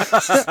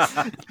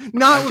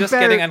 Not I'm just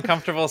better. getting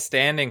uncomfortable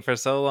standing for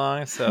so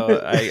long,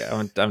 so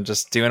I'm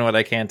just doing what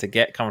I can to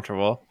get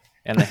comfortable.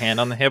 And the hand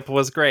on the hip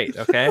was great,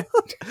 okay?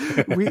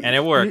 And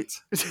it worked.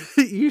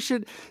 You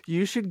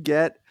should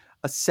get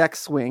a sex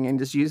swing and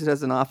just use it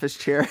as an office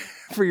chair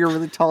for your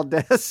really tall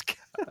desk.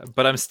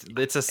 But I mean,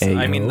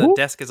 the Ayo.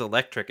 desk is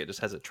electric. It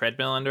just has a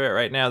treadmill under it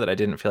right now that I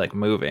didn't feel like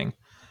moving.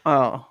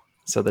 Oh,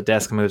 So the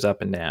desk moves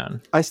up and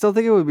down. I still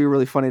think it would be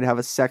really funny to have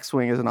a sex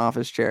swing as an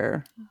office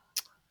chair.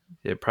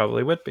 It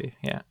probably would be,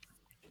 yeah.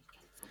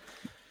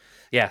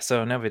 Yeah,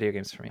 so no video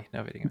games for me.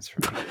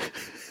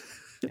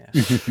 Yeah.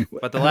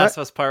 But The Last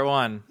of Us Part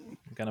 1, I'm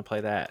going to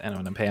play that, and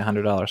I'm going to pay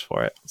 $100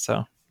 for it.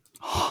 So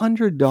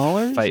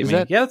 $100? fight me.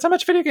 Yeah, that's how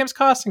much video games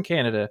cost in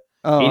Canada.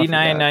 Oh, I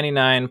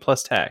 $89.99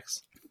 plus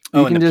tax.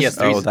 Oh, can and the just-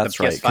 PS3 Oh, that's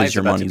the right, PS5 'cause is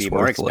your about to money's be more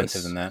worthless.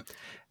 expensive than that.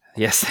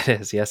 Yes,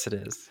 it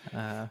is.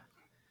 Not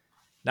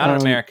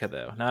in America,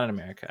 though. Not in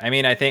America. I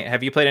mean, I think.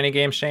 Have you played any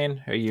games,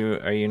 Shane? Are you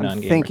I'm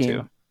non-gamer thinking.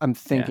 too? I'm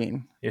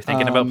thinking. You're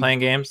thinking about playing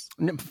games?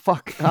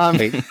 Fuck.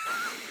 Wait.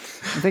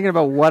 I'm thinking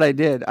about what I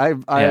did.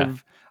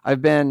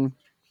 I've been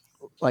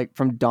like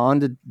from dawn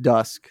to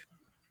dusk,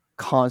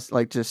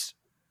 just Just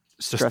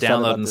stressed out about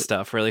downloading the-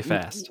 stuff really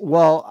fast.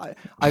 Well,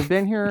 I've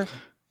been here.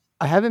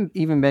 I haven't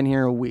even been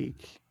here a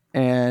week,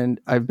 and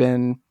I've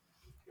been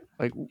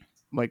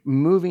like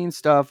moving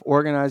stuff,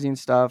 organizing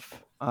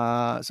stuff.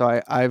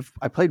 So I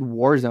played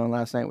Warzone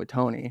last night with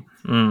Tony.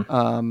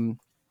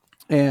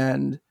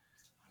 And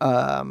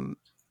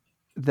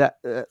that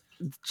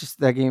just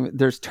that game.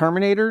 There's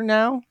Terminator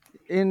now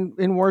in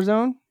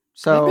Warzone.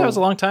 So I think that was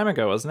a long time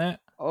ago, wasn't it?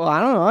 Oh,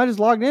 I don't know. I just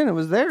logged in. It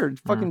was there.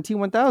 Fucking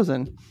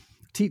T1000,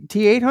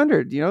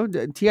 T800. You know,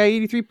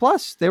 TI-83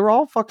 Plus. They were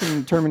all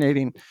fucking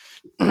terminating.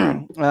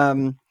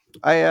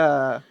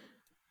 I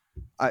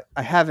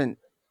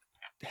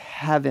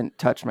haven't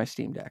touched my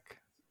Steam Deck.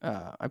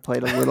 I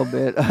played a little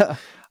bit.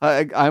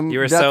 You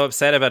were so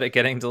upset about it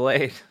getting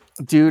delayed,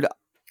 dude.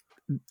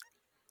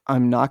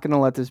 I'm not gonna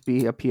let this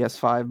be a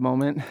PS5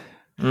 moment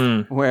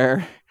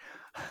where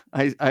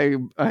I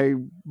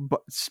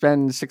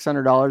spend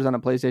 $600 on a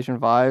PlayStation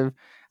 5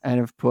 and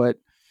have put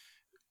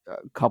a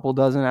couple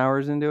dozen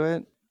hours into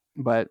it.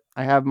 But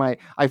I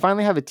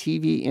finally have a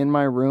TV in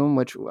my room,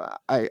 which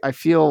I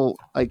feel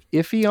like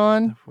iffy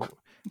on.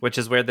 Which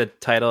is where the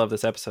title of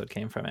this episode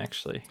came from,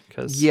 actually.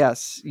 Because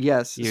yes.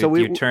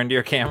 You turned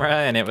your camera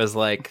and it was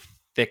like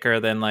thicker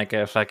than like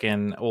a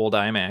fucking old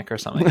iMac or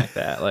something like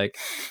that. Like,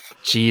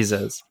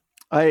 Jesus.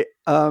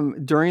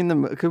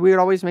 During because we would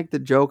always make the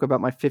joke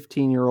about my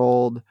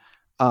 15-year-old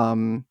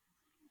TV.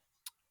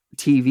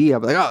 I'd be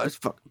like, oh, it's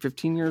fucking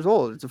 15 years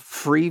old. It's a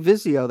free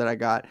Vizio that I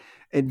got.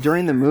 And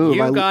during the move,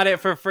 you got it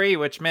for free,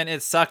 which meant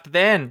it sucked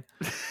then.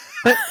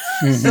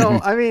 So,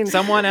 I mean,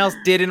 someone else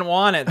didn't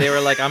want it. They were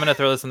like, I'm going to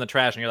throw this in the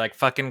trash. And you're like,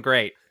 fucking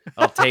great.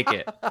 I'll take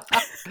it.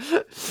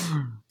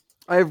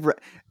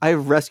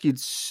 I've rescued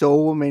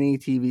so many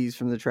TVs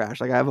from the trash.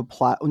 Like I have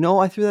no,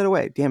 I threw that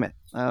away. Damn it.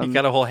 You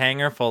got a whole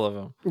hanger full of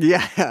them.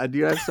 Yeah,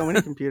 dude, I have so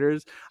many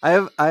computers.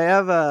 I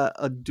have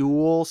a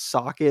dual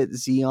socket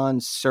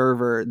Xeon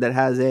server that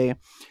has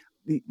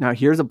now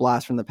here's a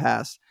blast from the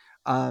past.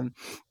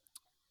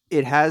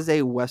 It has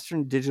a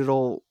Western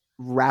Digital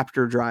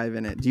Raptor drive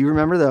in it. Do you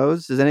remember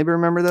those? Does anybody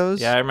remember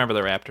those? Yeah, I remember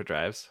the Raptor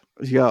drives.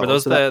 Yo, were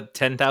those the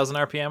 10,000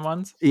 RPM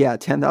ones? Yeah,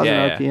 10,000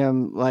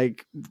 RPM.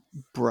 Like,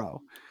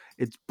 bro,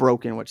 it's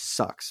broken, which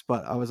sucks.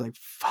 But I was like,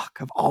 fuck,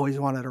 I've always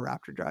wanted a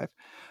Raptor drive.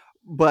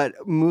 But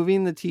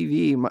moving the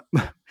TV,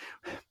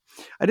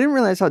 I didn't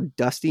realize how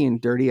dusty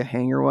and dirty a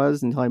hanger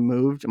was until I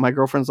moved. My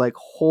girlfriend's like,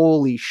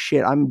 holy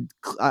shit, I'm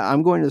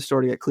going to the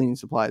store to get cleaning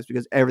supplies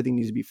because everything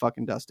needs to be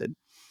fucking dusted.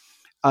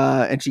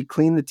 And she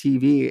cleaned the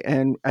TV,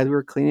 and as we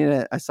were cleaning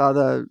it, I saw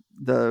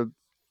the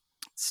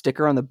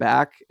sticker on the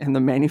back, and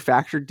the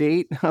manufacture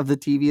date of the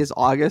TV is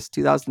August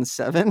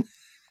 2007. I'm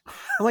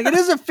like, it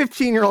is a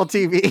 15-year-old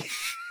TV.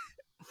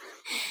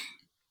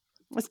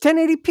 It's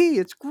 1080p.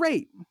 It's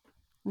great.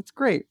 It's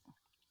great.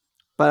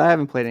 But I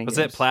haven't played any games. Was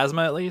it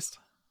plasma at least?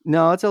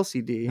 No, it's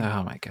LCD.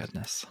 Oh my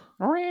goodness.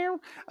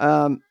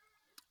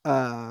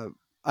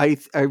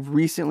 I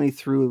recently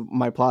threw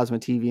my plasma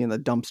TV in the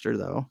dumpster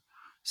though.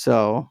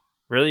 So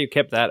really, you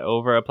kept that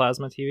over a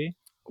plasma TV?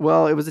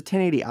 Well, it was a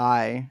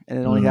 1080i, and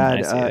it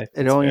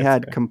only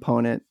had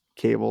component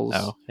cables.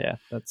 Oh yeah,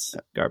 that's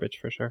garbage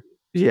for sure.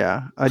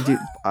 Yeah, I do.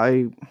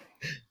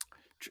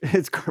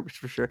 It's garbage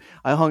for sure.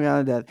 I hung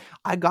on to that.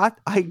 I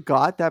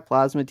got that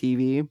plasma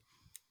TV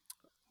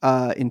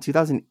in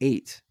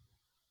 2008.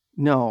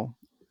 No,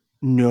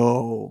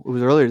 it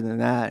was earlier than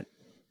that.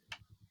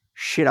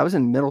 Shit, I was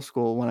in middle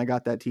school when I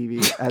got that TV.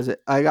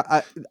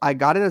 I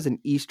got it as an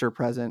Easter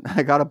present.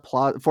 I got a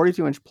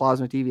 42-inch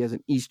plasma TV as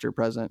an Easter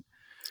present,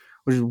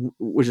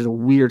 which is a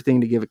weird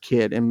thing to give a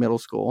kid in middle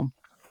school.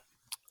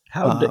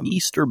 How'd the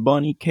Easter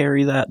Bunny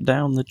carry that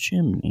down the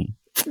chimney?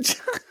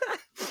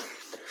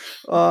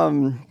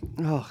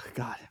 Oh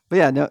God. But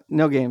yeah,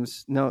 no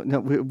games. No.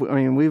 I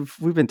mean,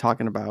 we've been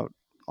talking about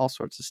all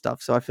sorts of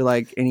stuff, so I feel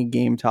like any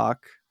game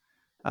talk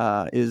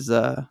is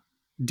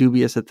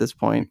dubious at this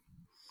point.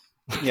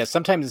 Yeah,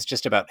 sometimes it's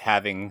just about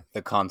having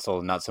the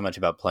console, not so much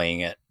about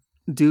playing it.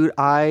 Dude,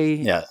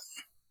 I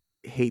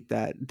hate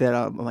that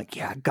I'm like,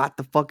 yeah, I got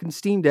the fucking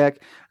Steam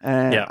Deck,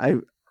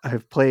 and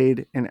I've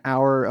played an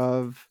hour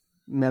of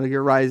Metal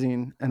Gear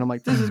Rising, and I'm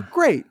like, this is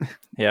great.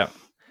 Yeah,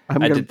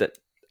 I did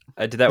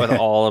that with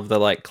all of the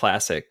like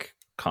classic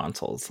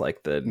consoles,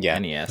 like the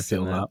NES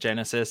and the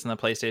Genesis and the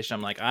PlayStation.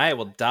 I'm like, I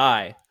will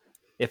die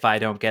if I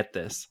don't get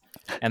this.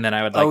 And then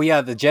I would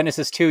the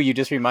Genesis 2, you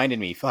just reminded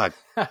me. Fuck.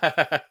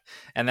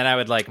 And then I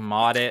would like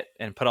mod it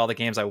and put all the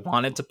games I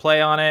wanted to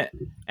play on it,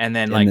 and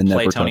then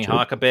play Tony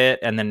Hawk a bit,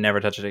 and then never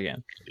touch it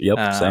again.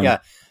 Yep. Same. Yeah.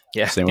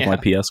 Same with my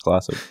PS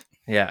Classic.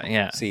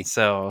 Yeah. See,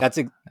 so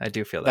I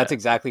do feel that. That's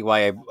exactly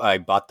why I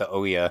bought the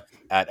Ouya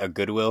at a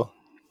Goodwill.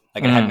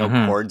 Like, it had no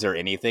cords or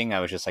anything.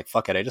 I was just like,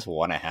 fuck it. I just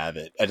want to have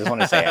it. I just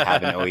want to say I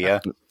have an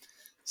Ouya.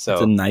 So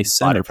it's a nice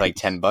bought it for like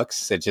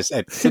 $10.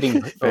 It's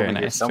sitting over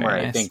here somewhere,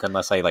 nice. I think,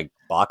 unless I like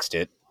boxed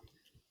it.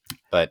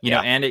 But you know,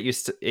 and it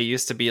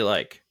used to be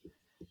like,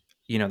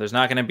 you know, there's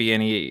not going to be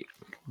any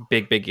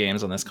big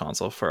games on this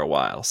console for a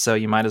while, so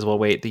you might as well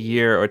wait the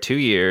year or 2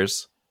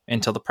 years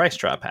until the price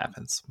drop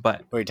happens.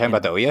 But are you talking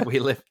about the Ouya? We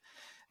live.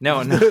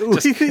 No.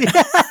 Just...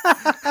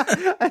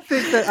 I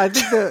think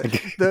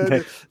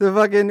the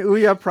fucking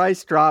Ouya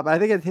price drop, I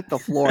think it hit the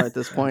floor at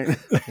this point.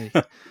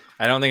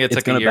 I don't think it It's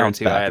took gonna a year or bounce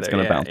two back. either. It's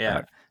gonna bounce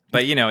back.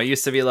 But you know, it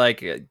used to be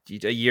like a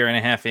year and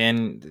a half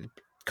in,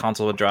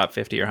 console would drop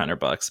 $50 or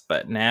 $100.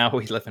 But now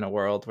we live in a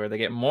world where they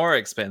get more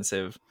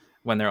expensive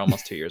when they're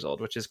almost 2 years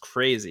old, which is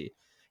crazy.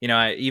 You know,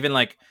 I even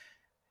like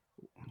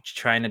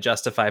trying to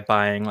justify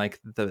buying like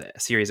the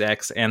Series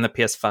X and the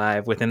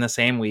PS5 within the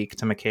same week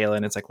to Michaela,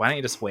 and it's like, why don't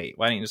you just wait?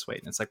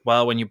 And it's like,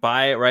 well, when you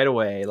buy it right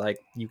away, like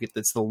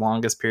it's the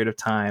longest period of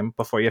time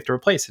before you have to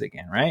replace it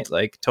again, right?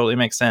 Like, totally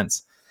makes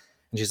sense.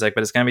 And she's like,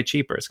 but it's gonna be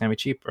cheaper.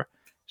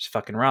 She's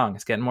fucking wrong.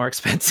 It's getting more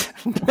expensive.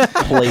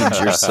 Played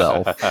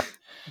yourself.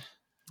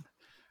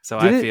 So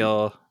I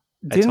feel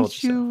I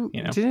told you?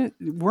 You know,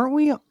 Weren't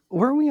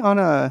we on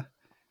a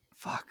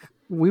fuck?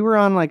 We were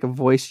on like a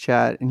voice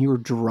chat, and you were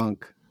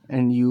drunk,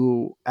 and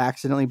you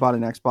accidentally bought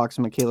an Xbox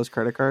on Michaela's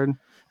credit card.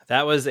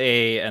 that was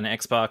an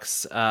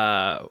Xbox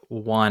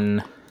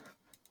One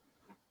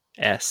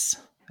S,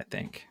 I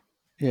think.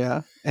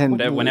 Yeah, and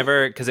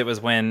Whenever, because it was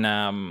when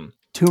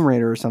Tomb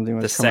Raider or something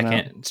was the coming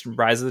second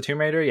Rise of the Tomb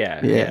Raider,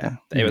 Yeah.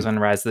 It was when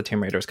Rise of the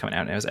Tomb Raider was coming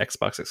out, and it was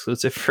Xbox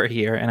exclusive for a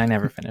year, and I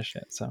never finished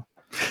it. So,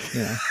 you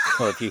know.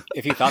 Well,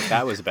 if you thought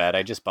that was bad,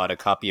 I just bought a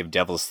copy of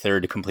Devil's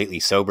Third completely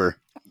sober.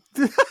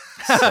 So,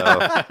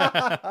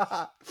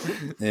 out.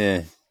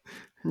 think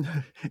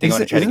I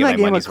want to try to get my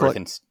money's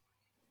worth.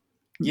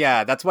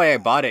 Yeah, that's why I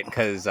bought it,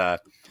 because a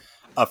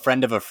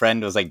friend of a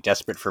friend was like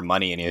desperate for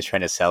money, and he was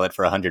trying to sell it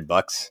for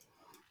 $100.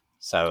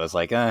 So I was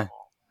like,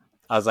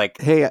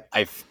 Hey,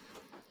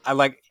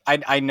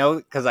 I know,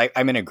 because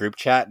I'm in a group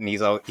chat, and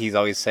he's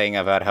always saying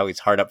about how he's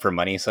hard up for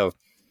money. So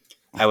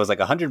I was like,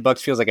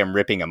 $100 feels like I'm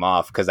ripping him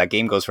off, because that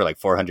game goes for like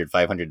 $400,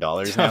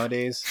 $500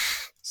 nowadays.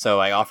 So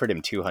I offered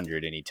him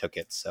 $200, and he took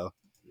it. So,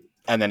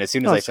 and then as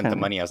soon as I sent the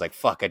money, I was like,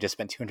 fuck, I just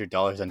spent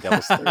 $200 on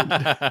Devil's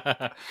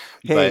Third.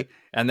 hey,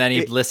 And then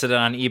he listed it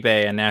on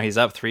eBay, and now he's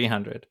up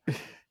 300.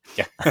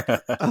 Yeah.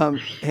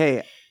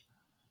 Hey,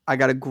 I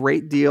got a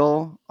great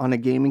deal on a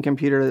gaming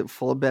computer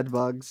full of bed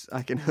bugs.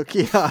 I can hook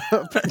you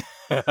up.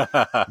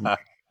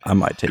 I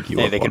might take you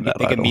up on that.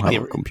 I don't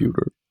have a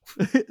computer.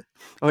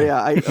 Oh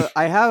yeah,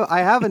 I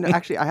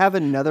have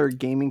another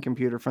gaming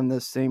computer from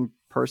this same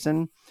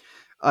person.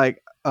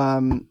 Like,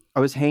 I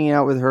was hanging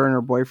out with her and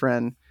her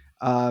boyfriend,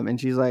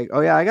 and she's like,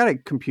 "Oh yeah, I got a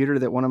computer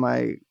that one of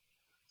my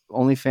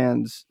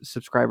OnlyFans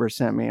subscribers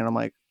sent me," and I'm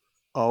like,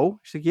 "Oh,"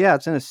 she's like, "Yeah,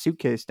 it's in a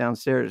suitcase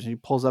downstairs." And she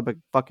pulls up a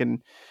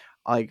fucking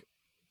like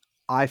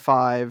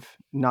i5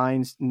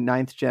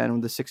 9th gen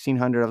with the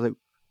 1600. I was like,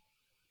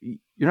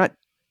 "You're not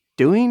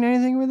doing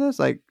anything with this?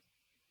 Like,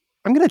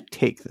 I'm gonna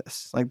take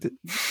this. Like, this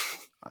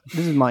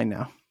is mine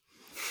now."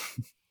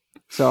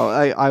 So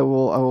I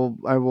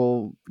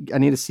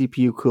need a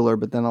CPU cooler,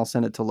 but then I'll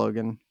send it to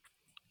Logan.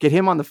 Get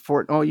him on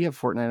the Oh, you have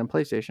Fortnite on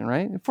PlayStation,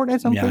 right?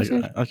 Fortnite's on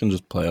PlayStation. I can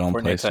just play it on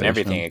Fortnite's PlayStation. on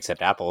everything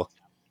except Apple.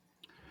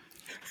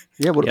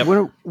 Yeah.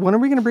 When are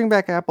we gonna bring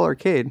back Apple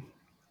Arcade?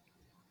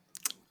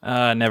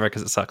 Never,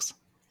 because it sucks.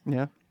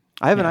 Yeah,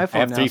 I have an iPhone. I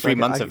have now, 3 free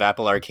months of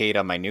Apple Arcade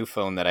on my new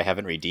phone that I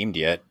haven't redeemed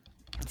yet.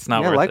 It's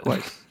not worth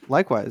it.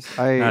 Likewise.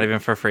 Not even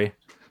for free.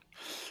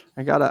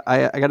 I got an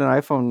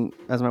iPhone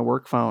as my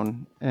work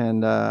phone,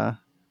 and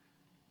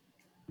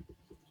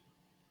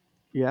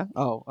yeah.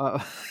 Oh,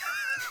 I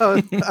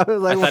was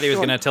like, I thought he was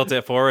going to tilt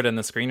it forward and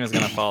the screen was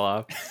going to fall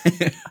off.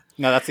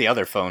 No, that's the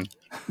other phone.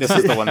 This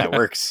is the one that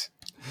works.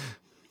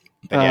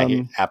 But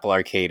yeah, Apple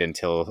Arcade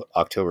until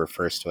October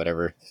 1st,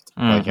 whatever.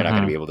 Like, you're not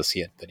going to be able to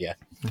see it, but yeah.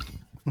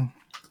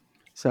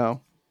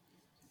 So,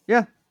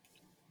 yeah,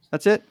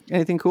 that's it.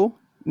 Anything cool?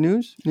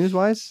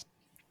 News-wise?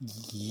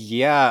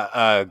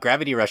 Yeah,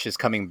 Gravity Rush is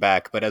coming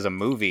back, but as a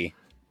movie.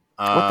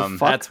 What the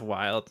fuck? That's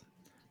wild.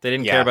 They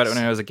didn't care about it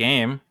when it was a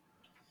game.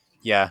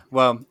 Yeah,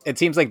 well, it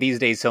seems like these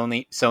days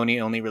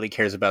Sony only really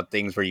cares about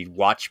things where you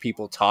watch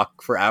people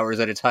talk for hours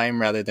at a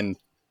time rather than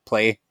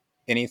play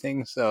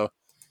anything, so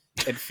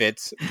it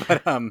fits.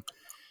 But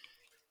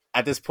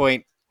at this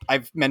point,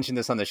 I've mentioned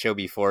this on the show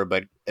before,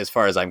 but as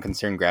far as I'm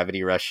concerned,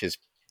 Gravity Rush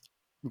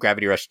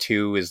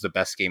 2 is the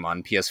best game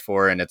on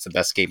PS4, and it's the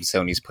best game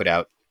Sony's put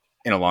out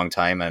in a long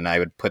time, and I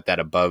would put that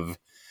above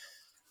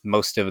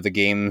most of the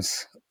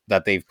games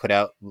that they've put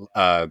out.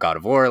 God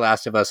of War,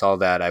 Last of Us, all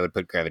that, I would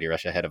put Gravity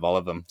Rush ahead of all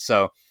of them.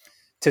 So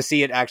to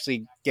see it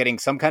actually getting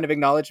some kind of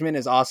acknowledgement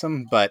is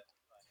awesome, but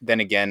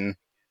then again,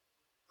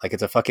 like,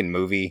 it's a fucking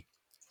movie.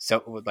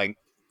 So, like,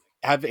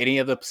 have any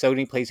of the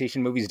Sony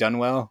PlayStation movies done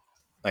well?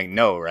 Like,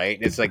 no, right?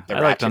 It's like the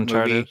Ratchet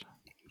movie,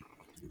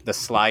 the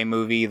Sly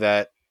movie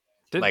that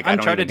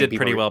Uncharted did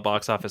pretty well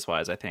box office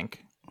wise, I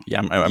think.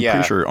 Yeah, I'm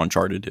pretty sure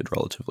Uncharted did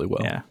relatively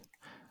well. Yeah.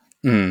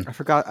 I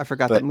forgot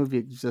that movie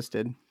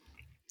existed.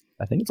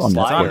 I think it's on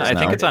Netflix now. I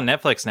think it's on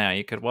Netflix now.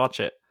 You could watch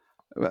it.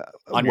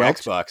 On your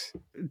Xbox.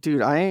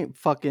 Dude, I ain't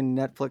fucking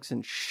Netflix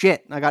and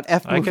shit. I got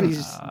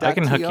F-movies. I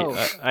can hook you.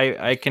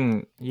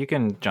 You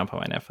can jump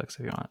on my Netflix if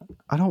you want.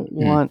 I don't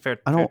want... Fair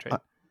I don't... trade.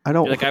 I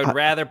don't... I would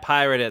rather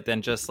pirate it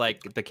than just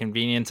like the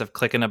convenience of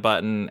clicking a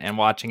button and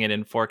watching it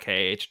in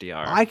 4K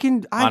HDR. I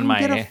can on my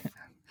get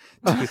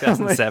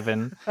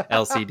 2007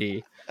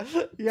 LCD.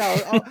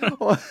 Yeah,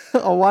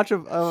 I'll watch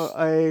a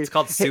It's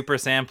called super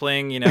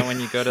sampling. You know, when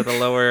you go to the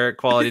lower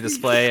quality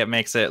display, it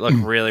makes it look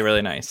really,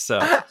 really nice. So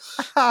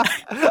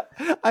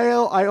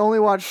I only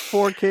watch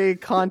 4K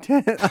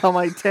content on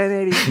my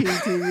 1080p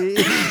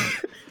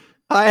TV.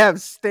 I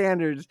have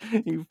standards,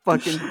 you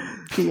fucking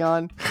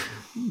peon.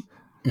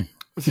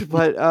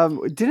 But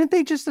didn't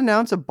they just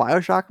announce a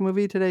BioShock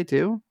movie today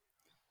too?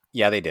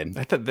 Yeah, they did.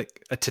 I thought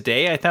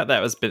today. I thought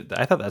that's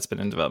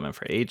been in development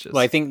for ages.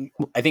 Well, I think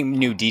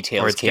new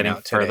details or it's came getting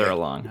out today. further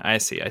along. I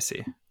see.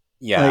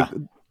 Yeah.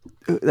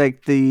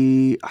 Like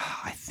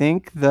I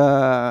think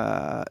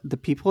the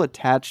people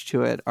attached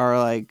to it are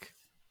like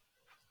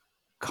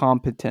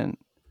competent.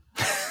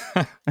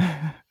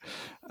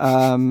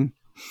 Hold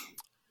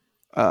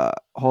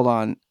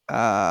on.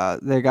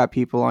 They got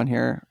people on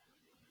here.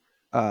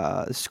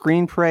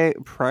 Screenplay.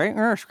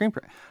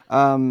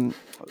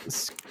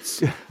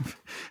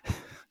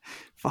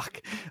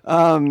 Fuck.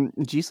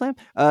 G-Slam.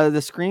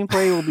 The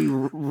screenplay will be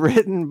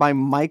written by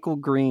Michael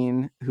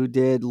Green, who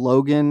did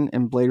Logan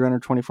and Blade Runner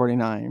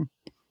 2049,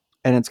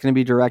 and it's going to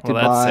be directed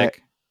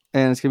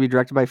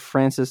by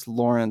Francis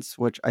Lawrence,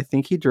 which I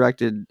think he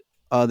directed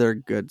other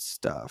good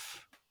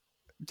stuff.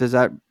 Does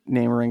that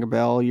name ring a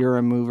bell? You're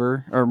a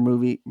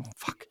movie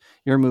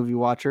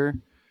watcher.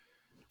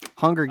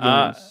 Hunger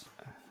Games.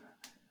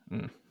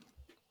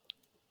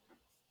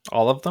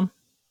 All of them?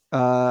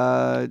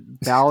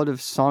 Ballad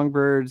of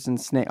Songbirds and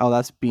Snake. Oh,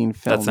 that's being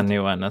filmed. That's a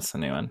new one.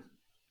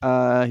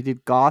 He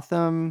did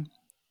Gotham,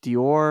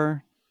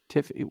 Dior,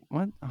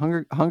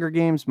 Hunger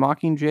Games,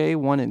 Mockingjay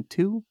 1 and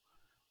 2,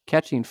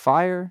 Catching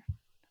Fire,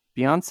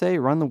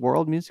 Beyonce, Run the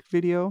World music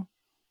video,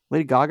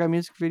 Lady Gaga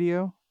music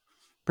video,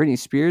 Britney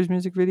Spears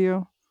music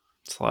video.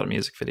 It's a lot of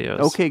music videos.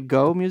 OK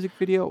Go music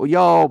video.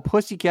 Yo,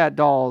 Pussycat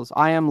Dolls,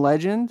 I Am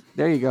Legend.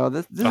 There you go.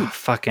 This is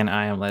fucking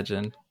I Am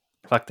Legend.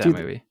 Fuck that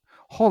movie.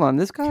 Hold on,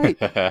 this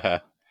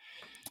guy.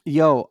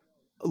 Yo,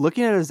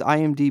 looking at his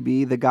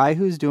IMDb, the guy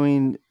who's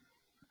doing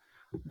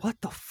what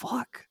the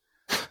fuck?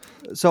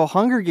 So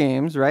Hunger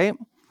Games, right?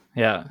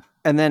 Yeah.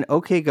 And then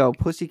OK Go,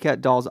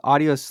 Pussycat Dolls,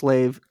 Audio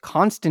Slave,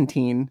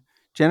 Constantine,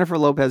 Jennifer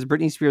Lopez,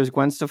 Britney Spears,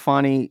 Gwen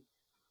Stefani.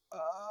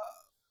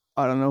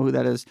 I don't know who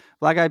that is.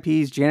 Black Eyed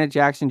Peas, Janet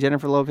Jackson,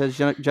 Jennifer Lopez,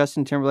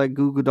 Justin Timberlake,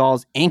 Goo Goo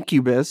Dolls,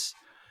 Incubus.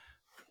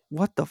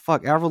 What the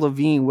fuck? Avril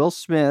Lavigne, Will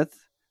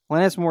Smith,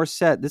 Alanis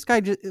Morissette. This guy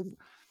just...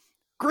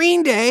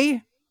 Green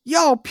Day.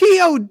 Yo,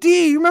 POD.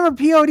 You remember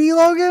POD,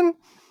 Logan?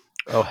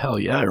 Oh, hell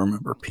yeah. I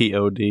remember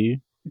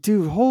POD.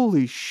 Dude,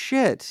 holy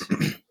shit.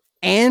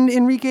 And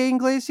Enrique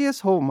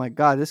Iglesias? Oh my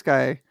God, this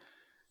guy's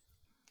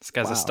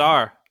a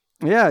star.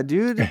 Yeah,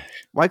 dude.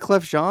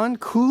 Wyclef Jean.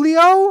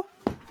 Coolio?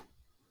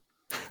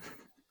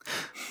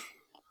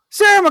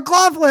 Sarah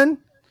McLachlan.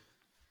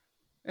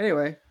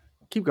 Anyway,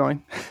 keep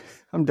going.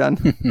 I'm done.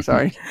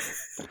 Sorry.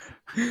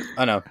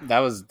 Oh no,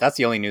 that's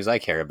the only news I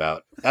care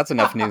about. That's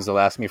enough news to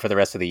last me for the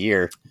rest of the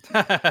year.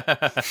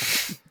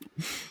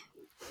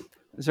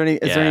 Is there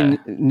any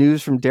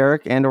news from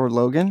Derek and or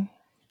Logan?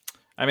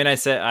 I mean,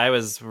 I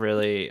was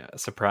really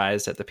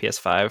surprised at the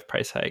PS5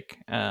 price hike,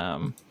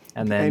 and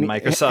then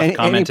Microsoft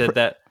commented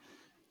that.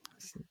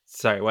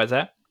 Sorry, what's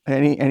that?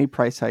 Any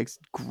price hikes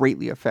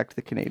greatly affect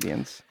the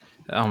Canadians.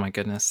 Oh my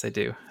goodness, they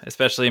do.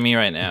 Especially me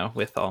right now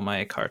with all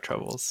my car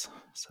troubles.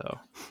 So,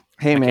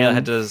 hey man,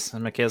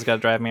 Michaela's got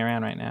to drive me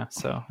around right now,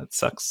 so it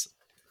sucks.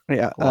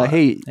 Yeah.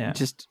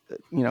 Just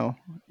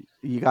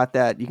you got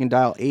that. You can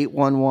dial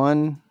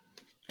 811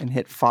 and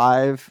hit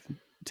 5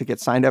 to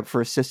get signed up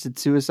for assisted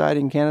suicide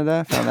in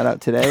Canada. Found that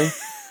out today.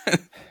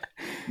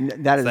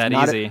 That is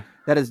not easy.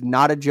 That is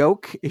not a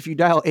joke. If you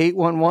dial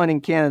 811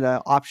 in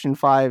Canada, option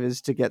 5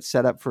 is to get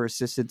set up for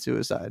assisted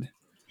suicide.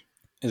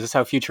 Is this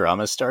how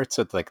Futurama starts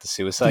with like the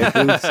suicide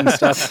booths and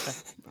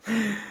stuff?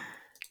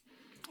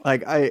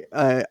 Like I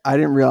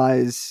didn't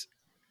realize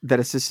that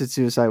assisted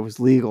suicide was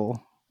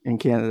legal in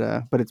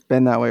Canada, but it's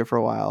been that way for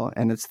a while,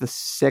 and it's the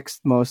 6th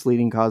most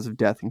leading cause of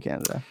death in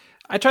Canada.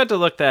 I tried to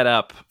look that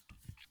up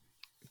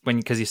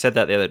because you said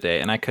that the other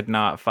day, and I could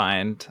not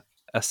find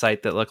a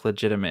site that looked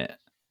legitimate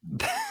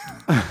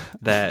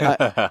that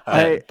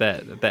had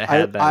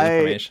that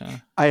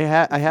information. I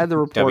had the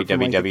report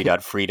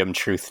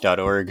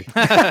www.freedomtruth.org.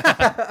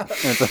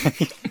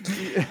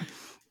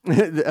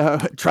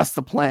 Trust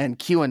the plan,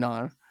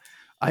 QAnon.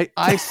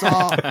 I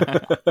saw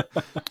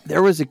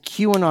there was a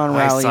QAnon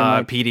rally. I saw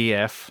a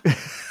PDF.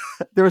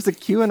 There was a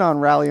QAnon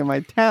rally in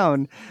my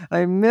town.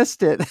 I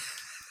missed it.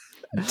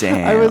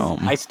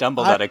 Damn. I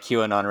stumbled at a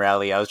QAnon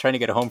rally. I was trying to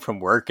get home from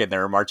work, and they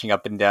were marching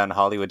up and down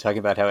Hollywood talking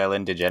about how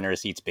Ellen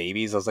DeGeneres eats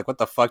babies. I was like, "What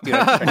the fuck, dude?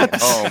 I'm trying to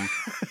get home."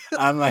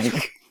 I'm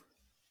like,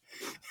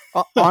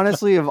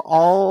 honestly, of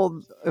all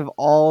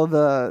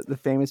the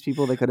famous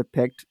people they could have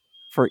picked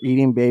for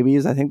eating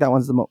babies, I think that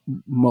one's the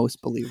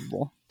most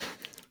believable.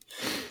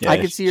 Yeah, I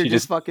could see her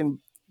just fucking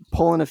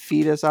pulling a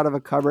fetus out of a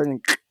cupboard and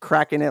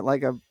cracking it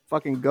like a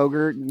fucking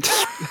Go-Gurt.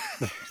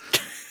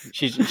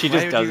 She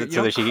just does it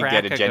so that she can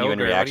get a genuine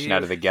reaction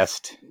out of the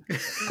guest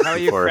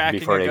before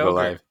they go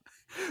live.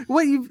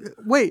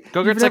 Wait,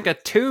 Go-Gurt's like a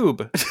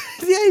tube.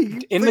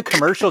 In the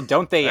commercial,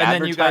 don't they And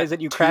then you got advertise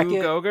that you crack two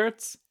it?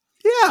 Go-Gurts?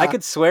 Yeah. I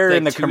could swear Like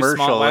in the too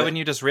commercial. small. Why wouldn't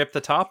you just rip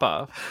the top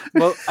off?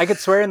 Well, I could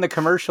swear in the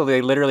commercial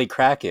they literally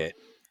crack it.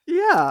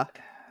 Yeah.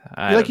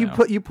 I Like don't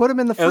know. you put them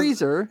in the was-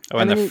 freezer. Oh,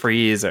 in and the then you-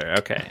 freezer.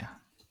 Okay.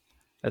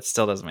 That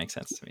still doesn't make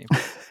sense to me.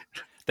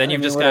 Then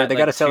you've mean, just whatever, got they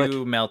like gotta sell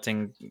two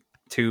melting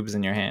tubes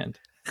in your hand.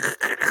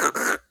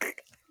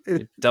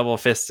 You're double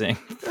fisting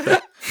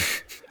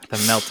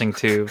the melting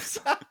tubes.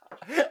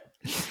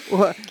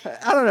 Well,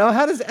 I don't know.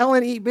 How does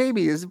Ellen eat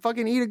babies?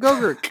 Fucking eat a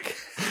Go-Gurt.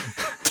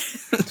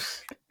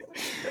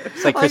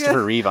 It's like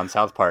Christopher Reeve on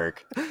South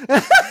Park.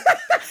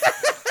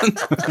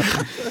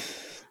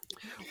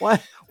 Why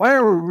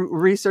are we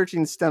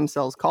researching stem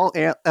cells? Call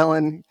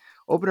Ellen,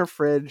 open her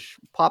fridge,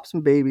 pop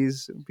some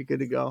babies, it'll be good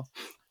to go.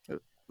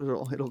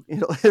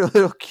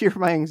 It'll cure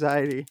my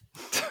anxiety.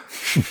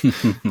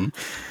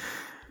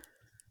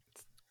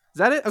 Is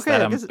that it? It's Okay,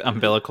 that I guess,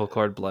 umbilical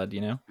cord blood, you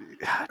know?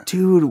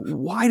 dude.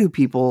 Why do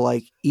people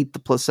like eat the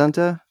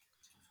placenta?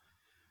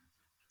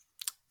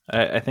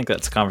 I think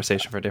that's a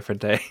conversation for a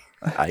different day.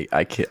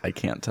 I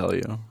can't tell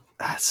you.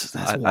 That's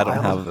I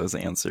don't have those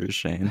answers,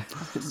 Shane.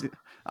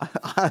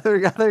 I'm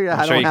sure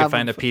I'm sure you can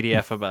find a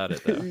PDF about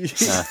it, though.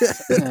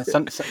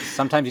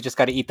 Sometimes you just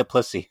got to eat the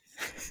pussy.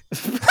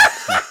 Just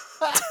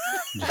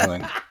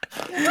like-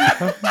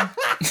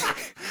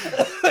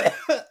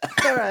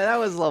 All right, that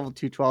was level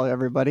 212,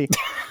 everybody.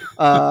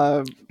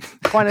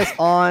 Find us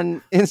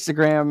on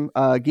Instagram,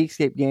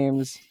 Geekscape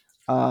Games.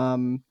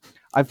 I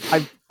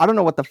don't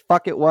know what the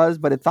fuck it was,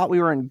 but it thought we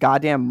were in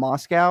goddamn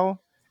Moscow,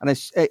 and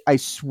I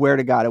swear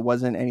to God, it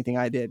wasn't anything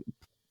I did.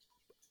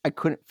 I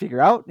couldn't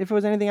figure out if it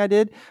was anything I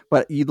did,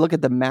 but you'd look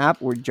at the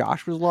map where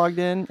Josh was logged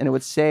in, and it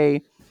would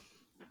say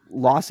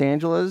Los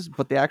Angeles,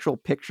 but the actual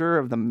picture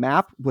of the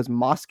map was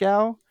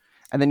Moscow.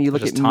 And then you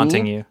look Just at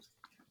taunting me, you.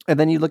 and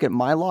then you look at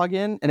my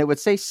login, and it would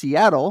say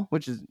Seattle,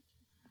 which is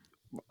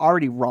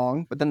already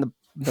wrong. But then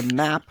the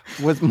map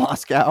was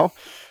Moscow.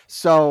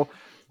 So,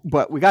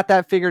 but we got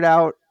that figured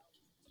out.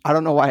 I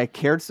don't know why I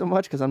cared so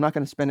much because I'm not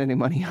going to spend any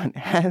money on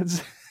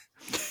ads.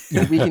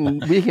 we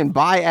can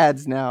buy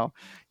ads now.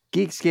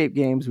 Geekscape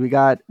Games.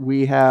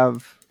 We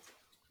have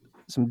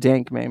some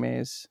dank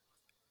memes.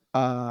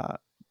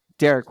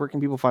 Derek, where can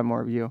people find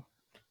more of you?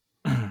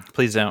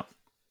 Please don't.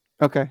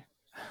 Okay.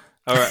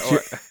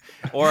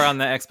 Or on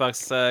the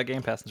Xbox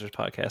Game Passengers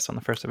podcast on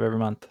the first of every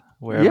month,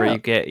 wherever you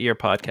get your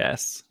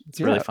podcasts.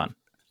 It's really fun.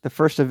 The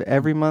first of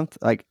every month,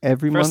 like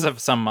every First month. of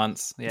some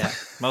months, yeah.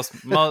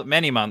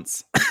 Many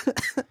months.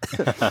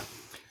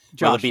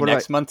 Josh, Will it be what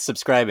next month?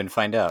 Subscribe and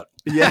find out.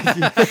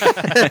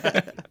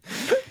 Yeah.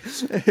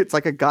 It's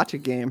like a gotcha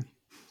game.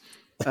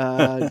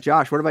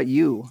 Josh, what about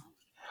you?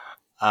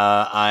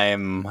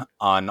 I'm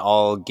on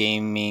all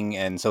gaming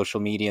and social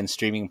media and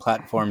streaming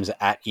platforms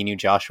at Inu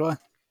Joshua.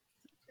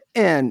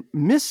 And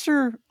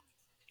Mr.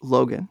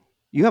 Logan,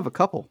 you have a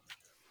couple.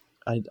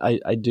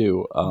 I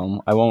do.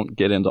 I won't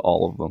get into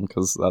all of them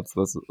because that's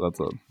a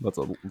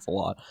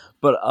lot.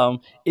 But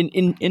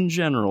in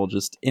general,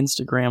 just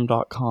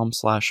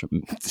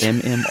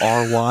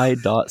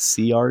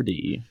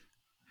Instagram.com/mmry.crd.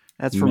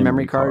 That's for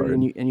memory card, card.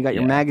 and you got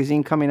your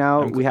magazine coming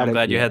out. I'm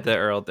glad you had the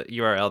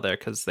URL there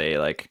because they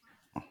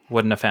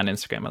wouldn't have found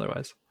Instagram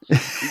otherwise.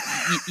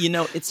 you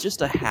know, it's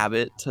just a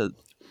habit to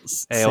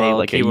say AOL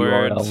like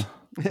keyword. a URL.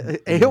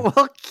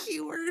 AOL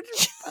keyword.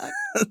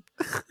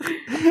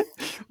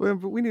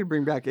 We need to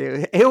bring back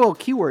AOL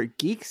keyword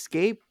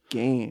Geekscape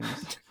Games.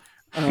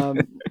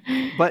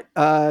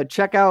 But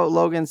check out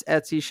Logan's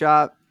Etsy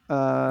shop.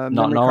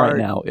 Not right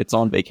now. It's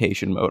on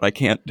vacation mode. I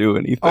can't do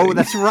anything. Oh,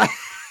 that's right.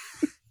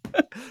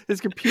 His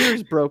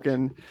computer's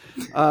broken.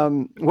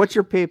 What's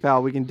your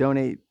PayPal? We can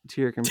donate to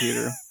your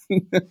computer.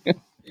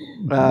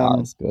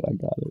 That's good. I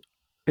got it.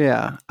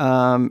 Yeah.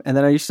 And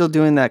then are you still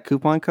doing that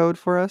coupon code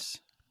for us?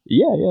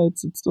 Yeah.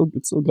 It's still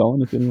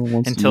going. If anyone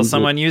wants Until to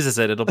someone uses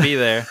it, it'll be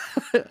there.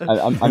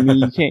 I mean,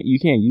 you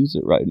can't use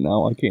it right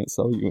now. I can't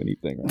sell you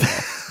anything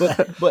right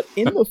now. But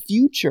in the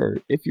future,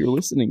 if you're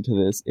listening to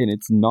this and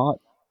it's not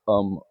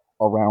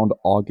around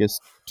August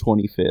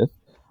 25th,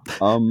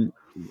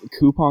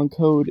 coupon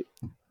code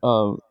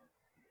what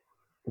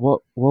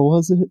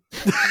was it?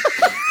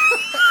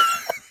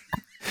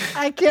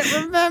 I can't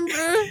remember.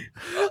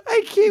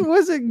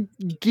 Was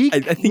it Geek?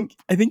 I think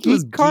it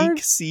was card?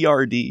 Geek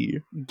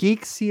CRD.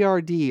 Geek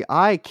CRD.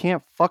 I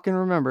can't fucking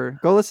remember.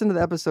 Go listen to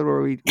the episode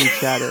where we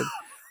chatted.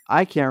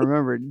 I can't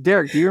remember.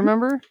 Derek, do you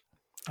remember?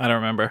 I don't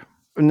remember.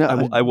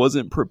 No, I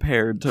wasn't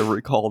prepared to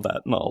recall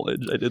that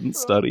knowledge. I didn't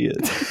study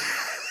it.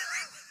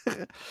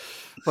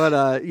 But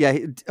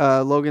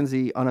Logan's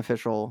the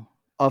unofficial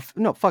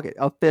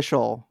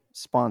official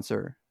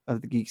sponsor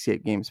of the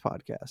Geekscape Games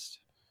podcast.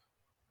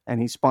 And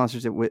he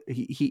sponsors it with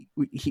he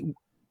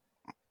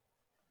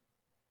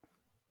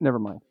never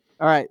mind.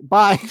 All right,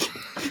 bye.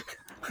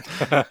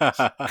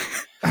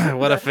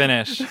 What a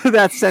finish.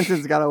 That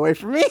sentence got away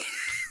from me.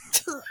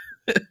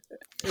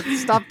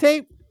 Stop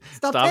tape.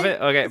 Stop tape.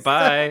 it. Okay,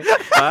 bye.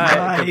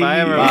 Bye. Goodbye,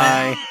 everyone.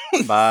 Bye.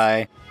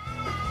 Bye.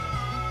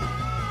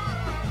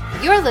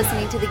 You're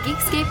listening to the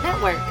Geekscape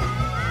Network.